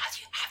 how do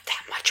you have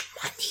that much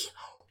money?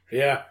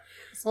 Yeah.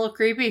 It's a little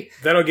creepy.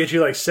 That'll get you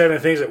like 7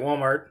 things at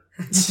Walmart.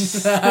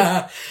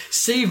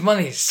 Save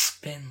money,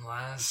 spend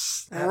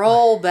less.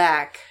 Roll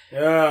back.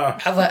 Yeah.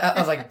 I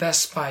was like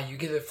Best Buy, you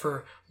get it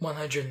for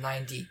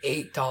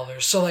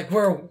 $198. So like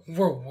we're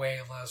way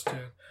less,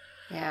 dude.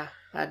 Yeah,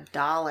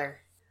 $1.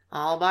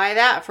 I'll buy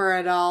that for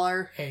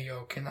 $1. Hey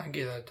yo, can I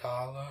get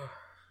 $1?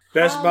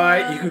 Best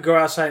Buy, you could go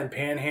outside and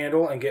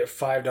panhandle and get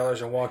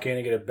 $5 and walk in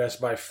and get a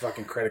Best Buy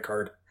fucking credit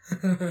card.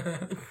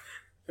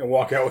 And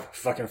walk out with a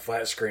fucking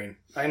flat screen.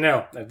 I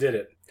know, I did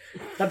it.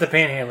 Not the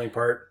panhandling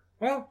part.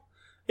 Well,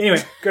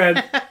 anyway, go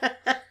ahead.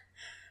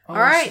 All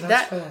right, so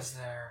that's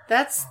there.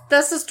 That's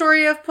the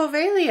story of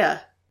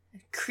Poveglia.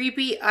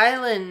 Creepy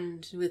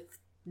island with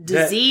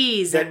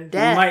disease and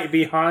death. That might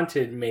be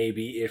haunted,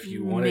 maybe, if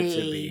you want it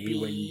to be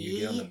when you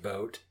get on the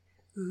boat.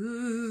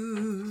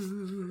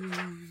 Ooh.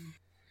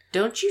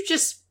 Don't you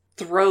just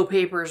throw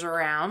papers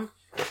around.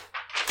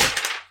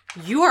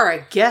 You are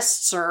a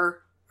guest, sir.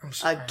 I'm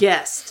sorry. A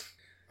guest.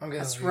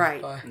 That's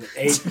right.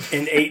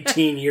 An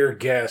 18-year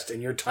guest,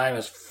 and your time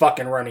is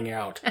fucking running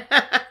out.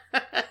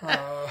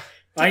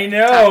 I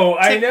know.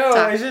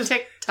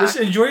 Just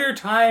enjoy your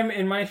time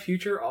in my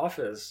future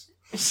office.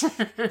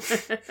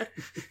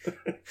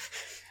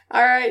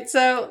 All right,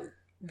 so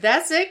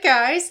that's it,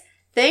 guys.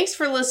 Thanks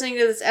for listening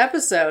to this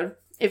episode.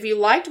 If you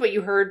liked what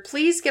you heard,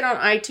 please get on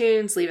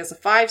iTunes, leave us a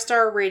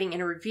 5-star rating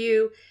and a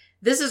review.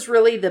 This is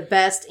really the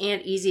best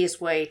and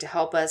easiest way to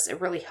help us. It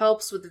really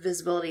helps with the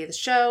visibility of the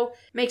show,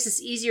 makes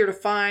us easier to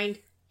find,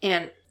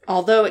 and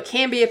although it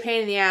can be a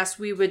pain in the ass,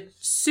 we would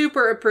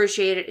super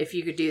appreciate it if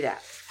you could do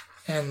that.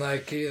 And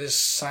like it is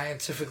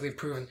scientifically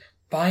proven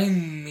by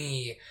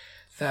me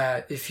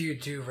that if you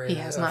do rate he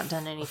has not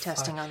done any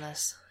testing on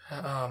this.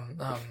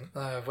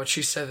 What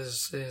she said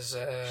is she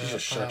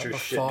just shut your a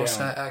shit false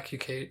down.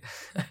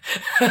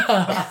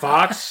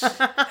 Fox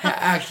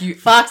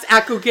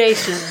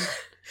accusation.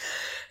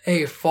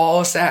 A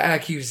false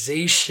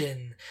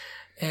accusation,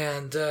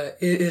 and it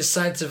is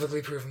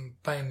scientifically proven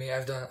by me.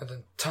 I've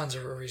done tons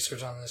of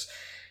research on this.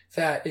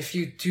 That if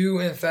you do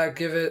in fact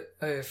give it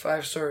a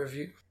 5-star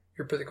review,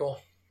 you're pretty cool.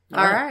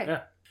 All right.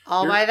 Yeah.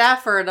 I'll buy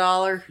that for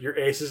 $1. Your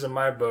aces in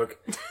my book.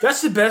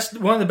 That's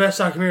one of the best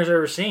documentaries I've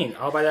ever seen.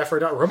 I'll buy that for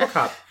 $1.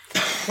 RoboCop.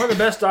 One of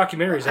the best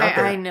documentaries out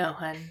there. I know,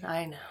 hun.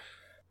 I know.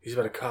 He's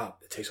about a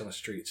cop that takes on the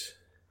streets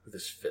with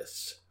his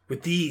fists.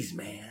 With these,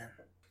 man.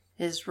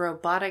 His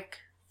robotic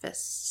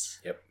fists.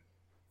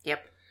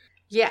 Yep.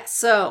 Yeah,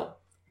 so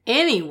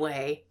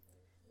anyway,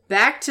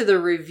 back to the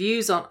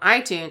reviews on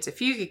iTunes.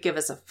 If you could give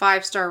us a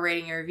 5-star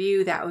rating and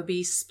review, that would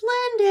be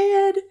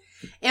splendid.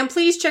 And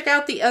please check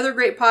out the other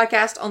great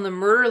podcast on the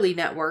Murderly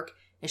Network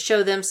and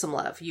show them some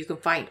love. You can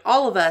find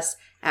all of us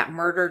at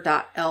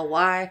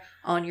murder.ly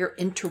on your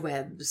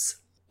interwebs.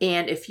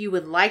 And if you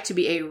would like to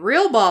be a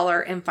real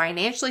baller and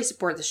financially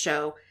support the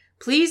show,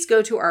 please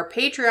go to our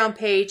Patreon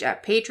page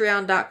at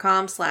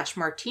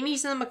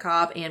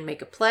patreon.com/martinisandthemacabre and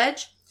make a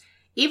pledge.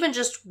 Even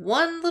just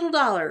 $1 little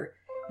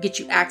get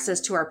you access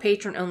to our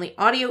patron-only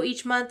audio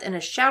each month and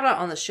a shout-out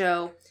on the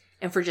show.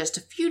 And for just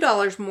a few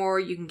dollars more,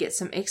 you can get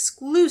some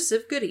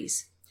exclusive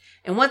goodies.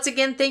 And once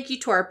again, thank you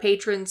to our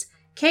patrons,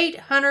 Kate,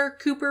 Hunter,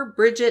 Cooper,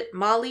 Bridget,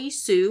 Molly,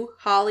 Sue,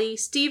 Holly,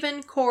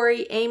 Stephen,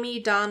 Corey, Amy,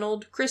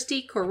 Donald,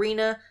 Christy,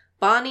 Corina,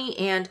 Bonnie,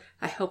 and,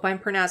 I hope I'm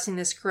pronouncing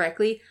this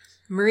correctly,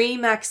 Marie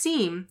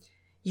Maxime.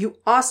 You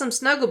awesome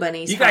snuggle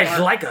bunnies. You guys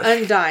like us.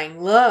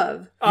 Undying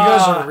love. You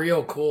guys are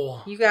real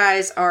cool. You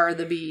guys are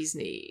the bee's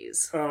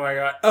knees. Oh my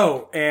god.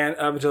 Oh, and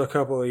up until a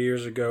couple of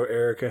years ago,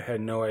 Erica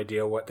had no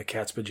idea what the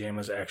cat's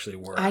pajamas actually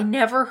were. I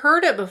never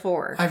heard it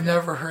before. I've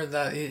never heard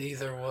that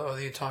either. What are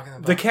you talking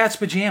about? The cat's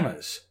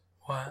pajamas.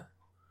 What?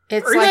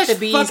 It's Are you like guys the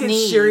bee's fucking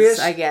knees,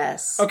 serious? I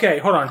guess. Okay,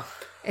 hold on.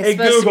 It's Hey,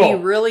 supposed Google. to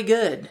be really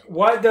good.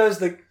 What does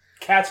the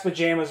cat's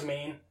pajamas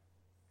mean?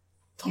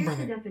 Here's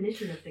the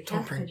definition of the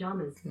cat's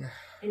pajamas.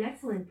 An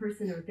excellent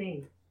person or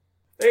thing.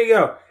 There you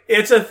go.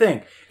 It's a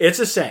thing. It's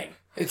a saying.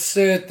 It's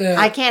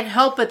I can't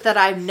help it that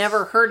I've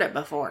never heard it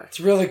before. It's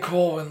really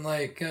cool when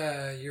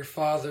your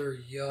father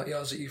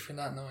yells at you for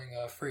not knowing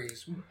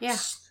freeze. Yeah.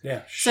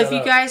 Yeah. So if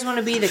you guys want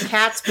to be the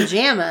cat's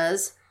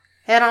pajamas,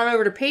 head on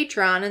over to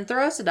Patreon and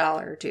throw us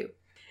 $1 or $2.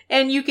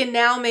 And you can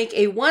now make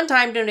a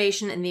one-time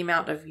donation in the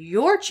amount of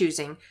your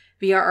choosing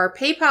via our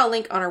PayPal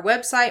link on our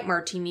website,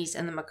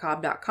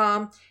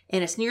 martinisandthemacabre.com.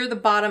 And it's near the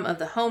bottom of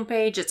the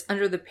homepage. It's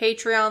under the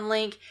Patreon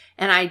link.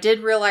 And I did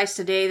realize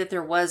today that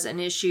there was an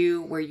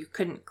issue where you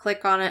couldn't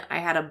click on it. I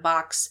had a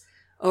box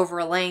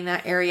overlaying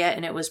that area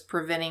and it was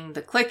preventing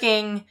the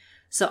clicking.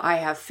 So I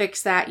have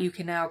fixed that. You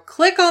can now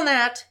click on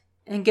that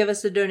and give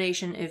us a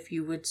donation if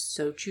you would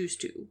so choose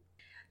to.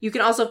 You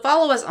can also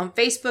follow us on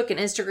Facebook and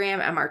Instagram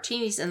at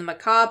Martinis and the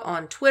Macabre,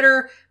 on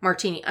Twitter,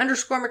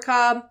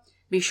 Martini_Macabre.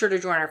 Be sure to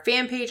join our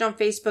fan page on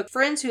Facebook,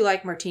 Friends Who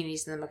Like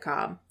Martinis and the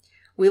Macabre.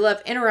 We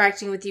love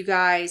interacting with you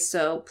guys,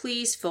 so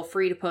please feel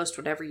free to post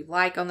whatever you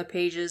like on the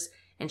pages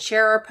and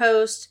share our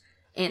posts.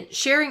 And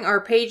sharing our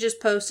pages,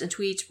 posts, and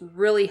tweets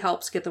really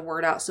helps get the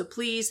word out. So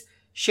please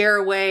share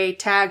away,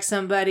 tag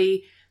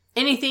somebody.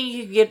 Anything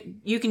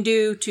you can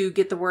do to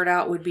get the word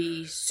out would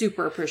be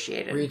super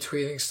appreciated.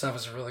 Retweeting stuff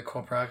is a really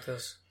cool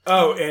practice.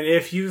 Oh, and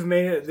if you've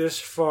made it this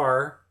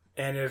far,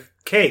 and if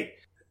Kate,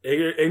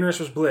 ignorance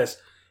was bliss.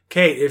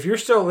 Kate, if you're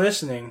still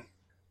listening,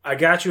 I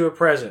got you a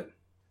present.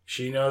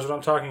 She knows what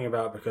I'm talking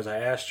about because I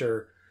asked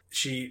her.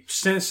 She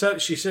sent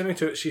something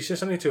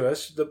to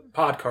us, the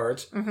pod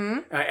cards. Mm-hmm.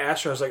 And I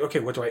asked her, I was like,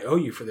 okay, what do I owe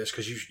you for this?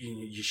 Because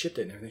you shipped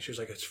it and everything. She was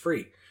like, it's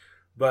free.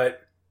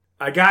 But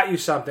I got you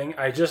something.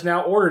 I just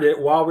now ordered it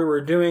while we were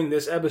doing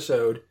this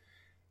episode.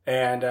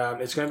 And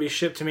it's going to be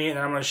shipped to me, and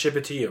I'm going to ship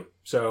it to you.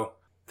 So,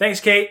 thanks,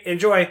 Kate.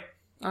 Enjoy.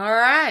 All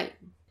right.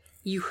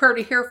 You heard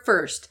it here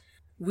first.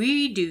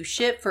 We do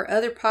ship for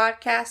other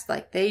podcasts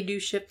like they do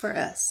ship for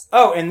us.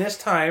 Oh, and this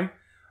time,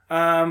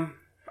 I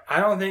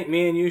don't think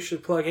me and you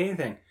should plug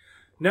anything.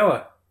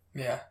 Noah.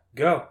 Yeah.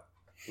 Go.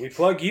 We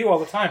plug you all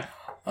the time.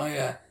 Oh,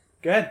 yeah.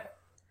 Good.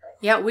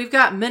 Yeah, we've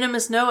got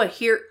Minimus Noah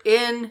here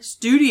in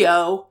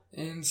studio.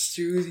 In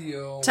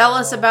studio. Tell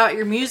us about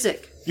your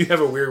music. You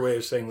have a weird way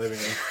of saying living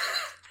room.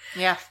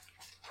 Yeah.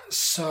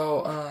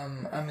 So,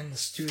 I'm in the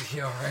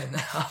studio right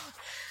now.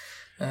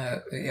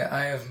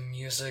 I have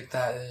music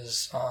that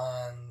is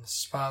on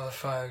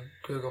Spotify,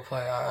 Google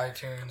Play,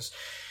 iTunes,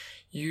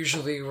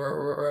 usually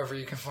wherever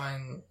you can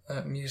find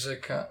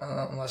music,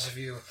 unless if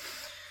you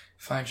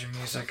find your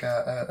music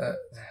at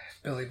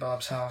Billy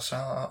Bob's house.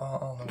 I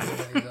don't know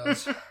what he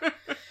does.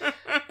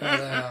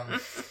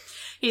 But,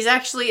 he's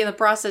actually in the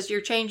process.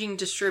 You're changing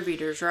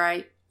distributors,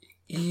 right?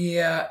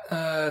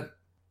 Yeah,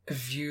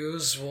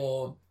 Views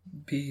will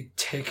be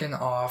taken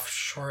off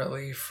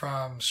shortly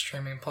from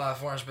streaming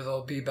platforms, but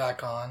they'll be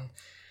back on.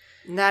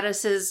 And that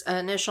is his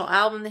initial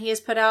album that he has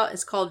put out.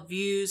 It's called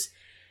Views.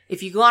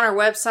 If you go on our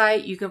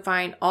website, you can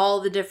find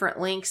all the different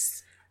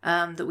links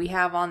that we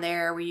have on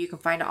there, where you can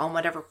find it on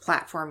whatever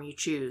platform you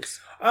choose.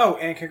 Oh,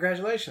 and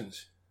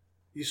congratulations.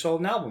 You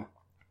sold an album.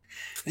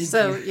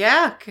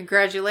 Yeah,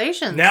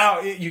 congratulations.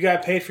 Now you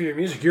got paid for your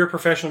music. You're a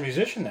professional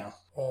musician now.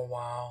 Oh,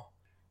 wow.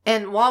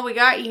 And while we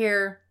got you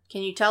here,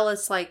 can you tell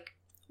us,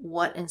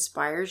 what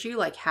inspires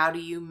you? How do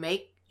you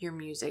make your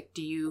music?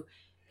 Do you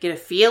get a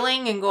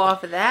feeling and go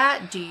off of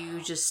that? Do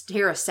you just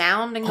hear a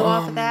sound and go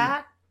off of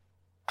that?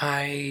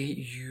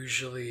 I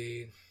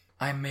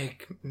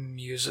make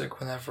music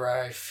whenever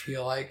I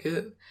feel like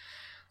it.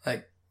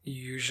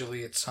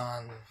 Usually it's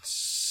on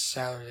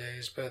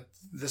Saturdays, but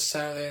this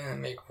Saturday I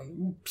didn't make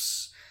one.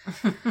 Oops.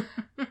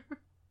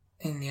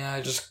 And yeah,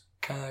 I just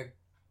kind of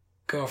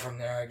go from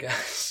there, I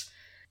guess.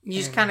 You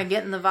just kind of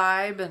get in the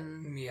vibe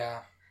and...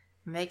 Yeah.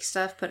 Make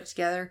stuff, put it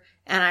together.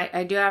 And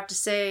I do have to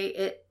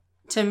say,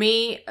 to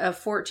me, a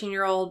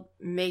 14-year-old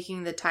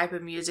making the type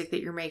of music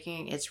that you're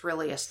making, it's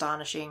really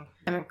astonishing.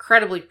 I'm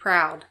incredibly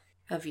proud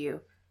of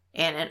you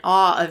and in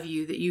awe of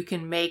you that you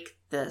can make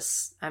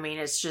this. I mean,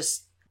 it's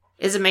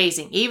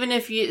amazing. Even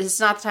if it's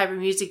not the type of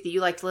music that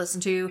you like to listen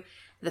to,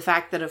 the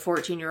fact that a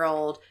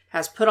 14-year-old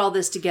has put all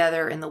this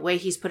together and the way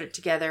he's put it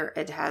together,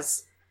 it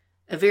has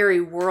a very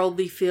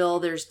worldly feel.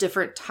 There's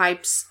different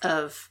types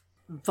of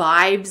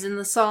vibes in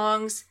the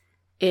songs.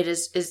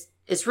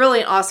 It's really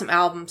an awesome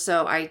album,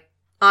 so I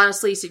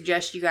honestly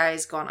suggest you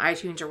guys go on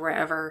iTunes or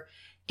wherever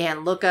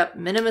and look up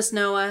Minimus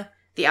Noah.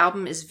 The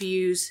album is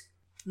Views.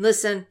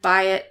 Listen,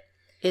 buy it.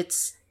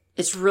 It's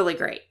really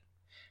great.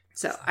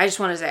 So I just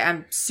want to say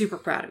I'm super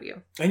proud of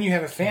you. And you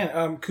have a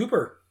fan,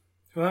 Cooper.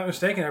 If I'm not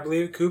mistaken, I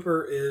believe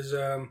Cooper is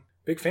a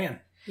big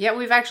fan. Yeah,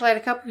 we've actually had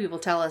a couple people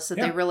tell us that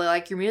they really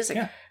like your music.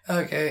 Yeah.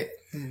 Okay,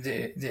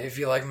 if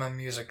you like my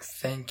music,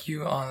 thank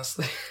you,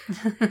 honestly.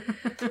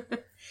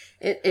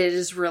 It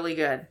is really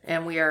good.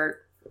 And we are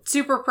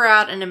super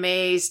proud and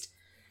amazed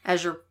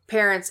as your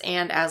parents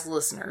and as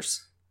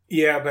listeners.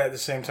 Yeah, but at the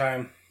same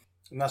time,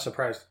 I'm not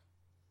surprised.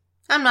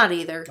 I'm not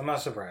either. I'm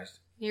not surprised.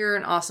 You're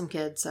an awesome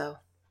kid, so...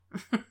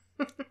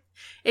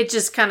 It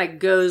just kind of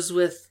goes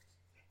with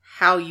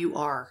how you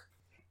are.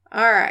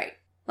 All right.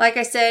 Like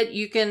I said,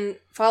 you can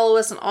follow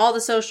us on all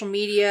the social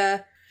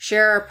media,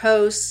 share our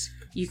posts.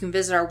 You can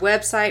visit our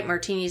website,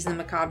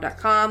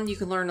 martiniesandthemacabre.com. You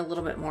can learn a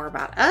little bit more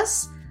about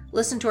us,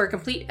 listen to our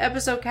complete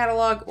episode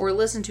catalog, or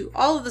listen to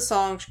all of the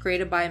songs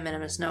created by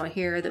Minimus Noah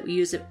here that we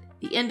use at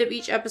the end of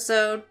each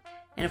episode.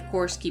 And of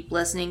course, keep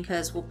listening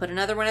because we'll put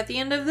another one at the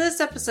end of this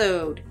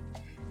episode.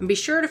 And be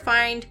sure to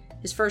find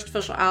his first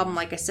official album,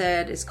 like I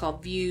said, is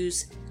called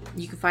Views.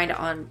 You can find it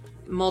on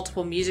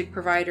multiple music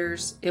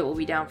providers. It will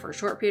be down for a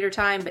short period of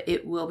time, but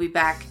it will be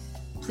back.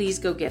 Please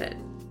go get it.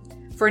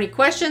 For any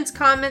questions,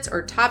 comments,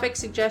 or topic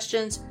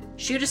suggestions,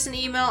 shoot us an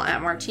email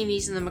at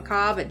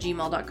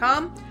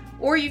martiniesandthemacabre@gmail.com,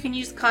 or you can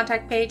use the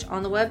contact page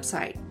on the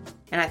website.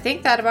 And I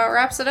think that about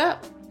wraps it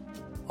up.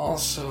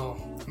 Also,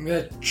 I'm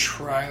going to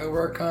try to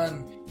work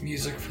on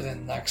music for the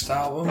next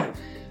album.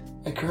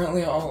 I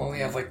currently only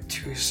have like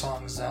 2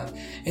 songs done.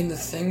 And the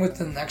thing with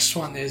the next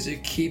one is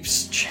it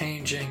keeps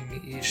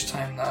changing each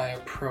time that I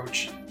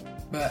approach it.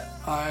 But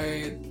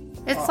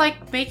It's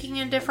like making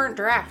a different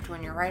draft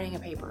when you're writing a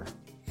paper.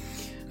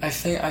 I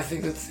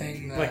think the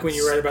thing that... Like when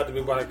you write about the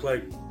bubonic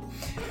plague.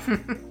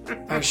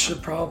 I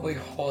should probably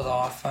hold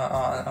off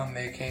on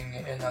making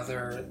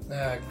another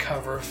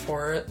cover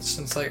for it,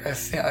 since like I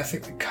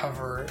think the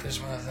cover is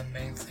one of the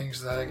main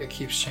things that it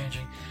keeps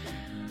changing.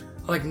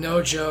 Like,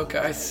 no joke,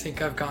 I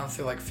think I've gone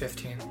through like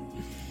 15.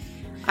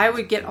 I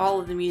would get all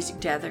of the music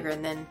together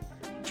and then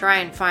try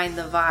and find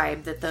the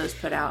vibe that those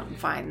put out and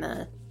find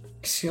the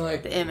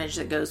image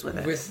that goes with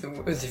it.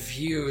 With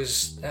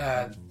Views,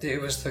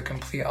 it was the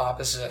complete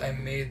opposite. I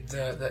made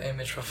the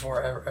image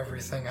before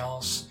everything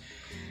else.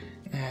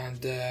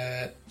 And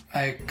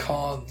I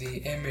called the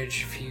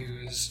image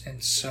Views,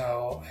 and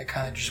so I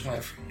kind of just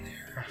went from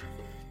there.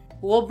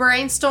 We'll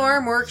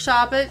brainstorm,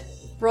 workshop it,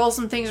 roll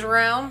some things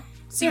around.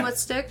 See what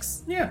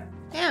sticks? Yeah.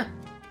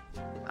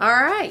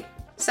 Alright.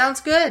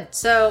 Sounds good.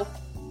 So,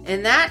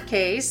 in that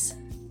case,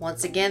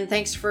 once again,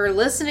 thanks for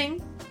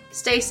listening.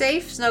 Stay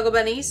safe, Snuggle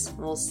Bunnies.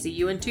 We'll see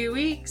you in 2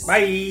 weeks.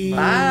 Bye.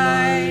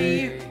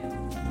 Bye.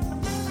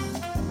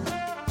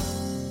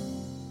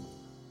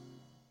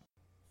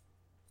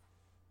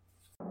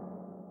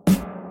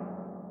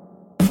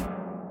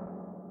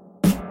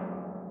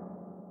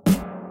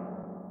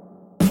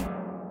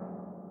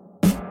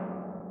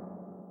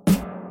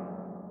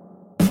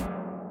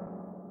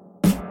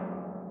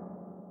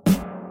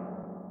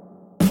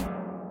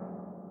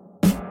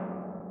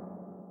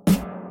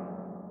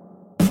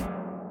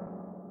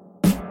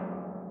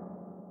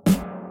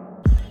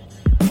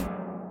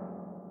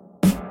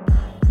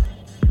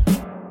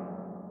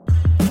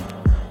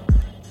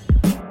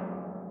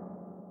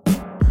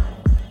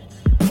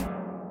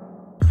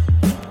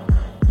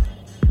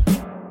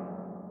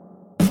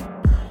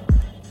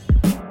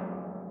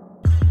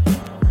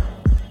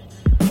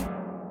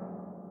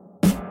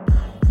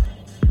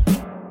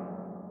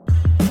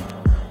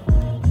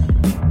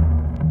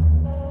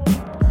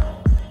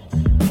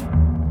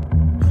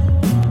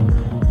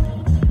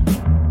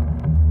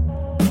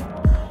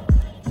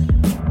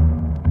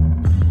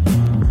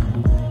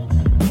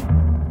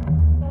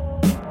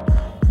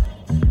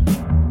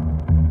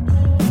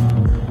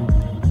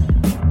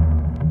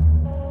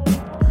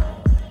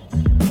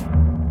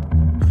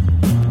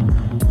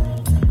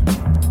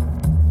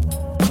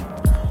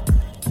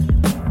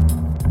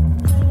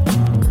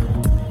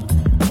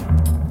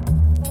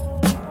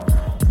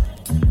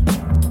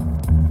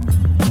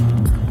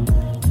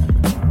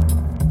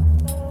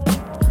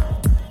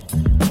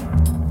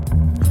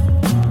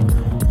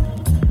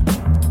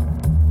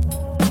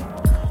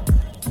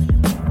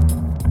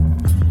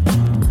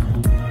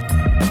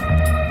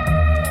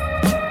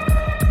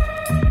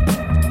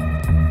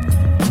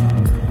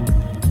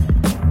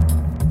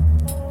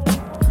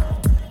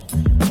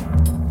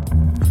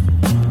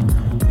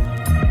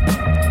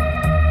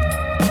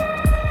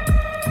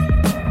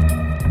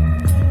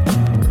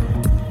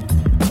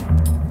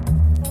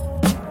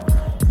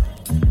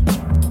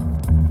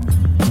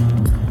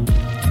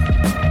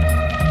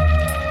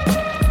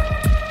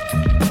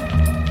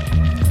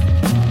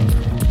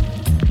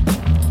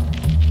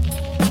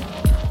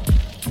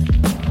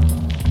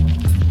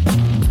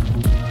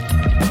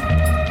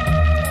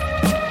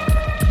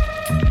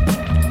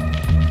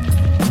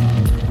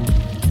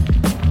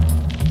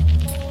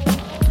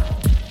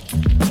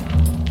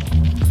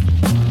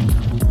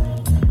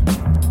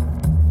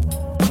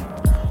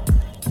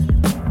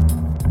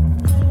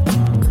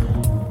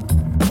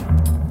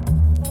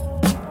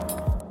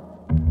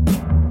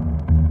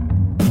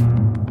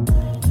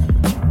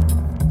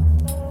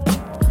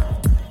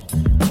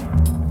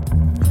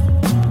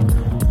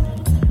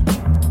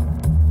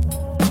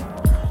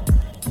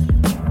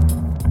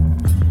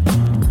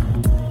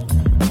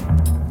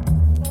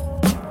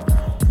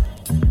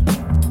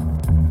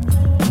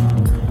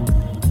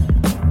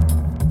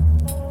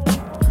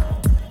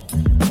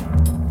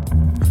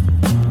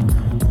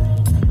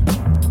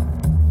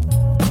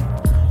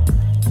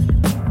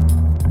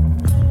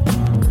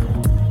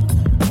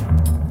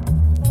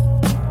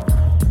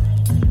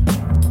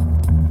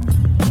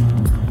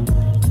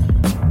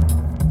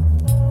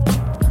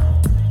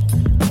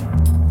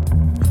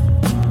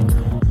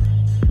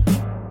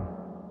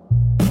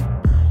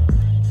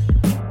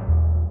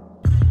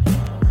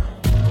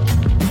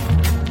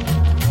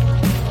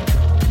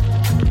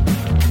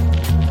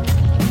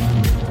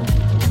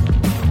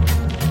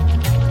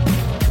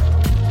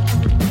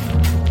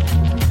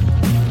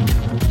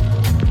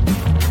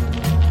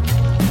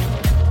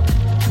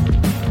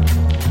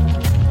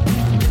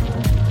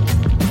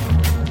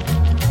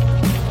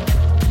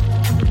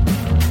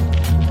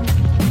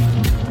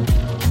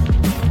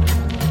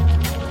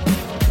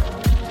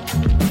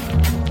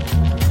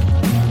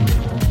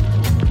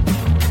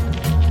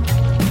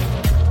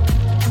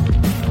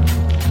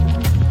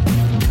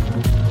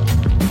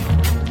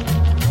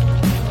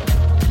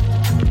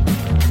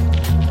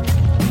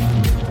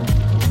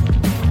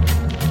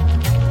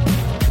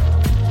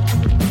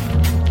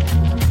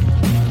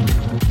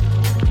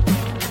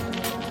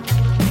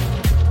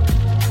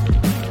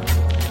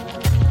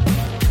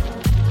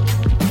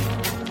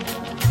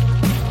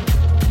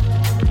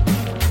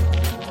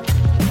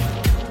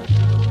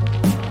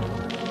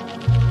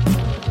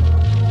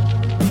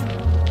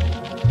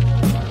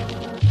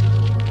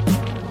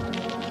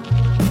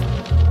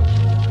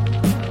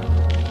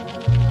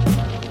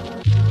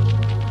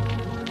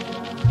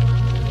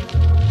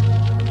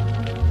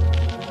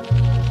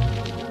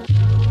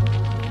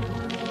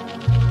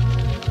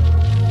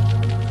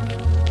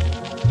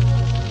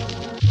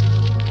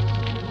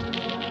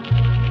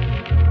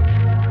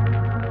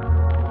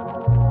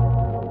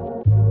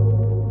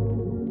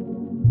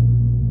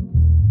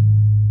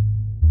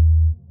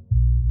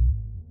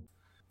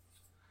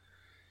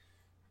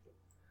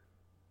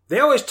 They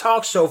always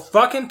talk so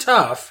fucking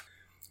tough,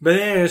 but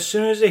then as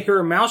soon as they hear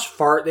a mouse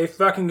fart, they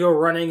fucking go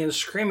running and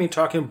screaming,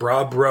 talking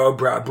bra, bro,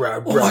 bra, bra,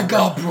 bra. Oh my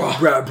god, bro.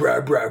 Bra,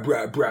 bra, bra,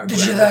 bra, bra. Did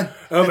you hear that?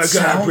 Oh my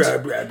god, bra,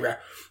 bra, bra.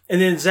 And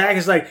then Zach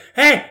is like,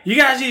 hey, you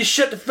guys need to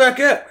shut the fuck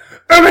up.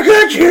 Oh my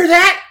god, you hear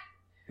that?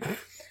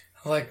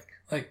 Like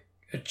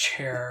a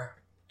chair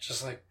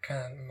just like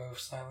kind of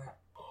moves slightly.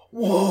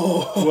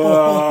 Whoa.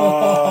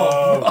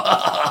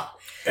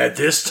 At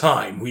this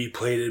time, we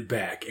played it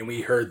back and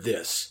we heard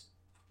this.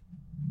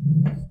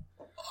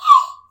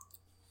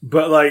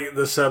 But like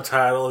the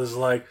subtitle is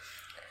like,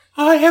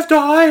 I have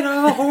died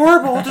of a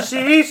horrible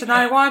disease and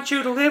I want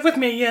you to live with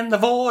me in the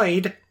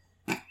void.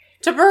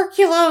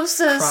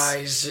 Tuberculosis.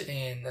 Cries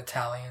in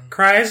Italian.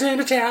 Cries in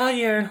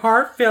Italian.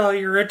 Heart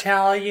failure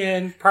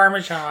Italian.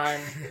 Parmesan.